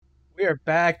We are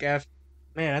back after,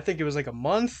 man, I think it was like a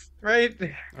month, right?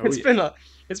 Oh It's yeah,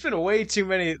 been a way too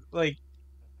many like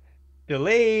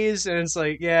delays, and it's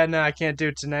like, yeah, no, I can't do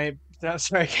it tonight. No,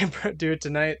 sorry, I can't do it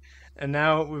tonight. And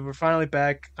now we were finally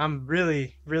back. I'm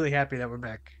really, really happy that we're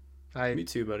back. I, me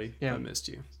too, buddy. yeah, I missed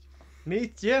you.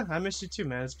 yeah, I missed you too,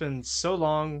 man. It's been so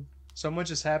long, so much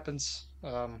has happened.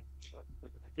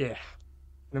 Yeah,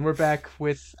 and we're back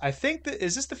with, I think that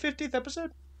is this the 50th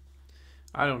episode?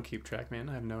 I don't keep track, man.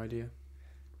 I have no idea.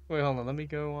 Wait, hold on. Let me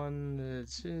go on.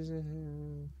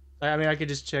 I mean, I could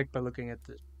just check by looking at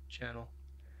the channel.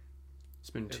 It's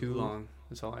been It too long.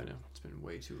 That's all I know. It's been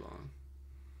way too long.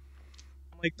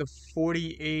 like the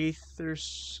 48th or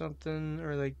something,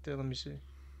 or like let me see.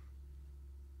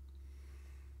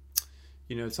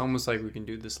 It's almost like we can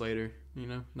do this later.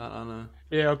 Not on a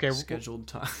Yeah, okay. scheduled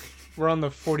time. We're on the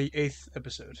 48th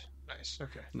episode. Nice.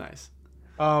 Okay. Nice.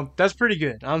 That's pretty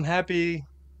good. I'm happy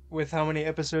with how many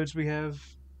episodes we have,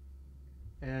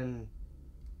 and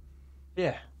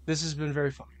yeah, this has been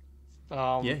very fun.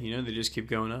 Yeah, Um, they just keep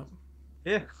going up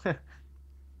yeah,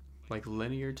 like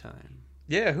linear time.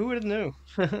 yeah. Who would have knew?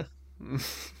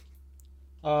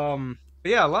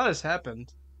 But yeah, a lot has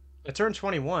happened. I turned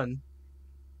 21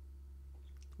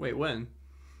 Wait, when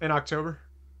in October.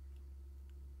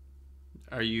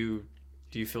 are you?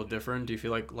 Do you feel different? Do you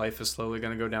feel like life is slowly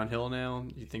going to go downhill now?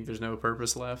 You think there's no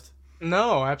purpose left?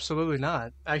 No, absolutely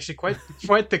not. Actually,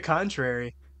 quite the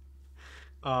contrary.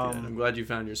 Good. Um, I'm glad you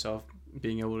found yourself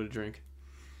being able to drink.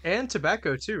 and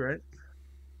tobacco too, right?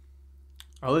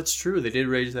 Oh, that's true. They did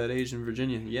raise that age in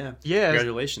Virginia. Yeah. Yeah,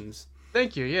 Congratulations.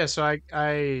 thank you. Yeah, so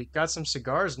I got some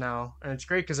cigars now, and it's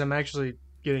great because I'm actually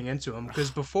getting into them.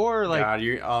 Because before, like, God,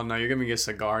 you're oh no, you're giving me a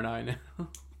cigar now.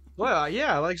 well,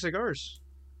 yeah, I like cigars.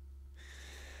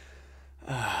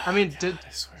 I mean, God, I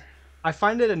swear. I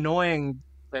find it annoying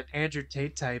that Andrew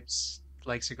Tate types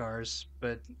like cigars,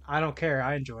 but I don't care.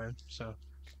 I enjoy them. So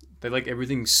They like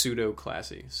everything pseudo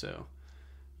classy, so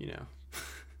you know,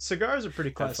 cigars are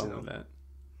pretty have classy fun with though. that.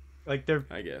 Like they're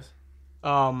I guess.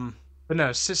 but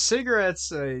no,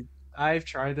 cigarettes. I've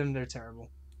tried them. They're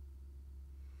terrible.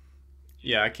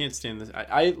 Yeah, I can't stand this.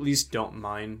 I at least don't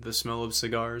mind the smell of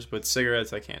cigars, but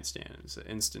cigarettes I can't stand. It's an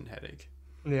instant headache.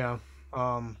 Yeah.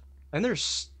 And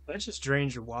that just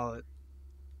drains your wallet.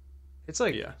 It's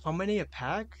like Yeah. how many a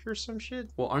pack or some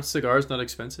shit? Well, aren't cigars not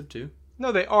expensive too?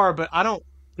 No, they are, but I don't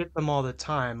get them all the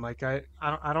time. Like I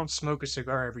don't smoke a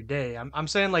cigar every day. I'm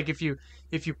saying like if you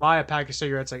buy a pack of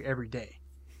cigarettes like every day.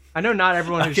 I know not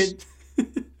everyone I who's could.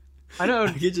 I I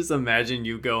know could just imagine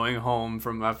you going home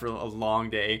from after a long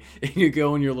day, and you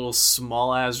go in your little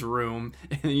small ass room,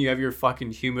 and then you have your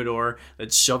fucking humidor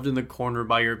that's shoved in the corner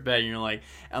by your bed, and you're like,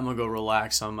 I'm gonna go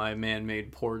relax on my man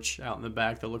made porch out in the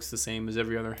back that looks the same as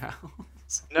every other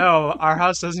house. no, our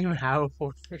house doesn't even have a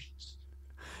porch.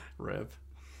 Rip.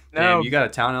 Damn, No, you got a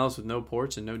townhouse with no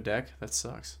porch and no deck? That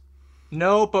sucks.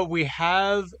 no, but we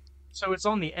have so it's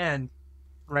on the end,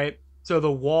 right? So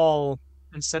the wall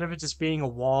instead of it just being a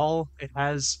wall, it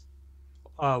has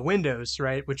windows,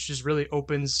 right? Which just really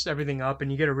opens everything up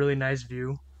and you get a really nice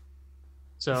view.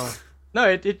 So, no,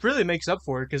 it really makes up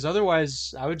for it because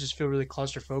otherwise I would just feel really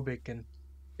claustrophobic. And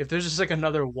if there's just like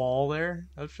another wall there,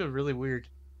 I would feel really weird.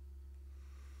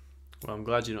 Well, I'm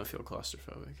glad you don't feel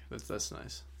claustrophobic. That's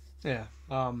nice. Yeah.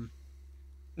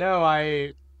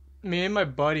 No, me and my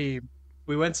buddy,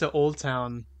 we went to Old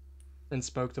Town and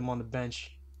smoked them on the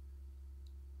bench.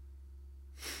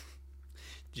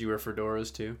 Did you wear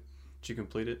fedoras too? Did you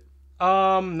complete it?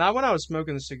 Not when I was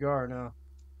smoking the cigar, no.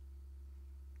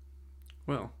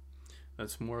 Well,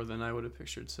 that's more than I would have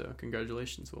pictured, so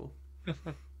congratulations, Will.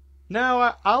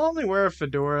 No, I'll only wear a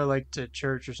fedora like to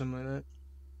church or something like that.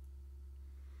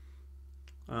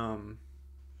 Um,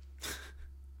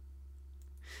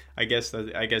 I guess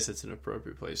it's an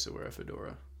appropriate place to wear a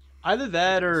fedora. Either I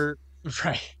that guess. or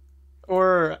right.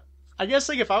 Or I guess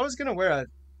like if I was gonna wear a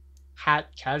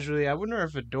hat casually, I wouldn't wear a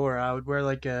fedora. I'd wear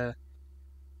like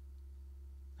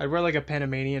a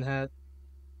Panamanian hat.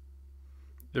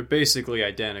 They're basically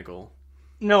identical.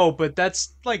 No, but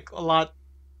that's like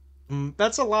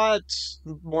that's a lot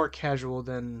more casual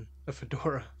than a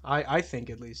fedora. I think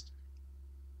at least.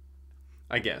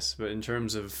 I guess, but in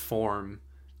terms of form,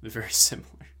 they're very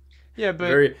similar. Yeah, but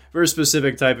Very very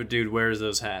specific type of dude wears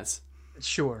those hats.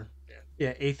 sure.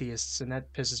 Yeah, atheists, and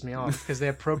that pisses me off because they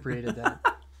appropriated that.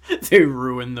 They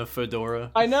ruin the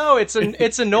fedora. I know it's And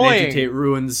amputate annoying.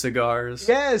 ruined cigars.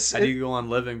 Yes, How do you go on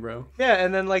living, bro? yeah,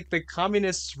 and then like the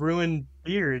communists ruined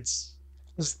beards.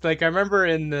 It's like I remember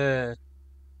in the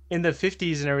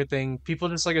 50s and everything, people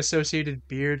just like associated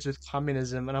beards with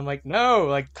communism, and I'm like, no,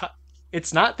 like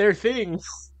it's not their thing.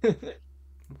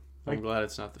 Well, I'm Like, glad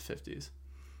it's not the 50s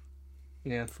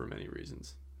yeah, for many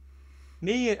reasons.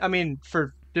 me. I mean,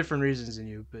 for different reasons than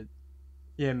you, but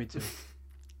yeah, me too.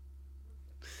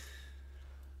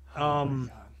 Oh my Um,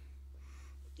 god.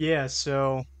 yeah.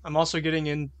 So I'm also getting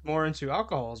in more into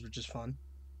alcohols, which is fun.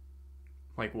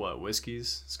 Like what?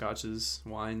 Whiskeys, scotches,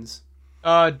 wines?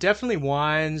 Definitely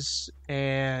wines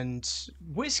and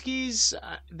whiskeys.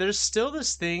 There's still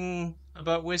this thing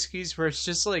about whiskeys where it's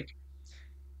just like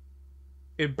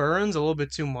it burns a little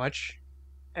bit too much,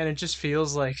 and it just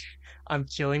feels like I'm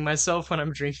killing myself when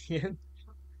I'm drinking it.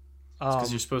 It's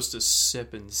because you're Um, supposed to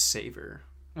sip and savor.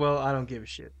 well, I don't give a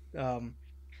shit.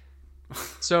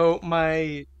 So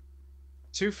my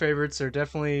two favorites are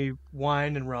definitely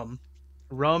wine and rum.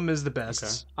 Rum is the Okay.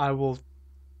 best. I will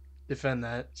defend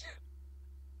that.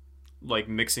 Like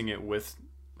mixing it with,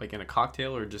 like in a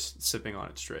cocktail or just sipping on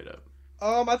it straight up?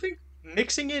 I think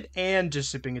mixing it and just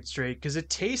sipping it straight because it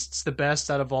tastes the best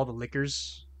out of all the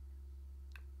liquors.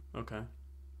 Okay.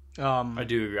 I Um,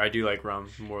 do. I do like rum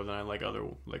more than I like other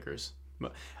liquors.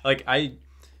 But like I,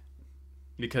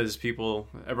 because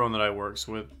everyone that I works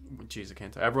with, jeez, I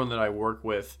can't tell. Everyone that I work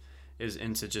with is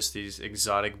into just these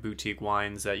exotic boutique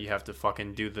wines that you have to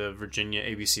fucking do the Virginia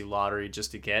ABC lottery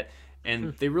just to get,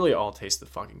 and they really all taste the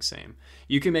fucking same.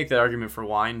 You can make that argument for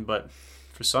wine, but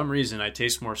for some reason, I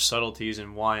taste more subtleties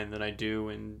in wine than I do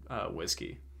in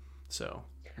whiskey. So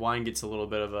wine gets a little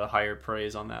bit of a higher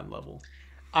praise on that level.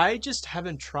 I just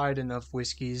haven't tried enough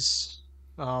whiskeys.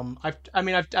 I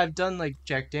mean, I've done like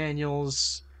Jack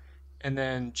Daniels and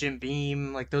then Jim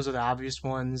Beam, like those are the obvious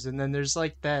ones, and then there's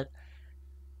like that.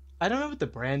 I don't know what the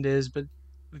brand is, but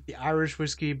like the Irish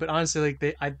whiskey. But honestly, like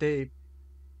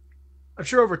I'm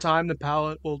sure over time the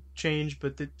palate will change,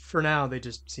 but for now they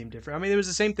just seem different. I mean, it was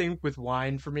the same thing with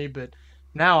wine for me, but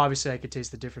now obviously I could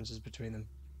taste the differences between them,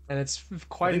 and it's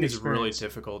I quite think an it's really experience.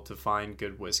 difficult to find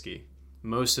good whiskey.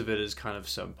 Most of it is kind of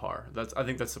subpar. I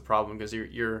think that's the problem because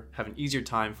you're having easier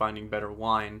time finding better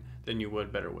wine than you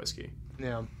would better whiskey.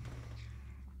 Yeah.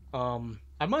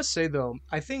 I must say though,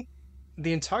 I think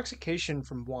the intoxication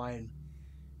from wine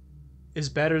is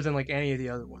better than like any of the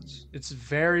other ones. It's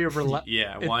very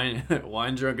Yeah, it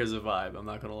wine drunk is a vibe. I'm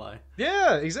not gonna lie.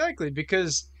 yeah, exactly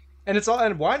because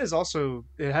and wine is also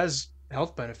it has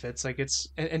health benefits. Like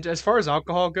and as far as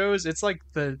alcohol goes, it's like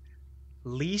the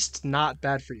least not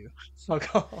bad for you.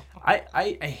 Alcohol.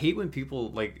 I hate when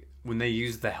people like when they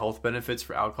use the health benefits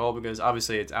for alcohol because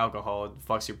obviously it's alcohol. It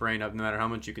fucks your brain up no matter how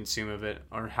much you consume of it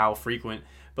or how frequent.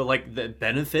 But like the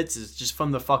benefits is just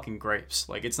from the fucking grapes.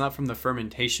 Like it's not from the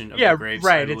fermentation of the Yeah,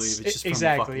 grapes. I right. believe it's just from the Exactly,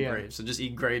 fucking yeah. grapes. So just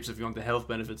eat grapes if you want the health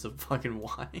benefits of fucking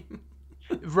wine.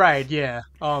 Right, yeah.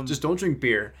 Just don't drink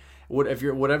beer. Whatever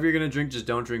you're gonna drink, just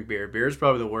don't drink beer. Beer is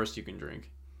probably the worst you can drink.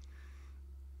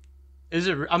 Is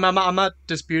it I'm not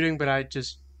disputing, but I'm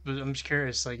just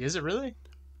curious like is it really?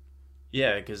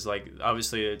 Yeah, because like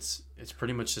obviously it's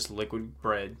pretty much just liquid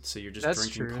bread, so you're just That's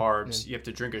drinking true. Yeah. carbs. You have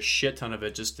to drink a shit ton of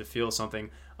it just to feel something,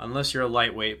 unless you're a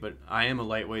lightweight. But I am a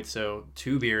lightweight, so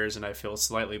 2 beers and I feel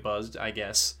slightly buzzed, I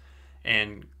guess.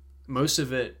 And most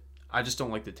of it, I just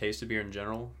don't like the taste of beer in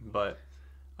general. But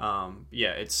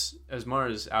yeah, it's as far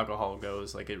as alcohol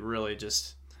goes, like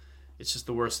it's just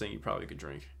the worst thing you probably could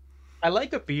drink, I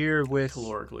like a beer with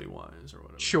calorically wise or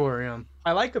whatever. sure, yeah.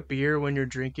 I like a beer when you're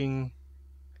drinking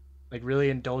like really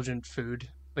indulgent food.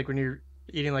 Like when you're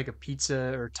eating like a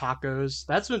pizza or tacos.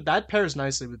 That's what that pairs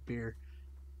nicely with beer.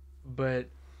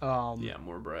 But um Yeah,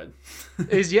 more bread.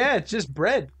 is yeah, it's just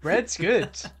bread. Bread's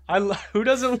good. Who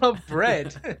doesn't love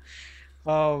bread?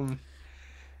 um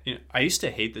I used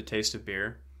to hate the taste of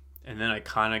beer, and then I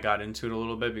kind of got into it a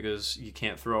little bit because you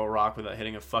can't throw a rock without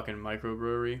hitting a fucking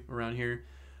microbrewery around here.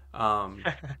 Um,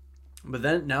 but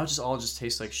then now it just all just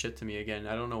tastes like shit to me again.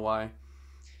 I don't know why.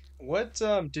 what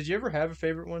did you ever have a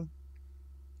favorite one?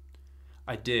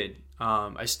 I did.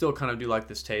 I still kind of do like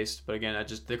this taste, but again, I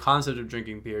just the concept of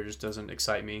drinking beer just doesn't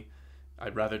excite me.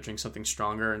 I'd rather drink something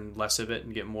stronger and less of it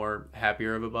and get more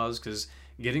happier of a buzz because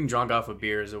getting drunk off of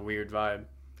beer is a weird vibe.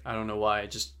 I don't know why.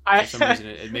 It just for some I reason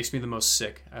it makes me the most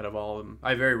sick out of all of them.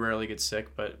 I very rarely get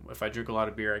sick, but if I drink a lot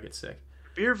of beer, I get sick.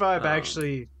 beer vibe Um,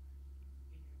 actually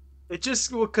it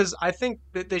just well because I think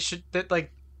that they should that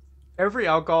like every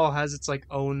alcohol has its like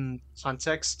own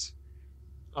context.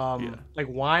 yeah, Like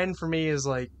wine for me is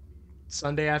like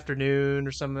Sunday afternoon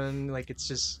or something. Like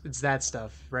it's that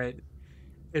stuff, right?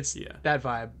 It's yeah, that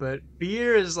vibe. But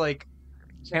beer is like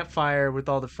campfire with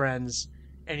all the friends,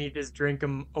 and you just drink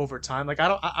them over time. Like I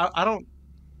don't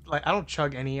like I don't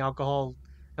chug any alcohol.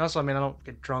 And also, I mean, I don't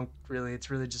get drunk really. It's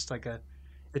really just like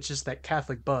it's just that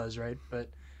Catholic buzz, right?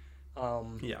 But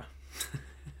um, yeah.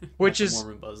 which Not the is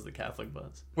Mormon buzz, the Catholic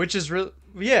buzz. which is real,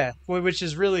 yeah, which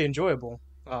is really enjoyable.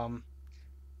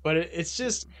 But it's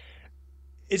just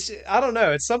it's I don't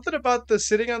know, it's something about the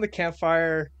sitting on the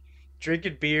campfire,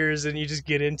 drinking beers, and you just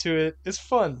get into it. It's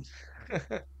fun.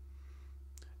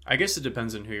 I guess it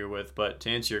depends on who you're with, but to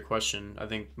answer your question, I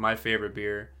think my favorite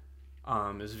beer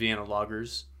is Vienna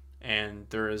Lagers, and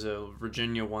there is a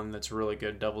Virginia one that's really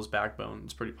good, Devil's Backbone.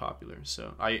 It's pretty popular,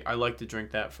 so I like to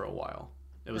drink that for a while.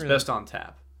 It was Really, best on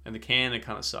tap. In the can, it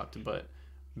kind of sucked, but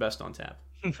best on tap.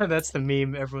 that's the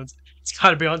meme. Everyone's it's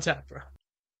got to be on tap, bro.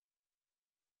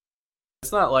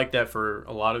 It's not like that for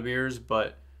a lot of beers,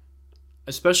 but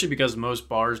especially because most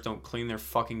bars don't clean their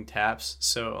fucking taps,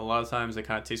 so a lot of times they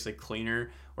kind of taste like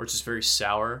cleaner or it's just very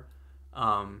sour.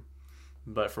 Um,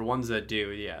 but for ones that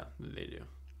do, yeah, they do.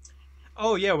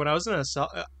 Oh yeah, when I was in El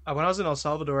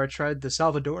Salvador, I tried the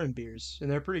Salvadoran beers,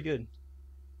 and they're pretty good.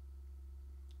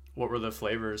 What were the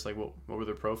flavors? Like, what were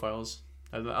the profiles?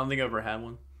 I don't think I've ever had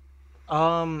one.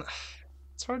 Um,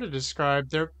 it's hard to describe.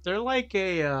 They're like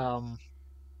a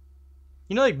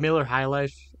like Miller High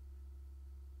Life.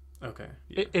 Okay,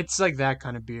 yeah, It's like that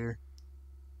kind of beer.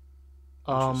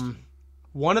 Um, interesting.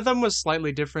 one of them was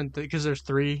slightly different because there's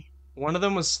three. One of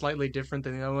them was slightly different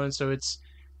than the other one. So it's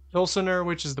Pilsener,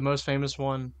 which is the most famous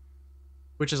one,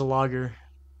 which is a lager.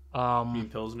 You Um, mean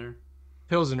Pilsner?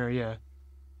 Pilsener, yeah.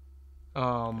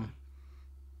 Okay. Um,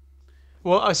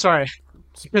 well, sorry,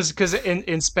 because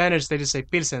in Spanish they just say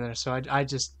Pilsener, so I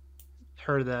just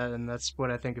heard that and that's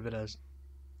what I think of it as.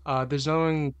 There's another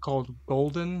one called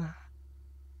Golden,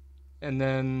 and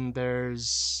then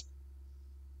there's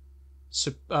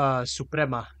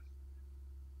Suprema,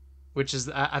 which is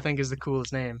I think is the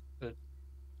coolest name. But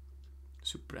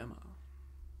Suprema.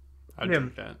 I'd yeah,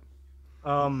 drink that.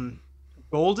 um,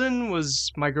 Golden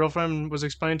was my girlfriend was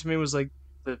explaining to me was like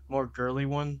the more girly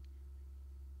one,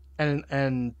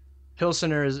 and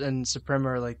Pilseners and Suprema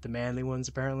are like the manly ones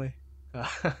apparently.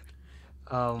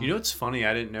 You um, know what's funny?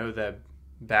 I didn't know that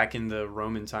back in the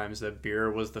Roman times that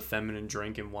beer was the feminine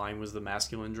drink and wine was the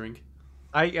masculine drink,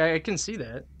 I can see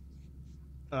that.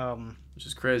 Um, which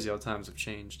is crazy how times have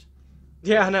changed.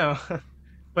 yeah, I know,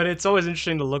 but it's always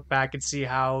interesting to look back and see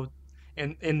how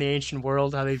in the ancient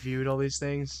world how they viewed all these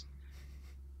things.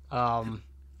 Um,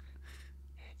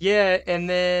 yeah, and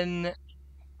then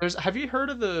there's have you heard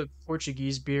of the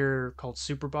Portuguese beer called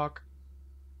Superbock?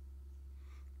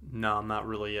 No, I'm not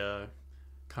really a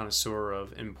connoisseur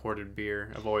of imported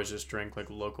beer. I've always just drank like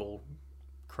local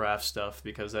craft stuff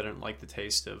because I didn't like the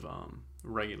taste of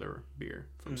regular beer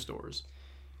from Mm. stores.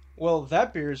 Well,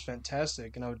 that beer is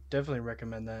fantastic, and I would definitely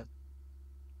recommend that.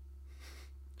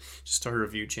 Just start a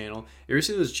review channel. You ever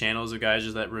see those channels of guys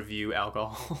just that review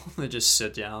alcohol that just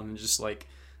sit down and just like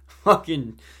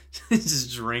fucking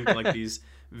just drink like these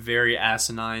very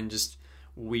asinine, just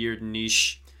weird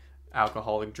niche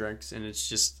alcoholic drinks, and it's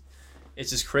just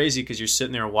crazy because you're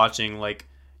sitting there watching like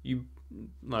you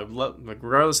like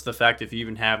regardless of the fact if you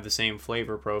even have the same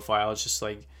flavor profile, it's just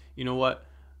like you know what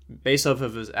based off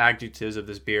of his adjectives of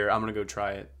this beer, I'm gonna go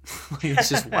try it. Like, it's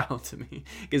just wild to me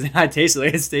because I taste it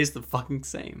like it tastes the fucking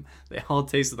same. They all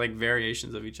taste like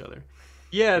variations of each other.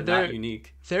 Yeah, They're not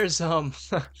unique. there's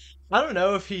I don't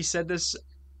know if he said this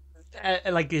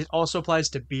like it also applies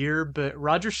to beer, but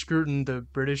Roger Scruton, the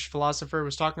British philosopher,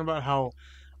 was talking about how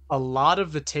a lot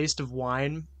of the taste of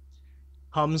wine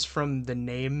comes from the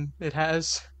name it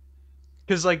has.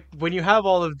 Because like when you have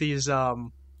all of these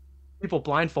people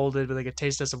blindfolded with like a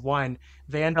taste test of wine,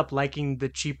 they end up liking the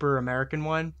cheaper American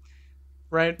wine,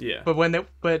 right? Yeah,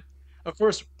 But of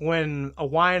course when a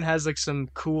wine has like some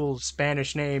cool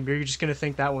Spanish name, you're just gonna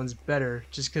think that one's better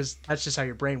just because that's just how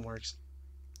your brain works.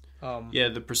 Um, yeah.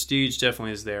 The prestige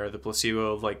definitely is there. The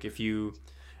placebo of like if you,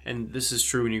 and this is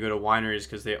true when you go to wineries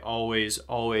because they always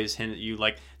hint at you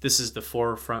like this is the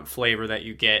forefront flavor that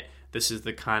you get. This is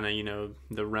the kind of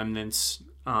the remnants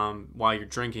while you're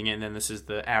drinking it, and then this is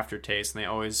the aftertaste. And they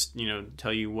always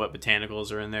tell you what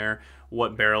botanicals are in there,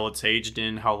 what barrel it's aged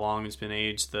in, how long it's been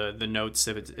aged, the notes.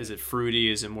 If it's is it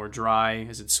fruity, is it more dry,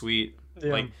 is it sweet? yeah,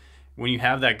 Like when you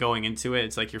have that going into it,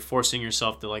 it's like you're forcing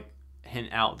yourself to like hint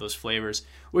out those flavors,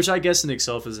 which I guess in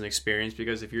itself is an experience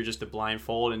because if you're just a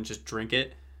blindfold and just drink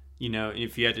it,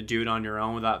 if you had to do it on your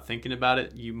own without thinking about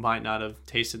it, you might not have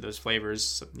tasted those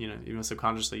flavors, even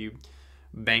subconsciously you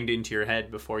banged it into your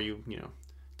head before you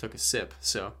took a sip.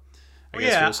 So I well,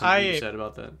 guess there yeah, is something to be said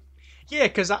about that.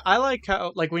 because I like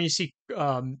how like when you see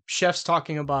chefs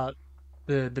talking about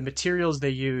the materials they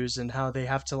use and how they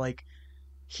have to like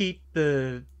heat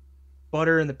the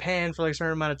butter in the pan for like a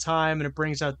certain amount of time and it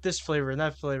brings out this flavor and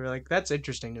that flavor. Like that's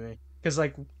interesting to me. because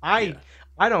like Yeah,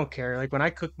 I don't care. Like when I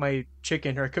cook my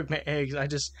chicken or I cook my eggs, I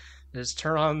just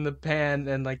turn on the pan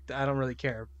and like I don't really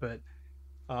care. But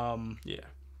um, yeah.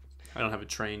 I don't have a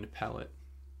trained palate.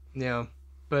 you know,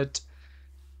 but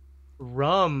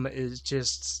rum is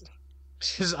just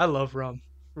I love rum.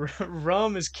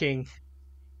 Rum is king.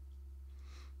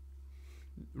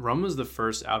 Rum was the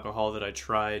first alcohol that I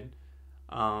tried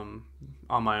um,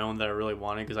 on my own that I really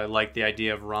wanted because I liked the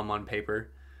idea of rum on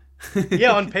paper.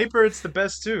 Yeah, on paper it's the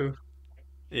best too.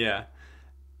 Yeah.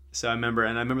 So I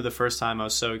remember the first time I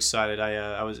was so excited.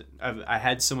 I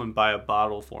had someone buy a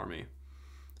bottle for me,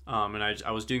 and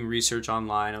I was doing research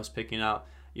online. I was picking out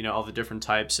all the different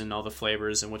types and all the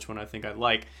flavors and which one I think I'd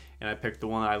like, and I picked the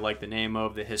one that I liked the name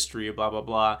of, the history, blah blah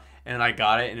blah, and I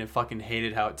got it and it fucking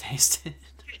hated how it tasted.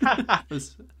 I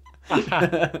was,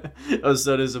 I was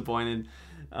so disappointed.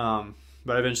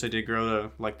 But I eventually did grow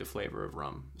to like the flavor of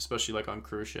rum, especially like on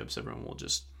cruise ships. Everyone will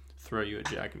just throw you a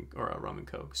Jack or a rum and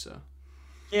Coke. So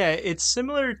Yeah, it's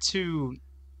similar to,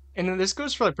 and then this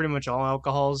goes for like pretty much all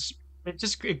alcohols.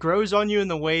 It grows on you in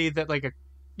the way that like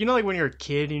like when you're a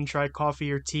kid and you try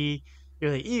coffee or tea,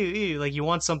 you're like ew ew, like you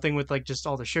want something with like just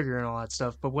all the sugar and all that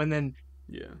stuff. But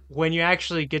yeah, when you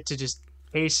actually get to just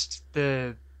taste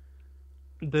the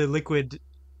liquid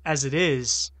as it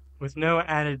is with no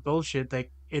added bullshit,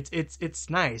 like it's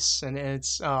nice and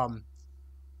it's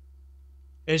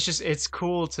just it's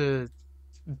cool to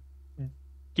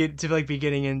get to like be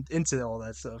getting into all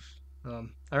that stuff. I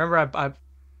remember I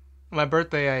my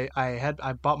birthday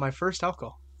I bought my first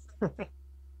alcohol.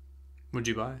 what'd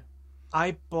you buy?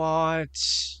 I bought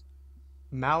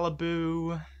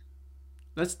Malibu.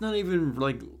 That's not even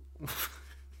like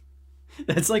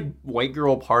that's like white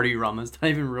girl party rum. That's not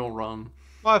even real rum.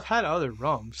 Well, I've had other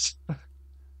rums.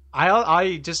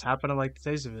 I just happen to like the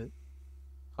taste of it.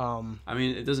 Um, I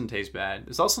mean, it doesn't taste bad.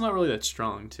 It's also not really that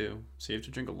strong too, so you have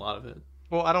to drink a lot of it.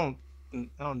 well, I don't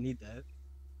need that.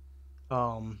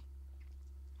 Um,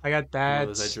 I got I'm one of that.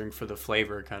 those I drink for the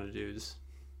flavor kind of dudes.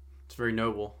 It's very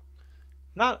noble.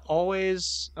 Not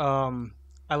always.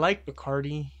 I like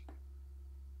Bacardi,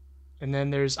 and then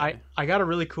there's Okay. I got a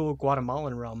really cool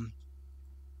Guatemalan rum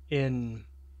in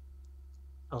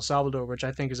El Salvador, which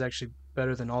I think is actually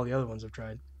better than all the other ones I've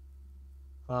tried.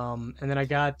 And then I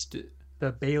got D-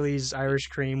 the Bailey's Irish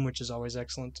Cream, which is always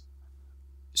excellent.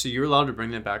 So you're allowed to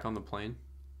bring that back on the plane?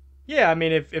 Yeah, I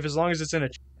mean, if as long as it's in a,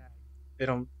 they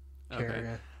don't Okay.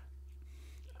 care.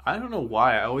 I don't know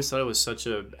why. I always thought it was such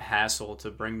a hassle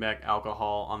to bring back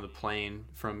alcohol on the plane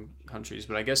from countries,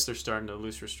 but I guess they're starting to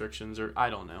loose restrictions, or I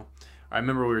don't know. I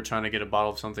remember we were trying to get a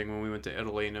bottle of something when we went to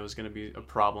Italy, and it was going to be a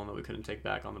problem that we couldn't take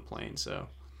back on the plane. So,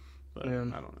 but Yeah,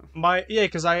 I don't know.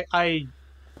 because I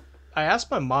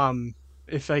asked my mom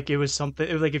if like it was something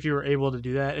if, like if you were able to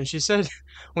do that, and she said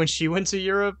when she went to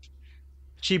Europe,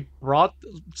 she brought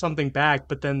something back,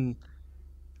 but then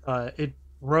it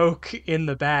broke in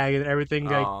the bag and everything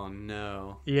like Oh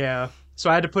no. yeah. So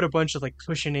I had to put a bunch of like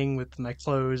cushioning with my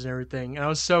clothes and everything, and I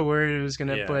was so worried it was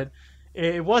gonna, Yeah. but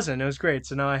it wasn't. It was great.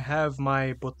 So now I have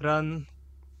my Botran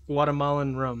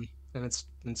Guatemalan rum, and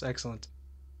it's excellent.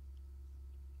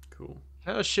 Cool.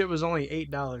 That shit was only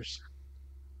 $8.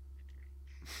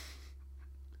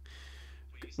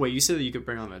 Wait, you said that you could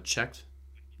bring on a checked,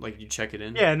 like you check it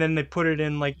in. Yeah, and then they put it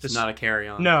in like It's this. not a carry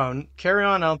on. No, carry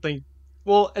on. I don't think.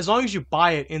 Well, as long as you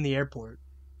buy it in the airport,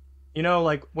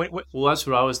 like when Well, that's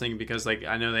what I was thinking because like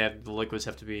I know they have the liquids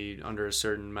have to be under a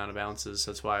certain amount of ounces.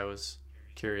 That's why I was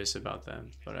curious about that.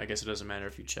 But I guess it doesn't matter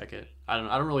if you check it. I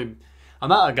don't really. I'm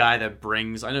not a guy that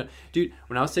brings. I know, dude.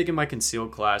 When I was taking my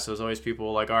concealed class, there was always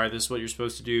people like, "All right, this is what you're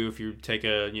supposed to do if you take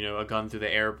a gun through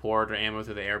the airport or ammo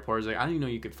through the airport." It's like I didn't even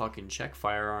know you could fucking check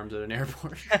firearms at an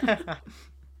airport.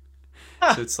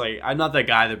 So it's like I'm not that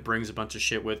guy that brings a bunch of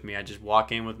shit with me. I just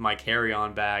walk in with my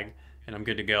carry-on bag and I'm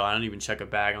good to go. I don't even check a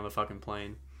bag on the fucking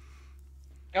plane.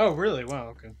 oh really? Wow.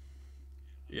 Okay.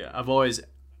 Yeah, I've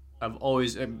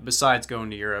always, besides going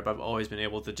to Europe, I've always been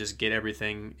able to just get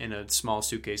everything in a small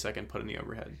suitcase I can put in the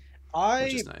overhead,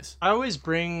 which I is nice. I always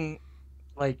bring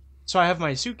like so I have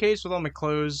my suitcase with all my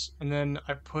clothes, and then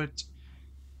I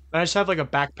just have like a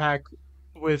backpack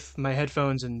with my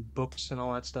headphones and books and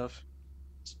all that stuff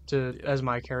to Yeah, as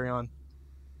my carry on.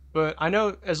 But I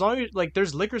know as long as like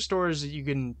there's liquor stores that you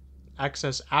can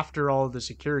access after all of the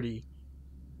security.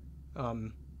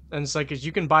 Um, and it's like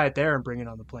you can buy it there and bring it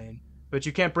on the plane, but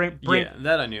you can't bring yeah,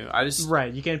 that I knew. I just,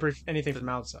 right. You can't bring anything th- from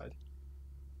outside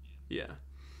yeah,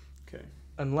 okay.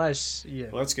 unless yeah.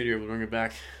 Well, that's good. You're able to bring it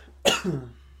back.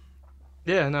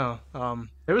 Yeah, no.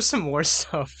 There was some more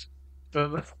stuff,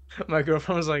 but my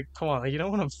girlfriend was like, "Come on, like you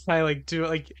don't want to buy like do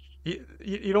like."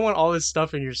 You don't want all this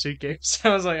stuff in your suitcase. I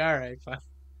was like, all right, fine.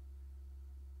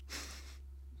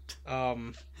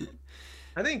 Um,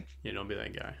 I think Yeah, don't be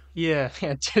that guy. yeah,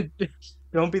 yeah.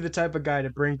 Don't be the type of guy to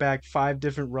bring back 5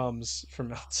 different rums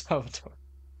from El Salvador.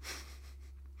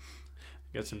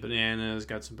 Got some bananas,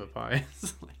 got some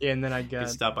papayas. Like, Yeah, and then I get got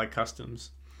stopped by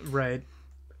customs. right.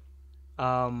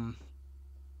 Um,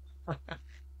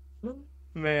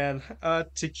 man,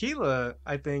 tequila,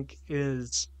 I think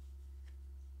is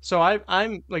so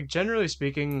I'm like generally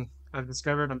speaking, I've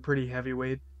discovered I'm pretty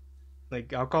heavyweight.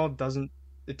 Like alcohol doesn't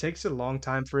it takes a long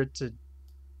time for it to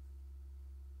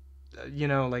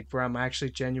like where I'm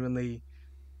actually genuinely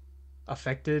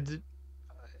affected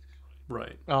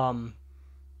Right. um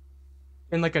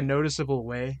in like a noticeable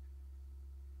way.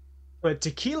 But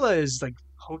tequila is like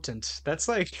potent. That's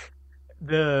like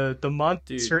the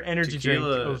Dude, Monster energy drink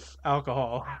tequila, of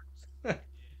alcohol.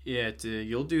 yeah, dude,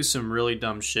 you'll do some really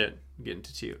dumb shit getting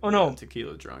Oh no,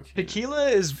 tequila drunk. tequila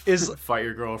is Fight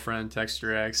your girlfriend, text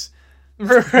your ex.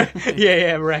 yeah,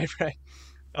 yeah, right, right.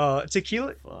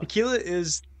 Tequila Fuck. tequila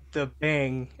is the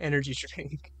bang energy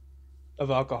drink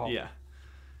of alcohol. Yeah.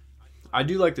 I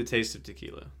do like the taste of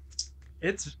tequila.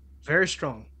 It's very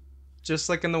strong. Just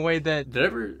like in the way that Did I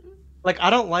ever. like I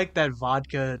don't like that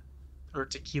vodka or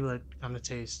tequila kind of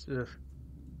taste. Ugh.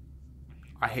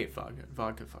 I hate vodka.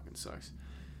 Vodka fucking sucks.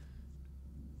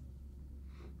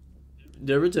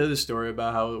 Did I ever tell you the story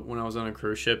about how when I was on a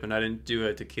cruise ship and I didn't do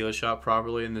a tequila shot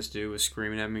properly and this dude was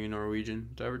screaming at me in Norwegian?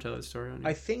 Did I ever tell that story on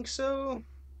I here? think so.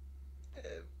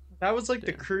 Uh, That was like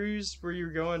the Damn. cruise where you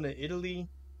were going to Italy,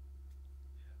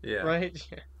 Yeah. right?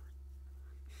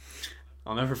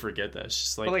 I'll never forget that. It's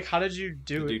just But like like, how did you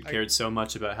the do it? dude cared so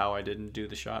much about how I didn't do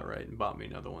the shot right and bought me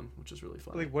another one, which was really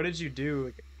funny. Like, what did you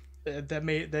do that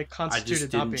I just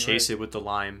constituted not didn't being right? chase it with the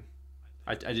lime.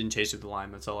 I didn't chase it with the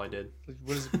lime. That's all I did. Like,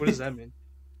 what does that mean?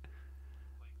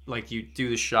 Like you do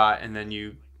the shot and then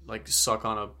you like suck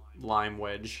on a lime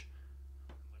wedge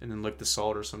and then lick the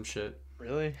salt or some shit.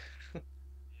 Really?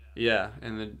 Yeah,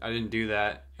 and then I didn't do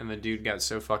that, and the dude got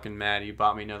so fucking mad he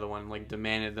bought me another one. Like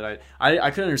demanded that I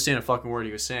couldn't understand a fucking word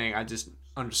he was saying. I just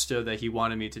understood that he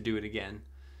wanted me to do it again,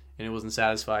 and it wasn't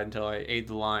satisfied until I ate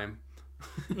the lime.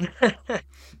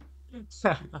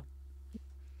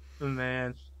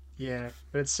 Man, yeah.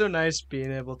 But it's so nice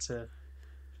being able to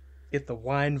get the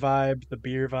wine vibe, the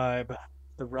beer vibe,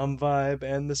 the rum vibe,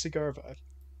 and the cigar vibe.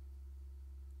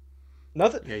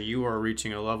 Nothing, Yeah, you are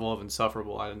reaching a level of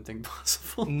insufferable I didn't think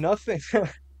possible. nothing,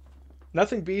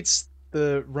 nothing beats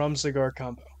the rum cigar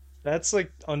combo. That's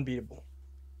like unbeatable.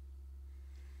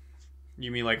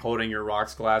 You mean like holding your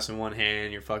rocks glass in one hand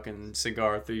and your fucking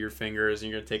cigar through your fingers,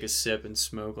 and you're gonna take a sip and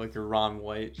smoke like you're Ron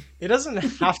White? It doesn't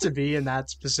have to be in that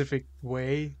specific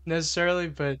way necessarily,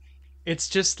 but it's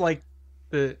just like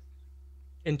the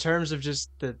in terms of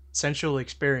just the sensual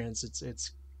experience,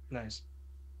 it's nice.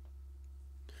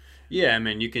 Yeah, I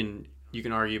mean you can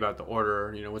argue about the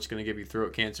order, what's gonna give you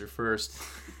throat cancer first,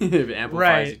 if it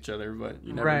amplifies Right, each other, but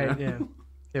you never right, know. yeah.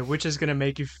 Yeah, which is gonna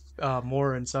make you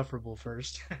more insufferable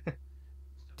first.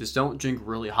 Just don't drink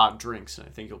really hot drinks, and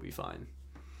I think you'll be fine.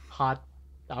 Hot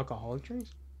alcoholic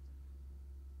drinks?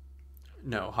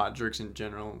 No, hot drinks in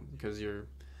general, because your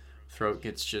throat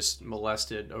gets just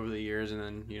molested over the years, and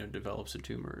then develops a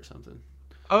tumor or something.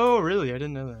 Oh, really? I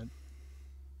didn't know that.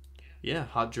 Yeah,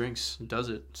 hot drinks does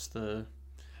it. It's the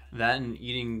that and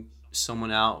eating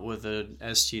someone out with a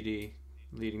STD,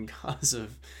 leading cause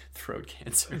of throat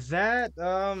cancer. That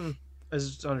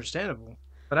is understandable,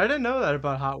 but I didn't know that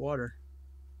about hot water.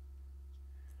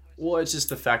 Well, it's just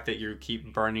the fact that you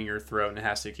keep burning your throat and it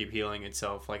has to keep healing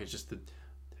itself. Like it's just the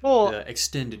Well, the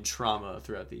extended trauma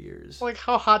throughout the years. like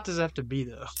how hot does it have to be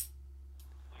though?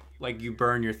 Like you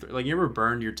burn your like you ever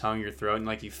burned your tongue, your throat, and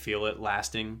like you feel it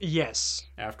lasting Yes.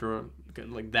 after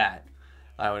like that.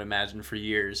 I would imagine for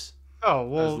years, Oh, as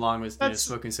well, long as that's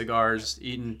smoking cigars,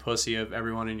 eating pussy of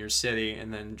everyone in your city,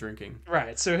 and then drinking.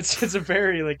 right. So it's a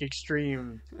very like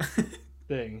extreme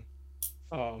thing.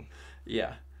 Um,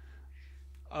 Yeah.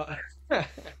 uh,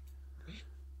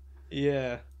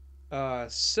 yeah.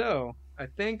 So I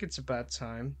think it's about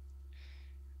time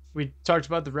we talked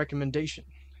about the recommendation.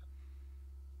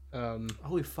 Um,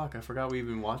 Holy fuck! I forgot we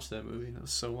even watched that movie. That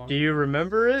was so long do you ago.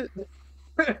 remember it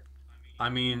I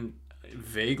mean,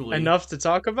 vaguely. enough to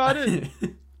talk about it?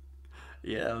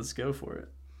 Yeah, let's go for it.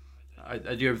 I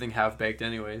do everything half baked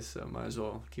anyways, so might as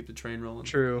well keep the train rolling.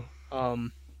 True.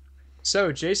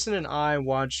 So Jason and I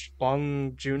watched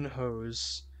Bong Joon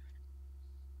Ho's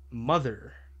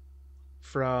Mother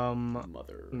from let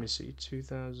Mother. me see,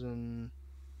 2009.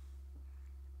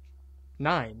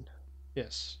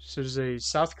 Yes. So it's a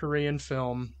South Korean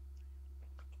film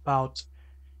about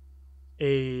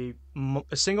a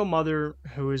single mother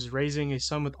who is raising a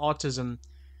son with autism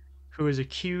who is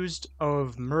accused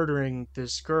of murdering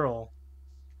this girl,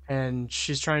 and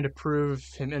she's trying to prove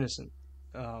him innocent.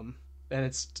 Um, and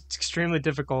it's extremely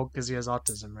difficult because he has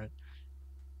autism, right?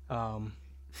 Um,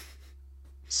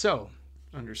 so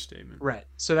Understatement. right,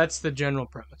 so that's the general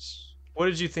premise. What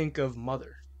did you think of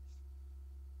Mother?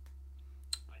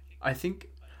 I think,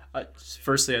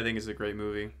 firstly, I think it's a great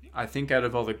movie. I think out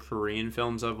of all the Korean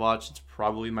films I've watched, it's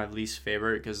probably my least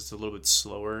favorite because it's a little bit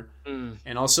slower, Mm,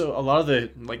 and also a lot of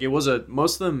the like it was a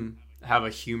most of them have a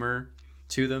humor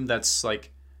to them that's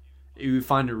like you would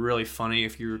find it really funny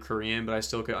if you were Korean, but I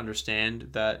still could understand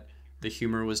that the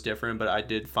humor was different. But I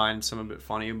did find some of it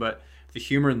funny. But the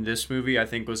humor in this movie, I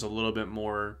think, was a little bit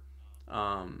more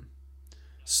um,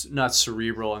 not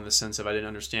cerebral in the sense of I didn't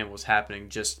understand what was happening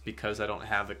just because I don't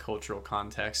have the cultural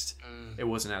context. mm. It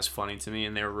wasn't as funny to me,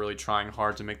 and they were really trying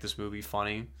hard to make this movie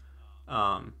funny.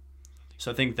 Um,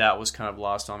 so I think that was kind of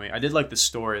lost on me. I did like the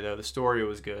story though. The story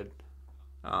was good.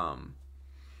 Um,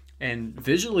 and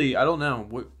visually, I don't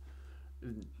know.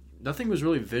 Nothing was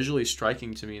really visually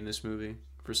striking to me in this movie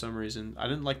for some reason. I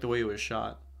didn't like the way it was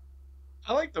shot.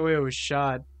 I like the way it was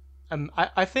shot.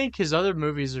 I think his other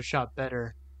movies are shot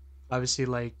better. Obviously,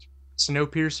 like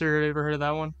Snowpiercer. Have you ever heard of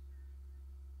that one?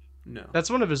 No. That's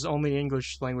one of his only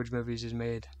English language movies he's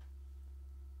made.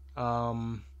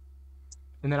 Um,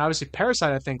 and then obviously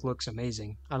Parasite, I think looks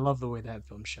amazing. I love the way that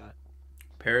film's shot.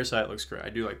 Parasite looks great. I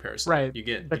do like Parasite. Right, You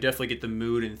the definitely get the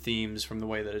mood and themes from the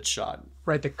way that it's shot.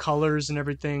 right the colors and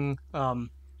everything.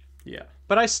 Yeah.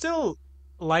 But I still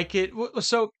like it.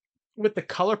 So with the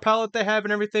color palette they have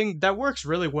and everything, that works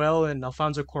really well in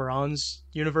Alfonso Cuarón's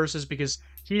universes because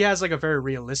he has like a very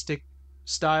realistic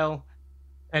style,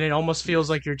 and it almost feels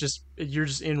Yes. like you're just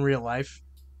in real life.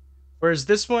 Whereas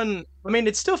this one, I mean,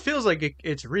 it still feels like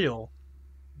it's real,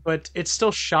 but it's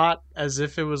still shot as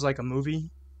if it was like a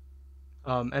movie.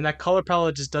 And that color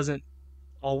palette just doesn't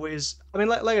always. I mean,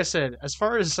 like I said, as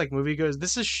far as like movie goes,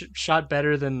 this is shot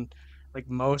better than like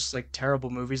most like terrible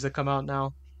movies that come out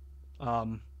now.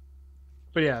 Um,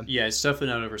 but yeah, Yeah, it's definitely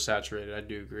not oversaturated. I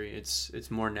do agree. It's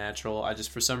more natural. I just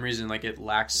for some reason like it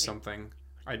lacks something.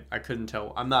 I couldn't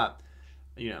tell. I'm not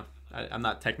you know I'm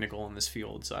not technical in this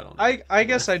field, so I don't know. I But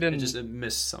guess I it didn't. just it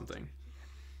missed something.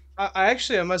 I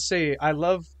actually I must say I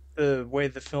love the way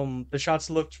the shots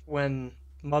looked when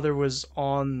Mother was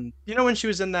on. You know when she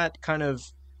was in that kind of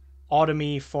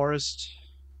autumny forest,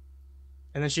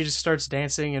 and then she just starts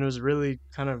dancing, and it was really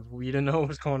kind of we didn't know what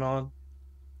was going on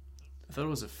I thought it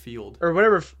was a field. or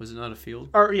whatever. Was it not a field?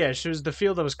 Or yeah, she was the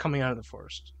field that was coming out of the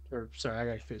forest. Or sorry, I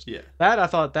got confused. Yeah. That I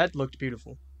thought that looked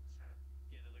beautiful.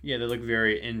 Yeah, they look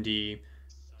very indie,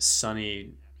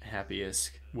 sunny,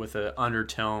 happy-esque with an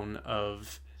undertone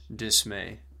of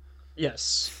dismay.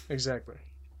 Yes, exactly.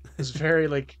 It's very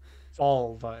like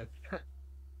fall vibe.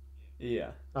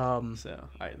 Yeah. Um, So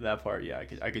that part, yeah,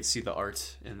 I could see the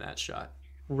art in that shot.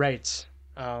 right.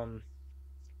 Um,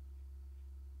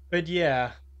 but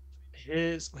yeah,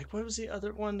 his like what was the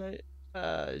other one?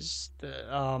 Just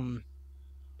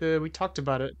the we talked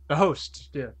about it. The host.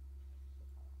 Yeah.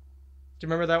 Do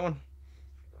you remember that one?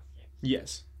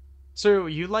 Yes, So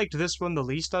you liked this one the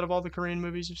least out of all the Korean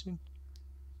movies you've seen?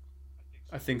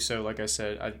 I think so. Like I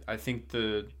said, I think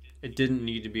the it didn't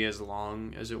need to be as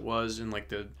long as it was, and like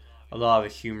the a lot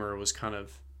of the humor was kind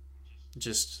of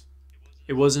just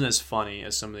it wasn't as funny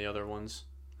as some of the other ones.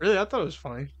 Really, I thought it was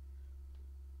funny.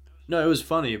 No, it was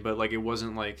funny, but like it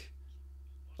wasn't like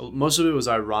most of it was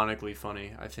ironically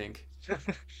funny. I think,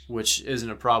 which isn't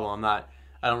a problem.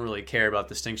 I don't really care about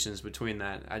distinctions between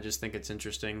that. I just think it's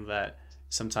interesting that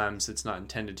sometimes it's not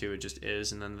intended to, it just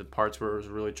is. And then the parts where it was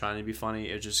really trying to be funny,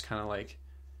 it just kind of like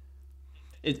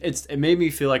it made me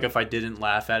feel like if I didn't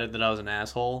laugh at it, that I was an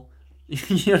asshole.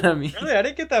 You know what I mean? Really, I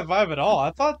didn't get that vibe at all.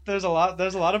 I thought there's a lot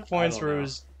of I points don't where it know.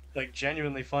 was like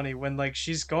genuinely funny when like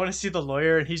she's going to see the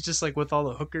lawyer and he's just like with all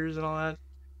the hookers and all that.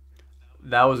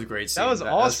 That was a great That was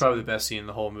scene. That's probably the awesome. best scene in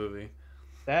the whole movie.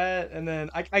 That and then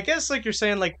I guess like you're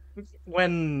saying like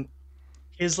when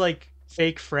his like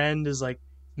fake friend is like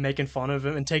making fun of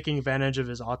him and taking advantage of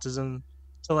his autism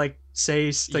to like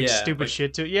say like Yeah, stupid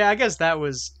shit to. Yeah, I guess that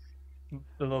was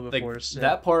a little bit like worse. Yeah.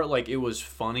 that part, like it was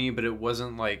funny, but it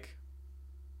wasn't like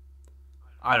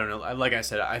I don't know. Like I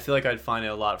said, I feel like I'd find it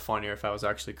a lot funnier if I was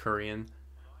actually Korean.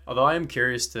 Although I am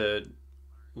curious to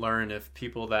learn if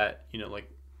people that like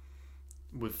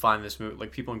would find this movie,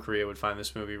 like people in Korea would find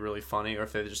this movie really funny, or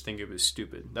if they just think it was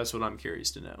stupid. That's what I'm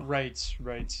curious to know. Right,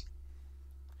 right.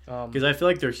 Because I feel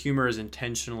like their humor is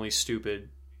intentionally stupid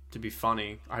to be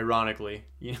funny, ironically.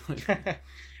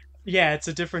 Yeah, it's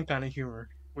a different kind of humor.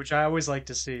 which I always like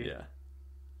to see. Yeah.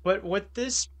 But what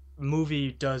this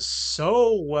movie does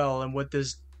so well, and what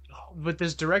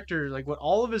this director, like what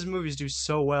all of his movies do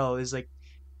so well, is like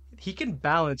he can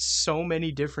balance so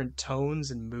many different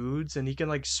tones and moods, and he can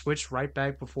like switch right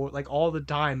back before like all the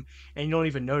time, and you don't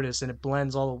even notice, and it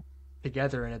blends all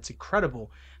together, and it's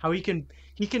incredible how he can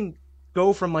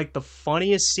go from like the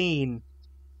funniest scene,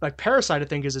 like Parasite I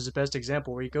think is his best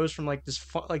example, where he goes from like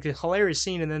like the hilarious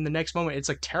scene, and then the next moment it's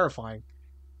like terrifying.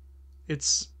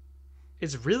 It's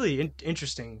it's really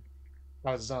interesting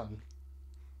how it's done.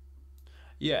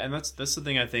 Yeah, and that's the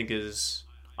thing I think is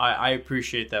I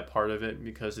appreciate that part of it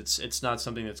because it's not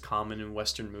something that's common in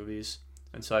Western movies.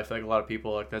 And so I feel like a lot of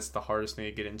people like that's the hardest thing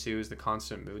to get into is the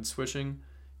constant mood switching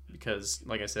because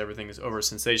like I said everything is over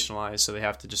sensationalized so they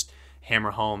have to just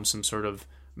hammer home some sort of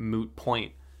moot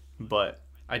point. But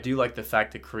I do like the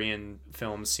fact that Korean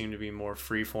films seem to be more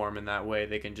freeform in that way.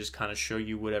 They can just kind of show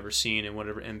you whatever scene and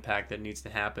whatever impact that needs to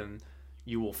happen,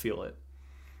 you will feel it.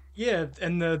 Yeah,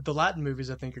 and the Latin movies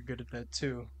I think are good at that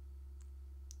too.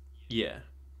 Yeah.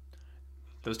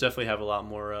 Those definitely have a lot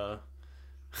more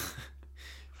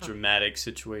dramatic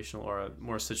situational or a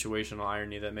more situational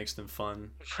irony that makes them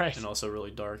fun Right. and also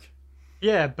really dark.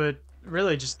 Yeah, but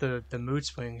really just the mood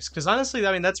swings. Because honestly,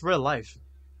 I mean that's real life.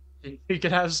 You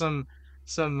could have some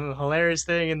hilarious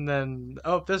thing, and then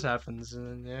oh this happens,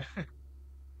 and then yeah.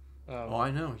 Oh, Um.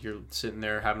 I know. You're sitting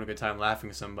there having a good time laughing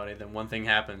at somebody, then one thing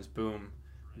happens, boom,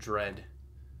 dread.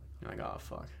 You're like, oh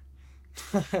fuck.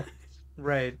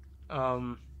 Right.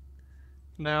 Um.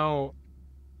 Now,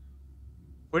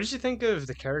 what did you think of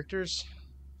the characters?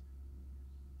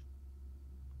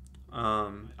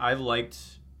 I liked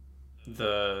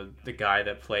the guy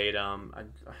that played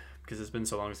because it's been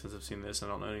so long since I've seen this, I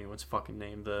don't know anyone's fucking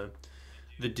name. The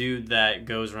dude that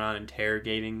goes around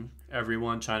interrogating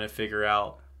everyone, trying to figure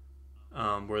out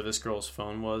where this girl's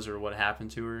phone was or what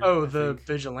happened to her. Oh, I the think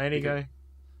vigilante because guy.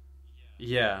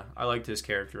 yeah, I liked his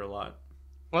character a lot.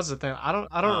 What's the thing? I don't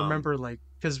Um, remember like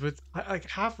because with like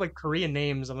half like Korean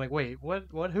names, I'm like, wait, what?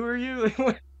 Who are you? Like,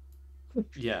 what?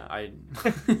 yeah, I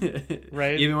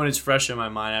Right? even when it's fresh in my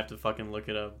mind, I have to fucking look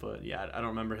it up. But yeah, I don't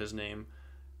remember his name.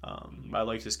 I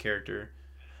liked his character.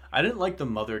 I didn't like the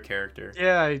mother character.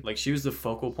 Yeah, Like she was the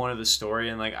focal point of the story,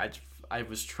 and like I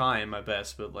was trying my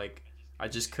best, but like I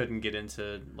just couldn't get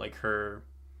into like her.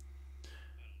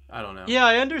 I don't know. yeah,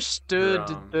 I Her understood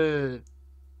the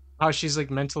how she's like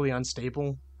mentally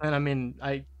unstable, and I mean,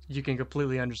 I you can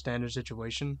completely understand her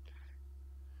situation.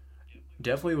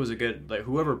 definitely was a good like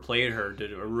whoever played her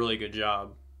did a really good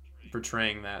job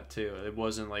portraying that too. It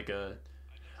wasn't like a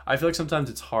I feel like sometimes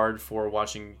it's hard for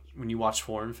watching when you watch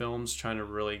foreign films trying to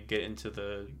really get into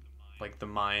the like the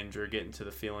mind or get into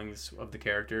the feelings of the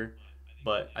character.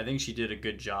 But I think she did a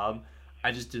good job.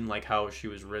 I just didn't like how she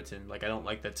was written. Like I don't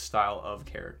like that style of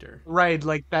character. Right,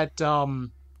 like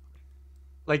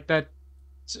that.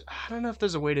 I don't know if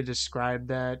there's a way to describe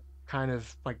that kind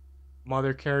of like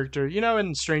mother character. You know,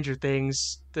 in Stranger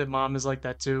Things, the mom is like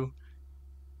that too.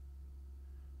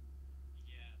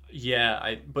 Yeah,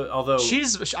 I but although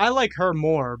I like her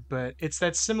more, but it's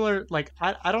that similar. Like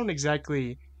I don't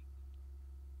exactly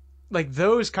like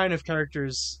those kind of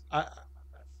characters. I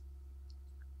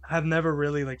have never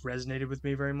really like resonated with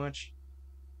me very much.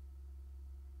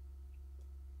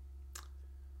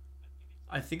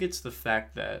 I think it's the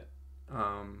fact that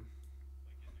um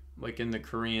like in the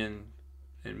Korean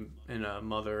in a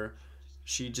mother,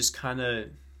 she just kind of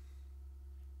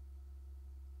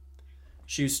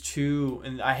she was too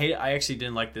and I actually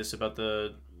didn't like this about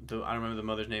the I don't remember the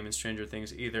mother's name in Stranger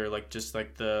Things either like just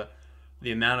like the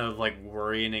amount of like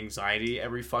worry and anxiety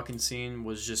every fucking scene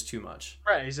was just too much.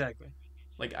 Right, exactly.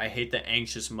 Like I hate the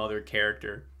anxious mother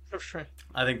character. For sure.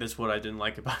 I think that's what I didn't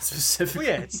like about it Well,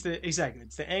 yeah, specifically.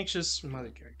 it's the anxious mother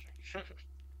character.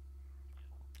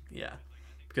 Yeah.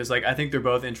 Because like I think they're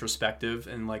both introspective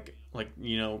and like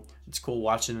you know it's cool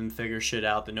watching them figure shit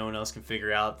out that no one else can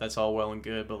figure out. That's all well and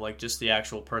good, but like just the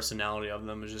actual personality of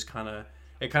them is just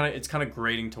it's kind of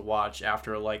grating to watch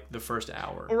after like the first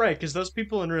hour. Well, right, because those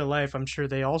people in real life, I'm sure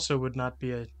they also would not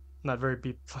be not very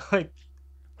be like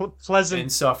pleasant.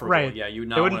 Insufferable. Right, Yeah, you would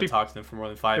they not wouldn't want be to talk to them for more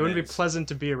than they five wouldn't be minutes. pleasant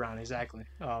to be around. Exactly.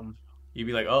 You'd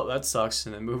be like, oh, that sucks,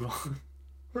 and then move on.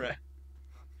 Right.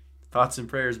 Thoughts and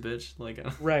prayers, bitch. Like,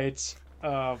 Right.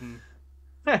 Um,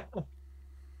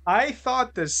 I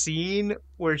thought the scene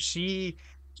where she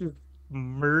just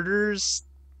murders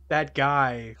that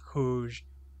guy who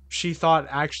she thought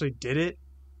actually did it,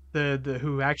 the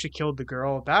who actually killed the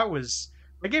girl, that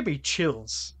gave me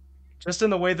chills. Just in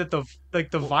the way that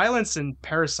the well, violence in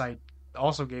Parasite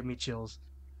also gave me chills.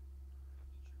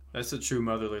 That's the true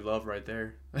motherly love right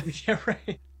there. Yeah,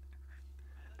 right.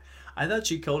 I thought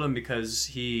she killed him because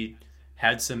he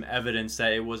had some evidence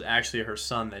that it was actually her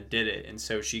son that did it, and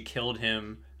so she killed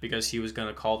him because he was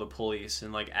gonna call the police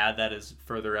and like add that as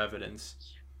further evidence.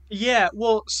 Yeah,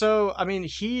 well, so I mean,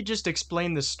 he just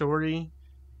explained the story,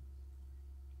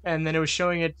 and then it was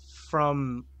showing it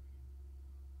from.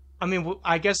 I mean,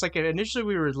 I guess like initially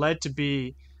we were led to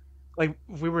be like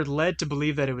we were led to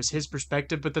believe that it was his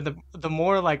perspective, but then the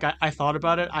more like I thought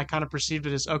about it, I kind of perceived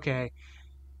it as okay,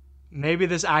 maybe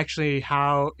this actually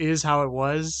how it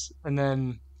was, and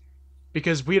then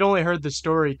because we'd only heard the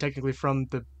story technically from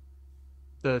the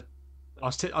the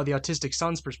autistic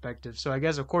son's perspective, so I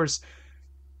guess of course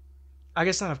I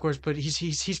guess not of course, but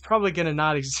he's probably gonna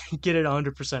not get it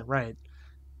 100% right.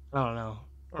 I don't know,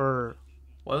 or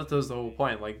Well, that was the whole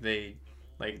point. Like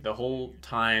the whole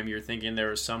time you're thinking there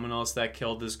was someone else that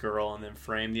killed this girl and then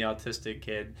framed the autistic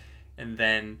kid, and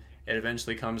then it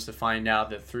eventually comes to find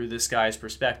out that through this guy's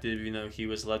perspective, even though he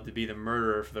was led to be the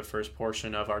murderer for the first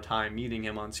portion of our time meeting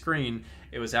him on screen,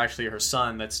 it was actually her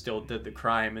son that still did the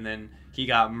crime, and then he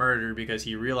got murdered because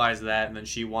he realized that, and then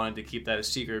she wanted to keep that a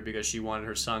secret because she wanted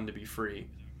her son to be free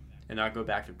and not go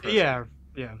back to prison. yeah,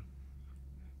 yeah.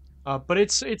 But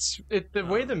the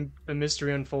way Um, the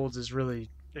mystery unfolds is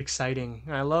really exciting.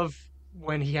 I love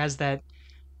when he has that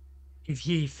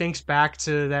he thinks back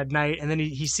to that night and then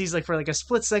he sees like for like a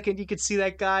split second you could see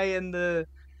that guy in the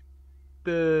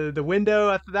window.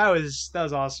 I thought that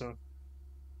was awesome.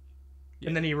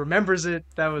 And yeah, then he remembers it.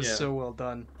 That was yeah. so well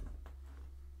done.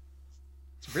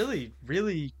 It's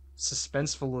really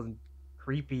suspenseful and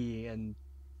creepy and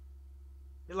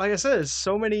like I said, it's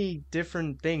so many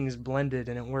different things blended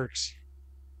and it works.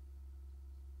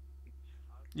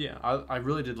 Yeah, I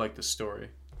really did like the story.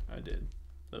 I did.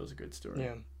 That was a good story.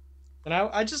 Yeah. And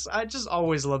I just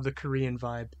always love the Korean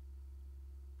vibe.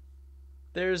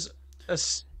 There's a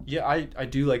Yeah, I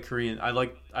do like Korean. I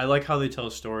like how they tell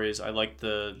stories. I like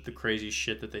the crazy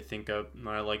shit that they think of. And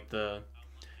I like the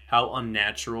how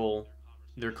unnatural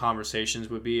their conversations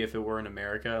would be if it were in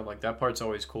America. Like that part's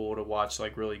always cool to watch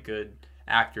like really good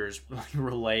actors like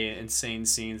relay insane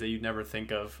scenes that you'd never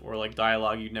think of or like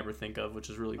dialogue you'd never think of, which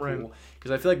is really right. cool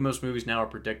because I feel like most movies now are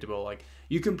predictable. Like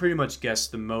you can pretty much guess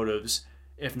the motives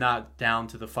if not down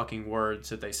to the fucking words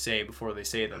that they say before they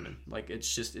say them and like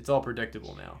it's all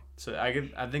predictable now. So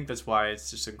I think that's why it's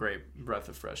just a great breath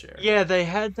of fresh air. Yeah, they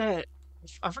had that.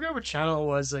 I forgot what channel it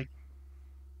was. Like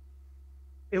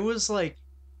it was like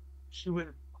she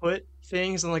would put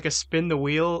things on like a spin the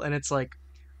wheel, and it's like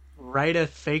write a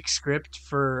fake script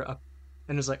for a,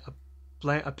 and it's like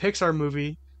a Pixar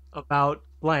movie about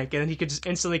blank, and then he could just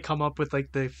instantly come up with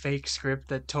like the fake script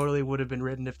that totally would have been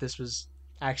written if this was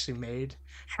actually made.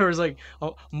 Or it was like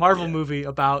a Marvel Yeah. movie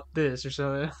about this or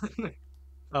something.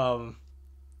 um,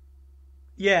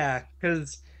 yeah,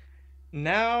 because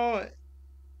now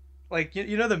like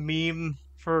you know the meme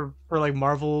for like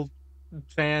Marvel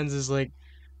fans is like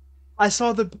I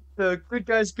saw the good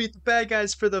guys beat the bad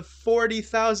guys for the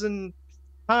 40,000th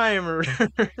time or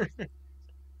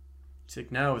It's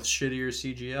like now with shittier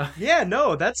CGI. yeah,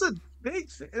 no, that's a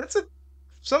that's a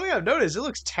something I've noticed. It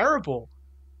looks terrible.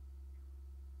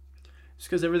 It's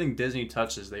because everything Disney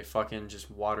touches, they fucking just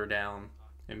water down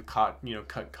and cut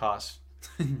costs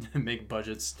and make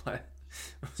budgets.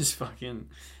 Just fucking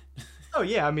Oh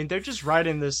yeah, I mean they're just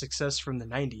riding the success from the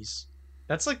 90s.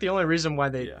 That's like the only reason why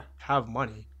they yeah. have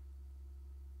money.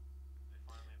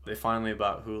 They finally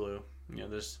bought Hulu.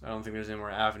 There's I don't think there's any more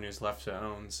avenues left to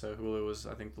own. So Hulu was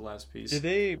I think the last Did piece.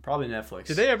 they Probably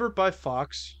did Netflix. they ever buy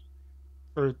Fox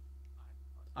or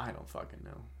I don't fucking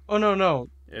know. oh no.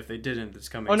 If they didn't, it's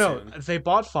Oh coming no, soon. they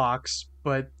bought Fox,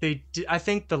 but I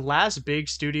think the last big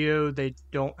studio they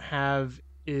don't have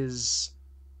is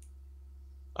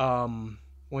um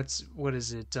what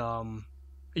is it?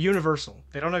 Universal.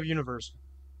 They don't have Universal.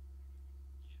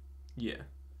 Yeah,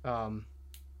 Um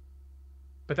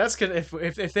but that's good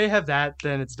if they have that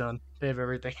then it's done. They have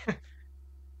everything.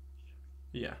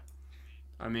 yeah.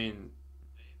 I mean,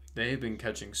 they've been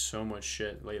catching so much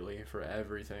shit lately for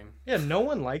everything. Yeah, no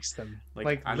one likes them. Like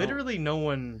Like I don't literally no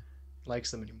one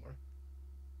likes them anymore.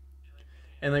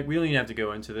 And like we don't even have to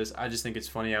go into this. I just think it's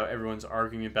funny how everyone's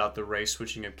arguing about the race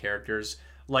switching of characters.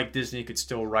 Like Disney could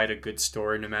still write a good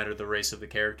story no matter the race of the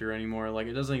character anymore. Like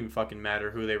it doesn't even fucking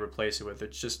matter who they replace it with.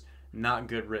 It's just not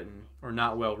good written or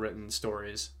not well written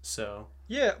stories. So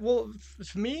Yeah, well,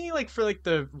 for me, like for like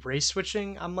the race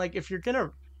switching, I'm like, if you're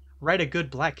gonna write a good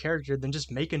black character, then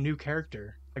just make a new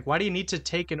character. Like, why do you need to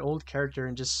take an old character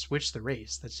and just switch the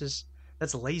race?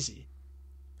 That's lazy.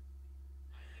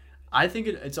 I think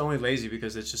it's only lazy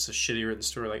because it's just a shitty written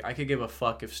story. Like I could give a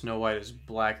fuck if Snow White is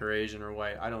black or Asian or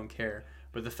white. I don't care.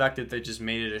 But the fact that they just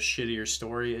made it a shittier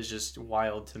story is just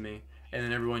wild to me. And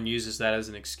then everyone uses that as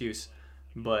an excuse.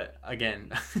 But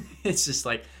again, it's just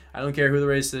like I don't care who the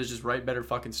race is. Just write better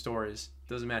fucking stories.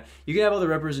 Doesn't matter. You can have all the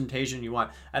representation you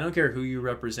want. I don't care who you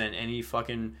represent. Any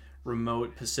fucking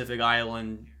remote Pacific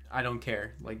island. I don't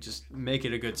care. Like just make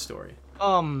it a good story.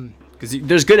 Um, Because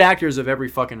there's good actors of every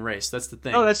fucking race. That's the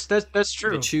no, thing. that's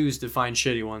They true. choose to find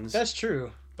shitty ones. That's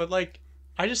true. But like,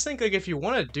 I just think like if you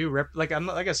want to do like I'm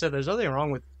not, like I said, there's nothing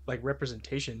wrong with like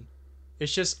representation.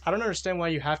 It's just I don't understand why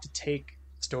you have to take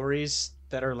stories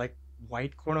that are like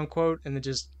white, quote unquote, and then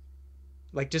just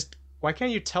why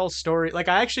can't you tell story? Like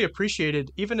I actually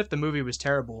appreciated even if the movie was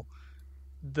terrible,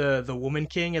 the Woman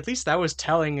King. At least that was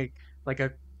telling like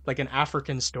a like an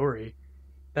African story.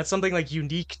 That's something like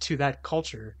unique to that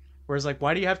culture. Whereas like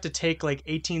why do you have to take like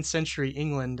 18th century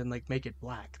England and like make it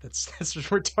black? That's just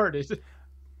retarded.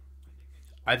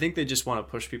 I think they just want to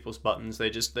push people's buttons.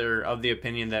 They're of the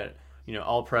opinion that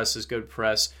all press is good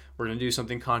press. We're gonna do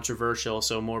something controversial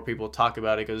so more people talk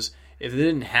about it. Because if they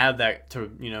didn't have that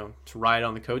to ride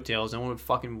on the coattails, no one would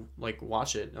fucking like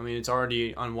watch it. I mean, it's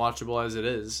already unwatchable as it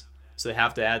is. So they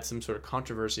have to add some sort of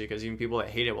controversy because even people that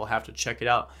hate it will have to check it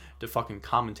out to fucking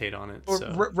commentate on it.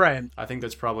 So Right. I think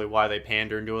that's probably why they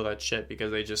pander and do all that shit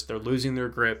because they're losing their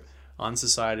grip on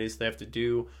society. So they have to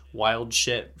do wild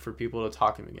shit for people to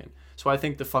talk him again. So I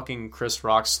think the fucking Chris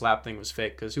Rock slap thing was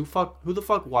fake because who the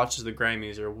fuck watches the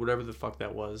Grammys or whatever the fuck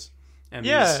that was?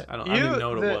 Yeah, Emmys. I don't even know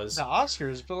what it was. the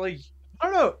Oscars, but like I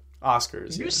don't know,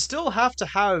 Oscars. you Yeah. still have to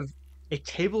have a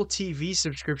cable TV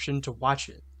subscription to watch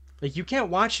it. Like you can't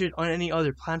watch it on any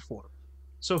other platform.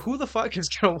 So who the fuck is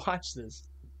gonna watch this?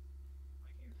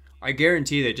 I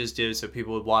guarantee they just did it so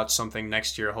people would watch something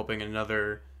next year, hoping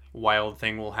another wild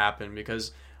thing will happen.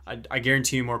 Because I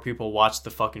guarantee you more people watch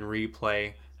the fucking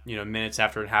replay, minutes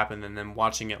after it happened, than them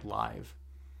watching it live.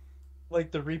 Like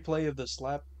the replay of the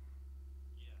slap.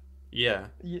 Yeah,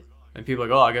 Yeah, and people are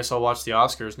like, oh, I guess I'll watch the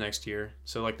Oscars next year.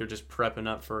 So like they're just prepping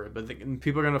up for it, but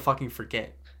people are gonna fucking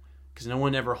forget because no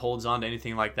one ever holds on to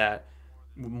anything like that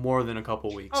more than a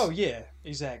couple oh weeks. yeah,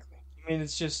 exactly. I mean,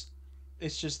 it's just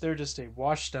they're just a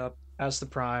washed up past the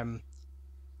prime,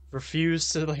 refuse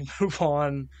to like move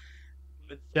on,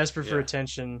 desperate for Yeah.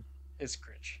 attention. It's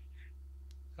cringe.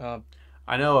 Um,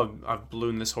 I know I've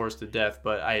ballooned this horse to death,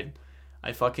 but I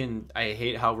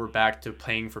hate how we're back to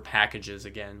paying for packages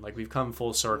again. Like we've come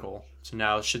full circle. So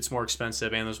now shit's more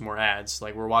expensive and there's more ads.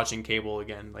 Like we're watching cable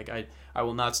again. Like I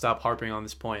will not stop harping on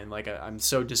this point. Like I'm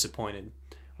so disappointed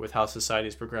with how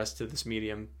society's progressed to this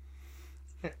medium.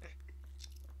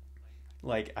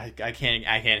 Like I can't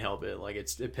help it. Like it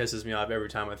pisses me off every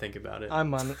time I think about it.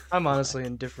 I'm honestly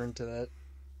indifferent to that.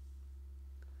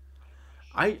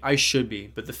 I should be,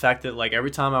 but the fact that like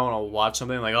every time I want to watch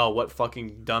something, like, oh, what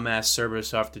fucking dumbass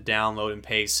service do I have to download and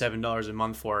pay $7 a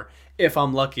month for? If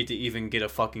I'm lucky to even get a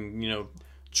fucking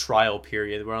trial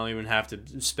period where I don't even have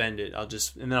to spend it, and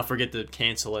then I'll forget to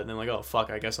cancel it, and then like, oh fuck,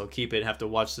 I guess I'll keep it and have to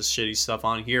watch this shitty stuff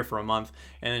on here for a month,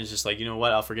 and then it's just like, you know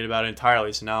what, I'll forget about it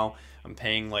entirely. So now I'm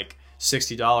paying like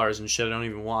 $60 and shit I don't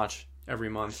even watch every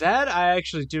month. That I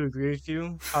actually do agree with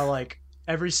you. How like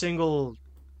every single,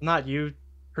 not you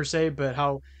per se, but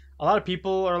how a lot of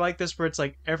people are like this, where it's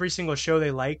like every single show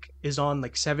they like is on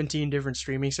like 17 different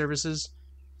streaming services.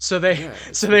 So they Yeah,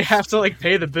 so they have to like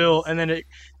pay the bill, and then it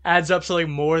adds up to like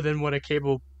more than what a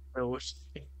cable bill would.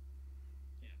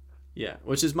 yeah,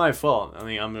 which is my fault. I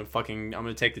mean, I'm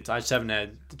gonna take the. I just haven't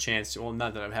had the chance. Well,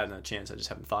 not that I've had that chance. I just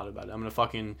haven't thought about it. I'm gonna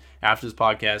fucking after this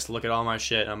podcast look at all my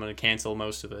shit. And I'm gonna cancel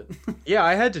most of it. Yeah,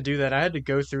 I had to do that. I had to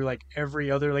go through like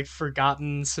every other like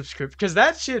forgotten subscription because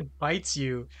that shit bites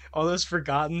you. All those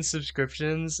forgotten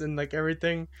subscriptions and like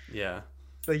everything. Yeah,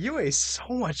 Like you waste so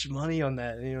much money on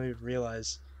that, and you don't even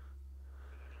realize.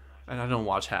 and I don't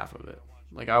watch half of it.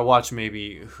 Like I watch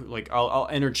maybe like I'll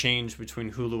interchange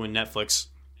between Hulu and Netflix,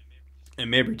 and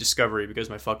maybe Discovery because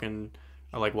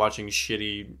I like watching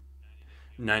shitty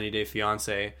 90 Day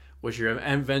Fiance, which you're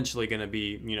eventually gonna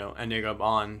be ending up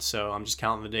on. So I'm just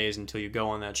counting the days until you go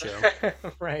on that show.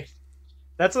 Right.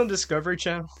 That's on Discovery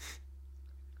Channel.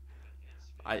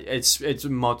 It's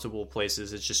multiple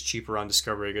places. It's just cheaper on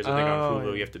Discovery because I think on Oh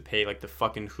Hulu you yeah. have to pay like the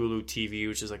fucking Hulu TV,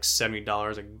 which is like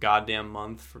 $70 a goddamn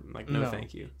month. For like no, No.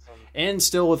 thank you. And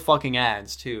still with fucking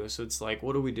ads too. So it's like,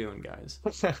 what are we doing, guys?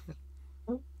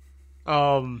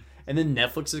 um. And then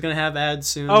Netflix is gonna have ads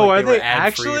soon. Oh, Like are they were they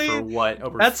ad free for actually? what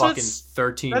over That's fucking what's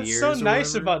 13 that's so years or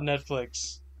nice whatever. about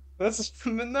Netflix. That's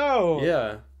no.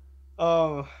 Yeah.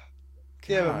 Oh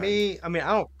yeah, but God. me. I mean,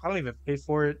 I don't even pay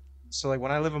for it. So like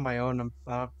when I live on my own,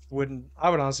 I would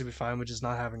honestly be fine with just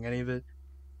not having any of it.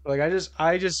 Like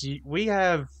we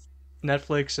have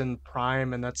Netflix and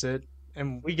Prime and that's it,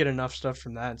 and we get enough stuff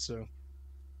from that. So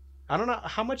I don't know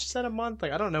how much is that a month.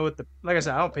 Like I don't know what the like I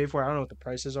said I don't pay for it. I don't know what the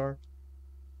prices are,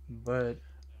 but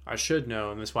I should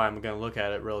know, and that's why I'm gonna look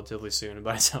at it relatively soon and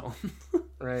buy some.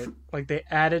 right, like they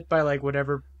add it by like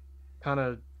whatever kind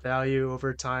of value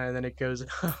over time, and then it goes.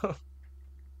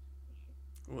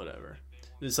 Whatever.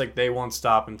 It's like they won't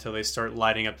stop until they start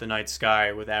lighting up the night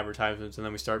sky with advertisements, and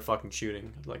then we start fucking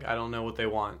shooting. Like I don't know what they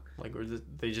want. Like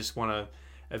they just want to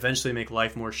eventually make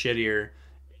life more shittier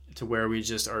to where we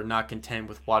just are not content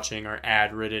with watching our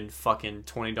ad-ridden fucking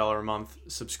 $20 a month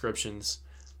subscriptions.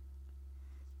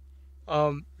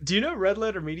 Do you know Red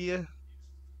Letter Media?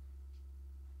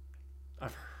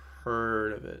 I've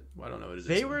heard of it. I don't know what it is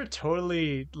They though. were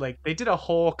totally like they did a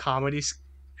whole comedy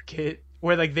skit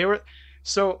where like they were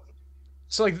so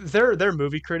like they're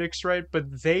movie critics, right? But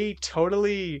they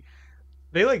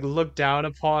like look down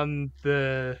upon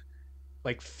the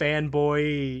like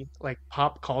fanboy like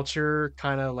pop culture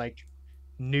kind of like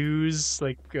news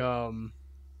like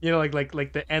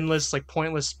the endless like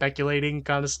pointless speculating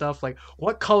kind of stuff like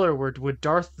what color would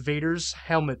Darth Vader's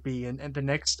helmet be and the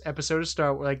next episode of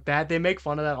Star Wars like that they make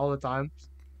fun of that all the time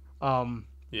um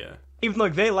Yeah. even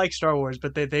like they like Star Wars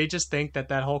but they just think that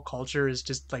that whole culture is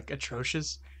just like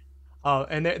atrocious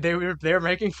and they were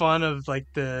making fun of like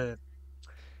the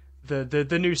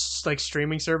new like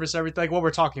streaming service everything like what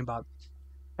we're talking about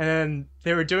and then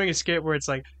they were doing a skit where it's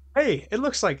like, "Hey, it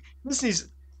looks like Disney's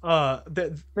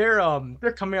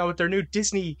they're coming out with their new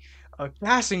Disney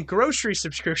gas and grocery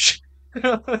subscription."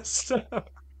 So,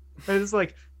 and it's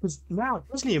like 'cause now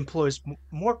Disney employs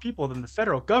more people than the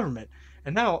federal government,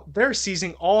 and now they're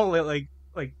seizing all like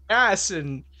gas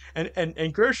and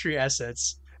grocery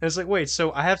assets. And it's like, wait,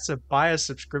 so I have to buy a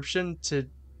subscription to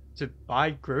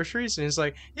buy groceries? And it's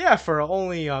like, yeah, for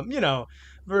only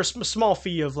for a small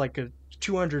fee of like a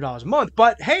 $200 a month.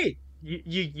 But hey,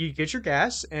 you get your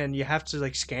gas, and you have to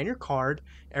like scan your card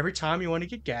every time you want to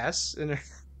get gas, and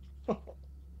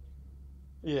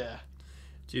yeah,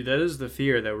 Dude, that is the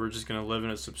fear that we're just gonna live in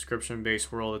a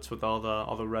subscription-based world. It's what all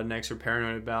the rednecks are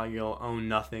paranoid about. You'll own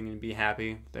nothing and be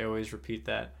happy. They always repeat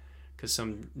that because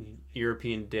some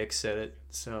European dick said it.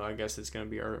 So I guess it's gonna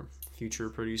be our future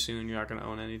pretty soon. You're not gonna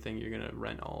own anything. You're gonna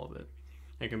rent all of it.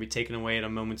 It can be taken away at a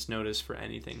moment's notice for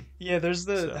anything. yeah. There's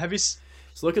the So have you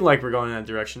it's looking like we're going in that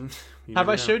direction. You have never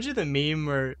I know. showed you the meme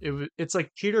where it's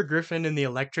like Peter Griffin in the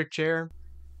electric chair,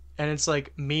 and it's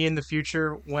like me in the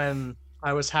future when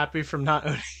I was happy from not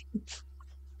owning.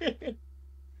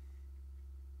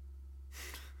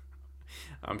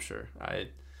 I'm sure.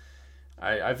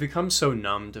 I've become so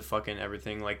numb to fucking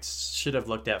everything. Like shit I've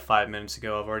looked at 5 minutes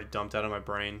ago, I've already dumped out of my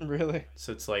brain. Really?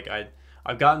 So it's like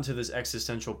I've gotten to this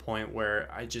existential point where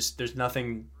I just there's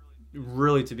nothing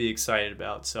really to be excited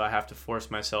about. So I have to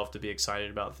force myself to be excited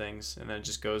about things, and then it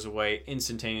just goes away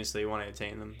instantaneously when I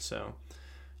attain them. So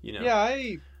you know, Yeah,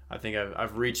 I think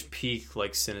I've reached peak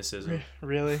like cynicism.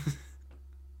 really.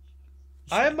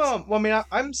 I'm Yes. well, I mean,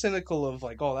 I'm cynical of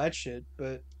like all that shit,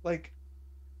 but like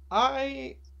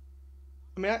I,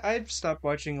 I mean, I've stopped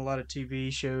watching a lot of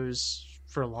TV shows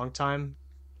for a long time.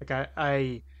 Like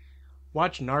I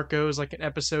watch Narcos like an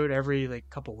episode every like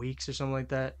couple weeks or something like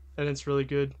that, and it's really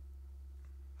good.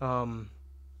 Um,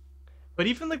 but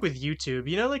even like with YouTube,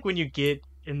 like when you get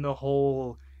in the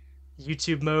whole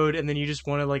YouTube mode and then you just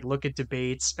want to like look at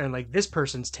debates and like this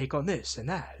person's take on this and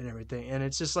that and everything, and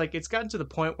it's just like it's gotten to the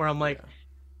point where I'm like, Yeah.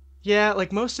 yeah,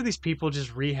 like most of these people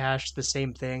just rehash the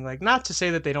same thing. Like not to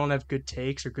say that they don't have good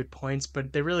takes or good points,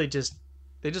 but they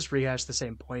just rehash the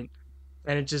same point.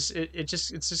 And it's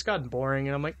just gotten boring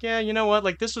and I'm like, yeah, you know what?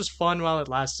 Like this was fun while it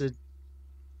lasted,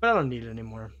 but I don't need it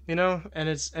anymore, And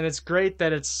it's great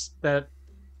that it's that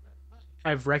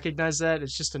I've recognized that.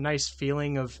 It's just a nice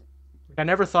feeling of like, I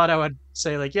never thought I would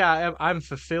say like, yeah, I'm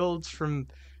fulfilled from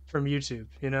YouTube.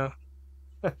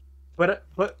 But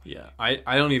Yeah, I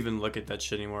don't even look at that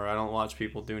shit anymore. I don't watch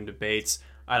people doing debates.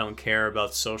 I don't care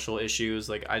about social issues.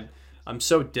 Like I'm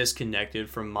so disconnected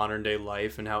from modern day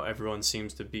life and how everyone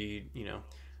seems to be,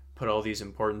 put all these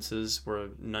importances where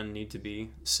none need to be.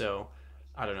 So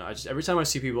I don't know. I just every time I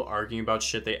see people arguing about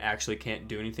shit they actually can't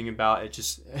do anything about, it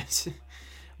just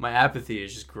my apathy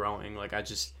is just growing. Like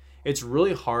it's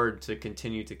really hard to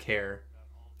continue to care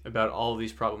about all of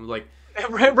these problems. Like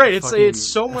right, it's fucking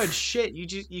so much shit.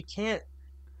 You can't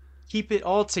keep it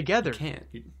all you together. can't.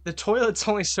 The toilet's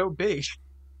only so big.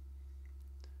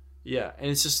 Yeah, and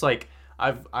it's just like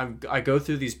I go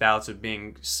through these bouts of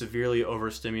being severely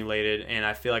overstimulated, and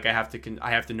I feel like I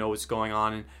have to know what's going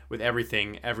on with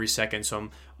everything every second. So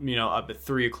I'm up at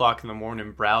 3 o'clock in the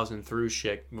morning browsing through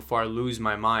shit before I lose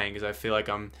my mind because I feel like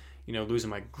I'm losing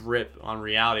my grip on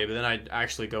reality. But then I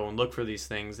actually go and look for these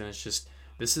things, and it's just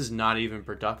this is not even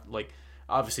productive. Like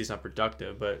obviously it's not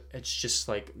productive, but it's just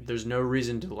like there's no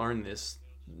reason to learn this.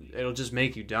 It'll just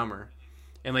make you dumber.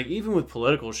 And like even with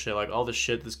political shit, like all the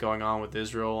shit that's going on with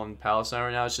Israel and Palestine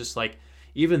right now, it's just like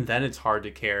even then it's hard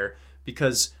to care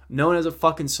because no one has a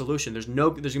fucking solution. There's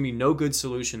gonna be no good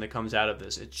solution that comes out of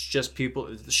this. It's just people.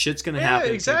 The shit's gonna Yeah,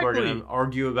 happen. People are exactly. gonna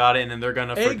argue about it, and then they're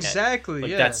gonna forget. Exactly.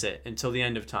 Like Yeah. that's it until the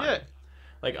end of time. Yeah.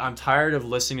 Like I'm tired of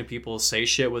listening to people say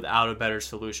shit without a better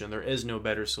solution. There is no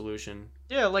better solution.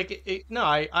 Yeah, like no,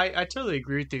 I totally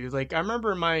agree with you. Like I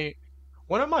remember my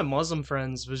one of my Muslim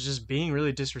friends was just being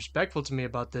really disrespectful to me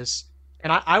about this,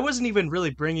 and I wasn't even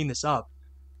really bringing this up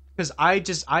because I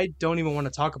don't even want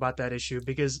to talk about that issue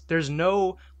because there's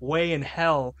no way in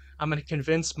hell I'm gonna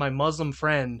convince my Muslim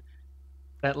friend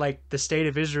that like the state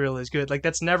of Israel is good. Like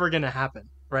that's never gonna happen,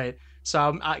 right?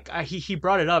 So he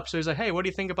brought it up. So he's like, "Hey, what do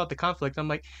you think about the conflict?" I'm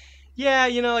like, "Yeah,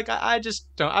 like I just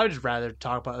don't. I would just rather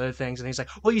talk about other things." And he's like,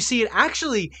 "Well, you see, it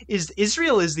actually is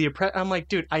Israel is the oppressor." I'm like,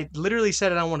 "Dude, I literally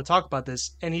said I don't want to talk about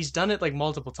this," and he's done it like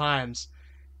multiple times,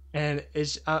 and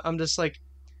I'm just like,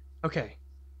 okay,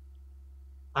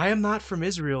 I am not from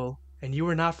Israel and you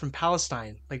are not from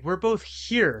Palestine. Like we're both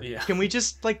here. Yeah. Can we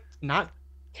just like not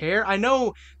care? I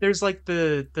know there's like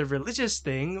the religious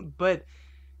thing, but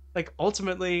like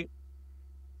ultimately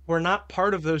we're not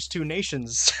part of those two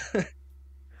nations.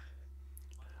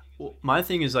 Well, my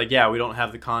thing is like, yeah, we don't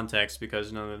have the context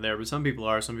because none of them there, but some people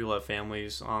are. Some people have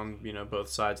families on both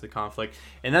sides of the conflict,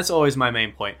 and that's always my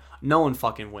main point. No one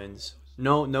fucking wins.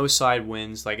 No side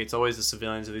wins. Like it's always the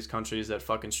civilians of these countries that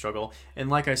fucking struggle. And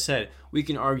like I said, we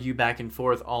can argue back and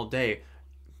forth all day.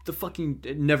 The fucking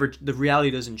it never. The reality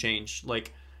doesn't change.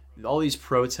 Like all these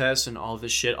protests and all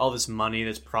this shit, all this money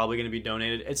that's probably going to be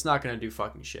donated, it's not going to do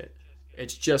fucking shit.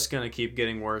 It's just going to keep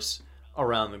getting worse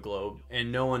around the globe,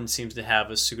 and no one seems to have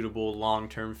a suitable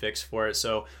long-term fix for it.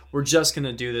 So we're just going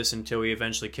to do this until we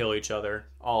eventually kill each other,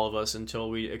 all of us, until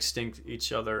we extinct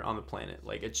each other on the planet.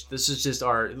 Like it's this is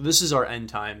our end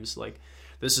times. Like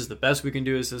this is the best we can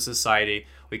do as a society.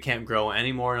 We can't grow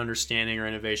any more in understanding or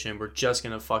innovation. We're just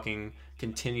going to fucking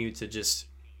continue to just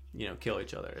kill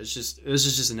each other. It's just this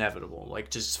is just inevitable. Like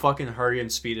just fucking hurry and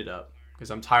speed it up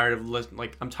because I'm tired of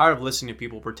listening to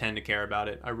people pretend to care about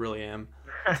it. I really am.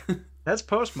 That's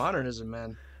postmodernism,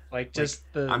 man. Like Like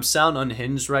just the I'm sound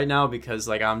unhinged right now because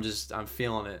like I'm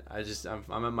feeling it.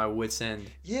 I'm at my wits end.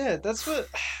 yeah, that's what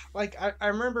like I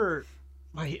remember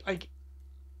my like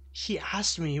he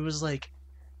asked me, he was like,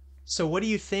 "So what do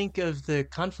you think of the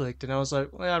conflict?" And I was like,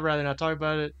 "Well, I'd rather not talk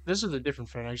about it." This is a different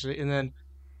friend actually. And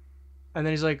then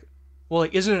he's like, "Well,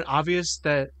 like, isn't it obvious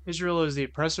that Israel is the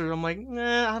oppressor?" I'm like,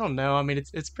 "Nah, I don't know. I mean,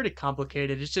 it's pretty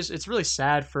complicated. It's really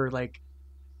sad for like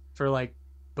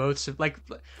both like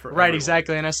For right everyone.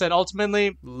 exactly." And I said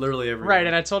ultimately Literally right, and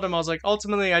everyone. I told him I was like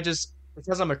ultimately I just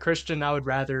because I'm a Christian I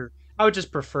would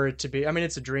just prefer it to be. I mean,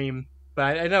 it's a dream,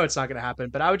 but I know it's not gonna happen.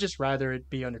 But I would just rather it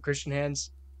be under Christian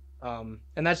hands. And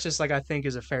that's just like I think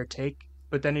is a fair take.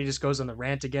 But then he just goes on the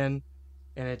rant again,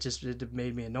 and it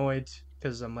made me annoyed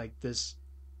because I'm like this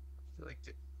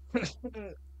like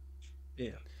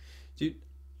yeah. Dude,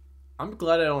 I'm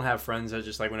glad I don't have friends that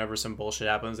just like whenever some bullshit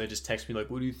happens, they just text me like,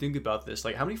 "What do you think about this?"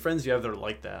 Like, how many friends do you have that are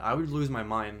like that? I would lose my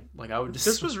mind. Like, I would just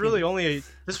fucking This was really only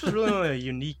a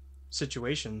unique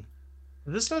situation.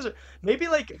 This doesn't maybe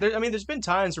like I mean there's been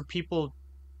times where people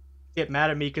get mad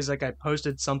at me because like I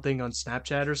posted something on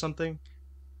Snapchat or something,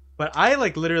 but I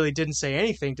like literally didn't say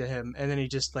anything to him, and then he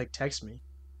just like texts me.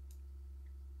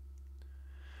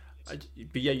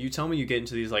 but yeah, you tell me you get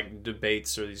into these like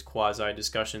debates or these quasi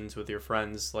discussions with your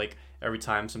friends like every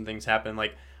time some things happen.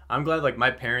 Like I'm glad like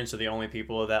my parents are the only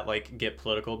people that like get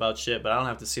political about shit, but I don't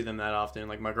have to see them that often.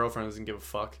 Like my girlfriend doesn't give a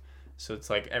fuck. So it's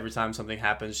like every time something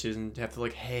happens, she doesn't have to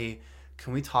like, "Hey,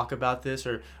 can we talk about this?"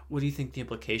 or "What do you think the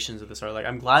implications of this are?" Like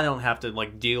I'm glad I don't have to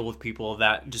like deal with people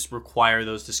that just require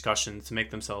those discussions to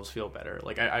make themselves feel better.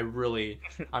 Like I really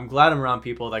I'm glad I'm around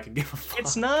people that can give a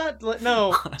It's fuck. not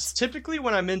no. Honestly. Typically,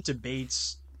 when I'm in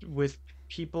debates with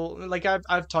people, like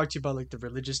I've talked to you about like the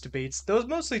religious debates. Those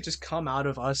mostly just come out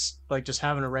of us like just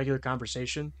having a regular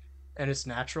conversation, and it's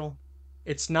natural.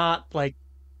 It's not like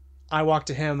I walk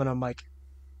to him and I'm like,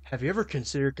 "Have you ever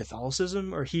considered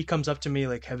Catholicism?" Or he comes up to me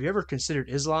like, "Have you ever considered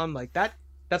Islam?" Like that.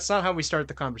 That's not how we start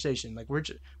the conversation. Like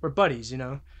we're buddies.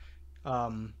 I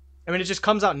mean, it just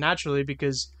comes out naturally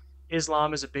because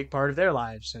Islam is a big part of their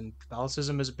lives and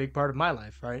Catholicism is a big part of my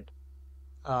life, right?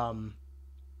 Um,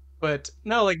 but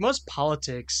no, like most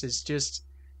politics is just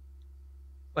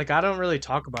like I don't really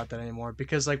talk about that anymore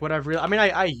because like what I've real I mean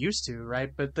I used to,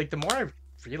 right? But like the more I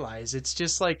realize it's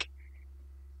just like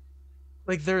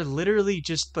they're literally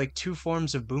just like two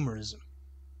forms of boomerism.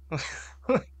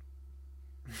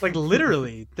 Like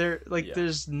literally, there like Yeah.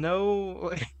 there's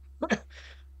no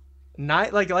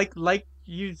like, like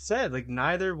you said, like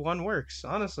neither one works,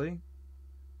 honestly.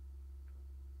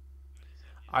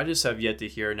 I just have yet to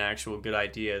hear an actual good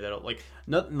idea that like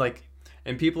nothing like,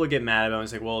 and people get mad about it.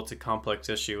 It's like, well, it's a complex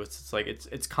issue. It's like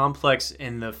it's complex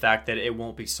in the fact that it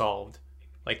won't be solved.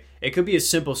 Like it could be a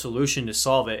simple solution to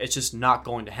solve it. It's just not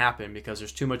going to happen because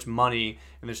there's too much money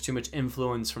and there's too much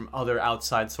influence from other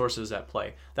outside sources at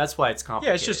play. That's why it's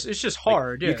Yeah, complicated. it's just Like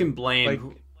hard, yeah. Like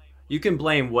you can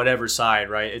blame whatever side,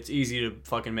 right? It's easy to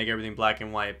fucking make everything black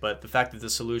and white, but the fact that the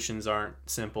solutions aren't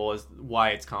simple is why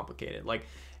it's complicated. Like,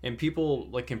 and people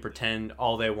like can pretend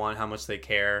all they want how much they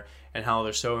care and how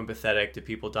they're so empathetic to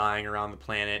people dying around the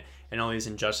planet and all these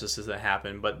injustices that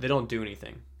happen, but they don't do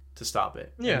anything to stop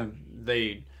it. yeah. And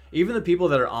they, even the people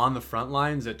that are on the front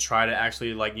lines that try to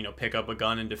actually like, you know, pick up a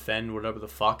gun and defend whatever the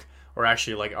fuck, or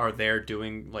actually like are there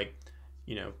doing like,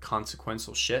 you know,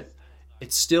 consequential shit,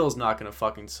 it still is not gonna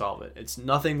fucking solve it. It's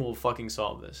nothing will fucking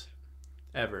solve this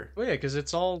ever. Well, yeah, because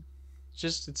it's all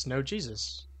just it's no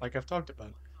Jesus, like I've talked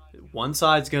about. One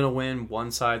side's gonna win,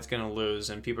 one side's gonna lose,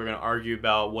 and people are gonna argue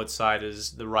about what side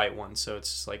is the right one. So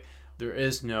it's just like there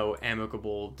is no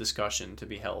amicable discussion to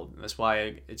be held. That's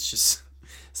why it's just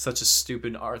such a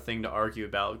stupid thing to argue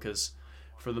about. Because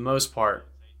for the most part,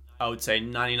 I would say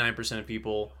 99% of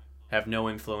people have no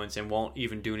influence and won't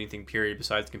even do anything. Period.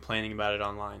 Besides complaining about it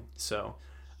online. So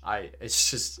it's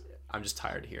just I'm just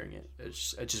tired of hearing it.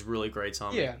 It just really grates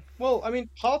on me. Yeah. Well, I mean,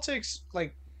 politics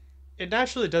like it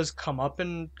naturally does come up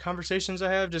in conversations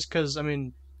I have just because I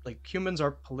mean, like humans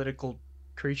are political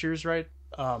creatures, right?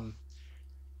 Um,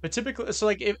 but typically, so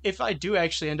like if I do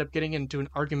actually end up getting into an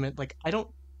argument, like I don't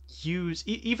use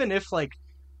even if like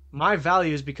my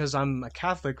values because I'm a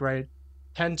Catholic, right,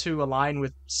 tend to align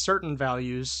with certain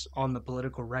values on the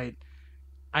political right.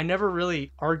 I never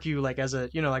really argue like as a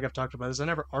like I've talked about this. I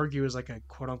never argue as like a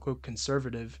quote unquote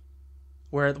conservative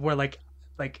where like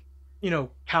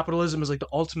capitalism is like the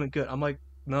ultimate good. I'm like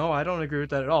no, I don't agree with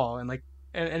that at all. And like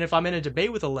and if I'm in a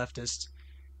debate with a leftist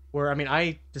where I mean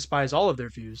I despise all of their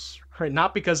views, right?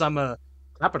 Not because I'm a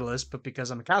capitalist, but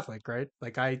because I'm a Catholic, right?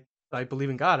 Like I believe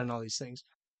in God and all these things.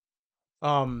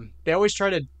 They always try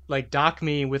to like dock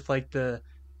me with like the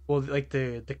well like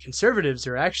the conservatives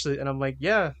are actually and I'm like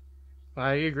yeah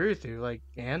I agree with you like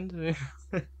and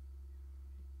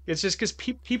it's just because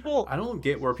people I don't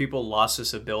get where people lost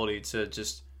this ability to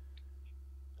just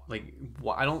like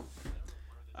I don't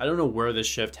know where the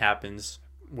shift happens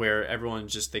where everyone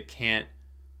just they can't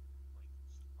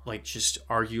like just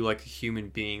argue like a human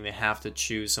being. They have to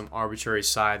choose some arbitrary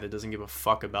side that doesn't give a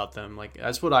fuck about them. Like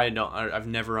that's what I don't. I've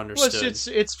never well understood. it's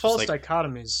Just false like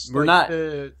dichotomies we're like not.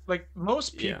 the like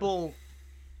most Yeah, people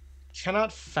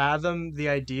cannot fathom the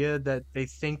idea that they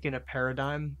think in a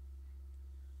paradigm,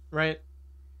 right?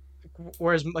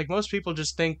 Whereas like most people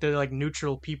just think they're like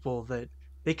neutral people that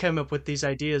they come up with these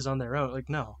ideas on their own. Like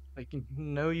no, like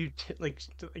no, like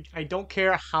I don't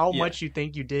care how yeah, much you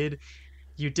think you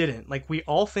didn't. Like we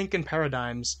all think in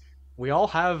paradigms, we all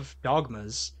have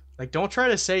dogmas. Like don't try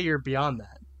to say you're beyond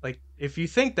that. Like if you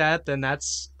think that, then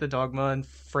that's the dogma and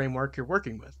framework you're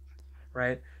working with,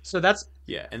 right? So that's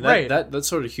yeah. And right, that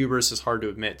sort of hubris is hard to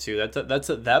admit too.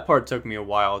 That part took me a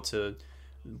while to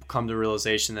come to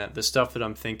realization that the stuff that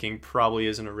I'm thinking probably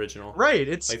isn't original. right.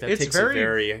 It's Like that it's takes a very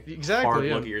very hard exactly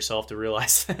yeah. look at yourself to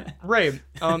realize that. Right.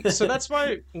 So that's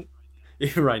why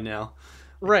Right now,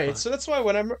 like right. fuck. So that's why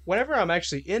whenever I'm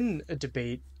actually in a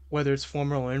debate, whether it's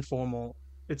formal or informal,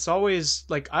 it's always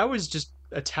like I always just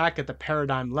attack at the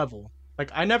paradigm level.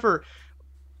 Like I never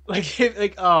like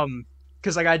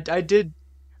because like I did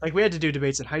like we had to do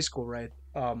debates in high school, right?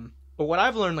 But what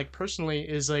I've learned like personally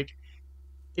is like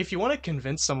if you want to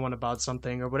convince someone about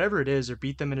something or whatever it is or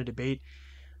beat them in a debate,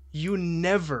 you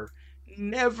never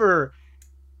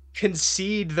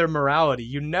concede their morality.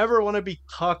 You never want to be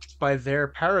cucked by their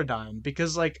paradigm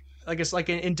because like it's like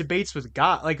in debates with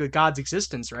God, like with God's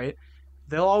existence, right?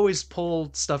 They'll always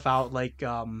pull stuff out like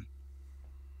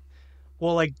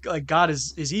well like God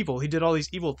is evil. He did all these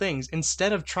evil things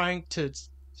instead of trying to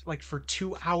like for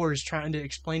 2 hours trying to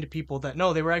explain to people that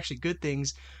no, they were actually good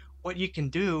things. What you can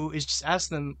do is just ask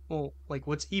them, well, like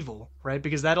what's evil, right?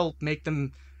 Because that'll make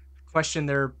them question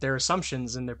their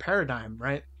assumptions and their paradigm,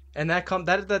 right? And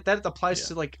that applies Yeah.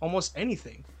 to like almost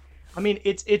anything. I mean,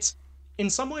 it's in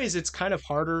some ways it's kind of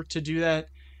harder to do that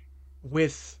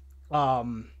with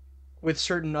um with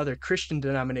certain other Christian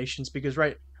denominations because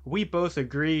right, we both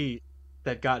agree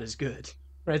that God is good,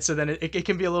 right? So then it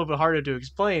can be a little bit harder to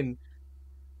explain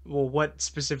well what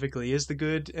specifically is the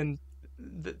good and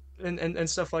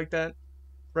stuff like that,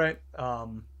 right?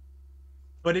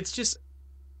 But it's just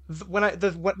when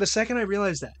the second I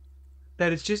realized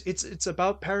that it's just it's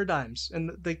about paradigms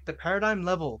and the paradigm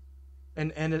level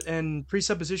and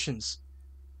presuppositions.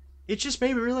 It just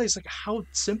made me realize like how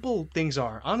simple things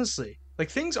are, honestly.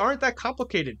 Like things aren't that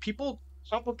complicated. People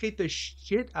complicate the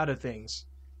shit out of things,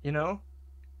 you know?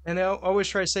 And they always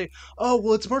try to say, "Oh,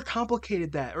 well, it's more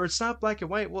complicated that, or it's not black and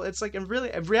white." Well, it's like in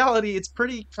reality, it's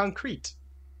pretty concrete,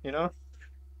 you know.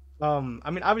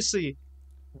 I mean, obviously,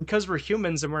 because we're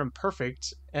humans and we're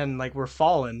imperfect and like we're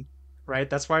fallen, right?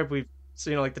 That's why we've,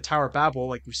 so, like the Tower of Babel,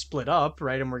 like we split up,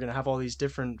 right? And we're gonna have all these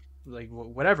different like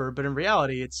whatever. But in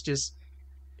reality, it's just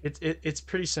it's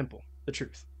pretty simple. The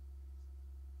truth.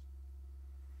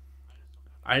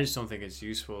 I just don't think it's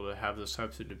useful to have those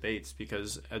types of debates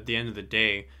because at the end of the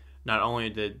day, not only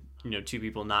did two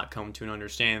people not come to an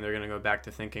understanding, they're going to go back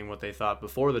to thinking what they thought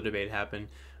before the debate happened.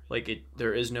 Like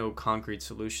there is no concrete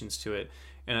solutions to it,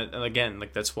 and again,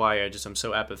 like that's why I'm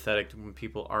so apathetic when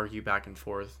people argue back and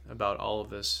forth about all of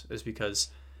this. Is because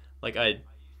like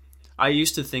I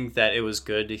used to think that it was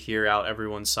good to hear out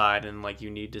everyone's side and like you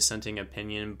need dissenting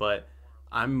opinion, but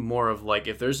I'm more of like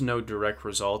if there's no direct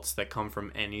results that come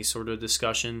from any sort of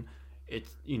discussion,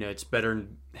 it's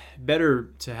better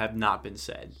to have not been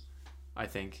said. I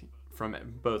think from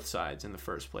both sides in the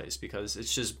first place because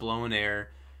it's just blowing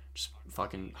air, just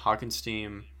fucking hawking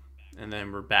steam, and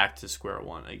then we're back to square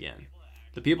one again.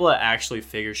 The people that actually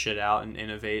figure shit out and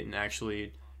innovate and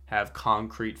actually have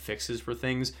concrete fixes for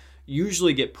things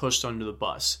usually get pushed under the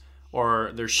bus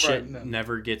or their Right. shit No.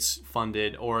 never gets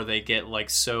funded or they get like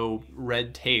so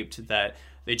red taped that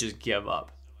they just give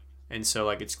up. And so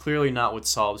like it's clearly not what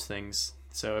solves things.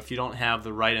 So if you don't have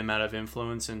the right amount of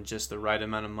influence and just the right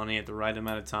amount of money at the right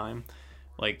amount of time,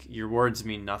 like your words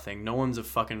mean nothing. No one's a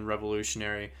fucking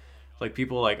revolutionary. Like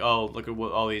people are like, oh, look at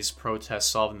what all these protests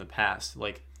solved in the past.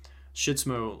 Like shit's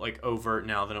more like overt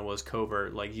now than it was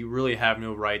covert. Like you really have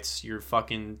no rights. You're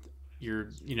fucking your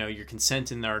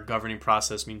consent in our governing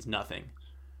process means nothing.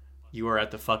 You are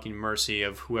at the fucking mercy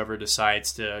of whoever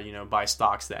decides to, buy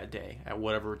stocks that day at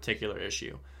whatever particular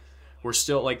issue. We're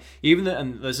still like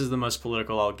and this is the most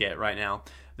political I'll get right now.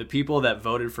 The people that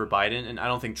voted for Biden, and I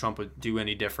don't think Trump would do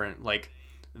any different. Like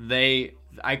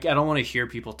I don't want to hear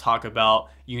people talk about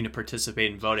you need to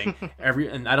participate in voting.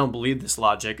 And I don't believe this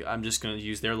logic. I'm just going to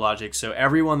use their logic. So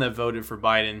everyone that voted for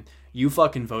Biden, you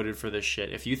fucking voted for this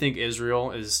shit. If you think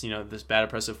Israel is this bad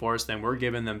oppressive force, then we're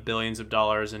giving them billions of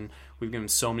dollars and we've given them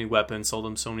so many weapons, sold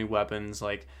them so many weapons.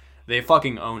 Like they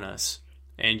fucking own us,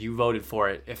 and you voted for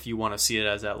it. If you want to see it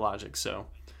as that logic, so.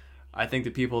 I think the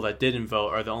people that didn't vote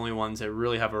are the only ones that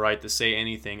really have a right to say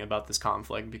anything about this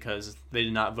conflict because they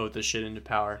did not vote this shit into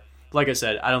power. Like I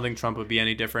said, I don't think Trump would be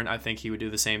any different. I think he would do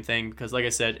the same thing because, like I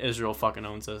said, Israel fucking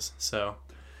owns us. So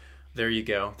there you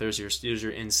go. There's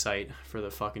your insight for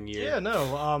the fucking year. Yeah.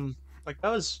 No. Like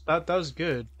that was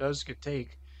good. That was a good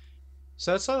take.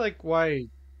 So that's not like why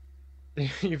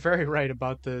you're very right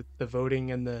about the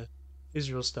voting and the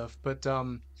Israel stuff. But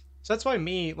so that's why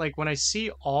me like when I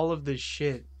see all of this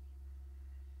shit,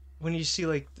 when you see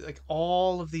like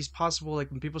all of these possible like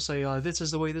when people say, "Oh, this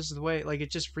is the way," like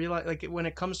it just realize like when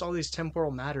it comes to all these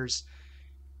temporal matters,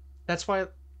 that's why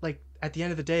like at the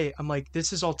end of the day, I'm like,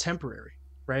 this is all temporary,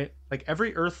 right? Like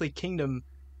every earthly kingdom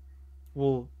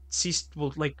will cease,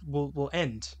 will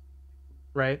end,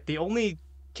 right? The only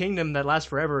kingdom that lasts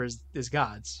forever is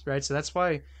God's, right? So that's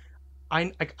why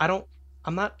I don't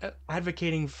I'm not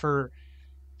advocating for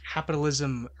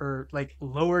capitalism or like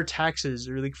lower taxes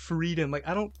or like freedom. Like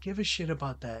I don't give a shit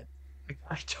about that. Like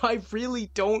I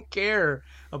really don't care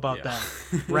about Yeah, that,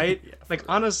 right? yeah, Like for real.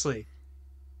 honestly,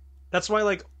 that's why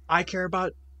like I care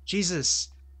about Jesus,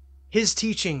 his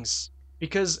teachings,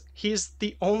 because he's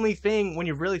the only thing when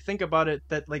you really think about it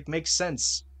that like makes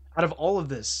sense out of all of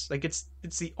this. Like it's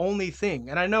the only thing.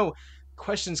 And I know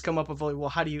questions come up of like, well,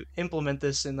 how do you implement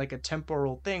this in like a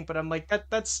temporal thing? But I'm like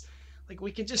that's like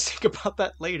we can just think about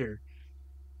that later,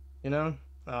 you know?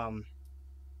 Um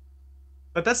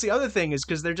but that's the other thing is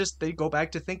because they go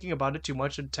back to thinking about it too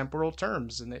much in temporal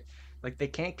terms and they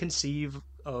can't conceive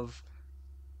of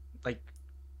like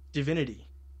divinity.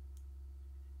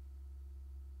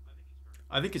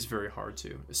 I think it's very hard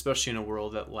to, especially in a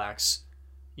world that lacks,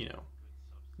 you know,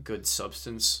 good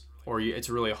substance. Or it's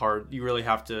really hard. You really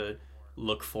have to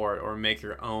look for it or make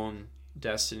your own.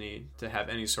 destiny to have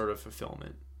any sort of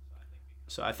fulfillment.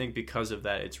 So I think because of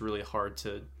that, it's really hard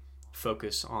to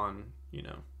focus on,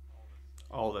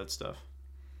 all that stuff.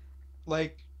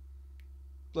 Like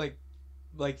like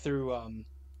like through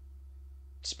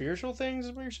spiritual things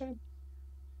is what you're saying?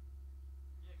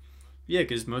 Yeah,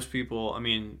 because most people, I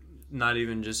mean, not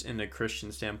even just in the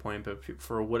Christian standpoint, but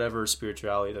for whatever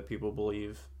spirituality that people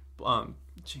believe,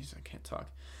 jeez, I can't talk.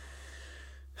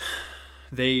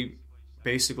 They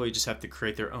basically just have to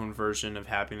create their own version of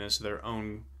happiness,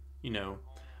 you know,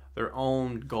 their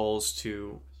own goals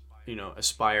to,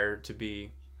 aspire to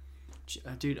be.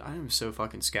 Dude, I am so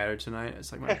fucking scattered tonight.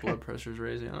 It's like my blood pressure's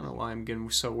raising. I don't know why I'm getting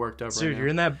so worked up right Dude, now.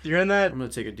 I'm gonna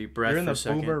take a deep you're breath in for the a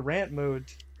second. boomer rant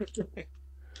mode.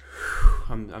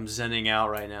 I'm zenning out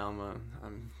right now.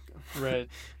 I'm Right.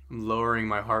 I'm lowering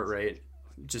my heart rate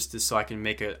so I can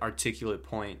make an articulate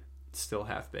point. Still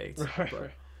half baked, Right, but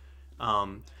right.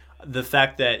 um, the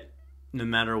fact that no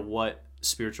matter what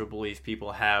spiritual belief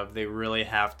people have, they really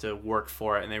have to work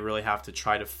for it, and they really have to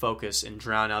try to focus and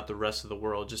drown out the rest of the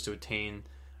world just to attain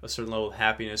a certain level of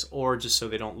happiness, or just so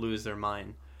they don't lose their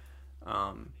mind.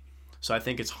 Um, so I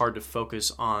think it's hard to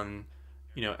focus on,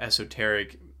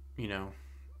 esoteric, you know,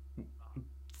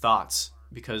 thoughts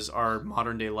because our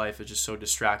modern day life is just so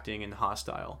distracting and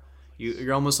hostile.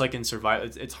 You're almost like in survival.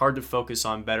 It's hard to focus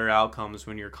on better outcomes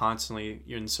when you're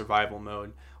in survival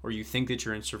mode, or you think that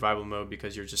you're in survival mode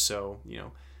because you're just so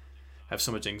have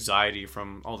so much anxiety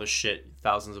from all the shit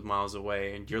thousands of miles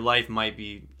away, and your life might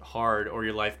be hard or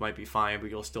your life might be fine, but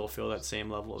you'll still feel that same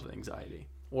level of anxiety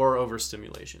or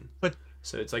overstimulation. But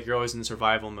So it's like you're always in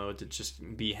survival mode to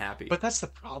just be happy. but that's the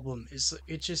problem. Is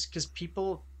it just because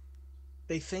people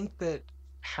they think that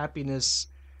happiness,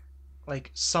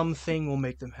 like something will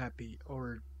make them happy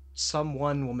or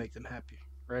someone will make them happy,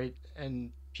 right?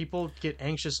 And people get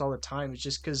anxious all the time. It's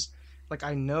just because, like,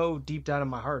 I know deep down in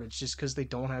my heart, it's just because they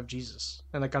don't have Jesus.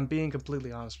 And like, I'm being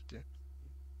completely honest with you.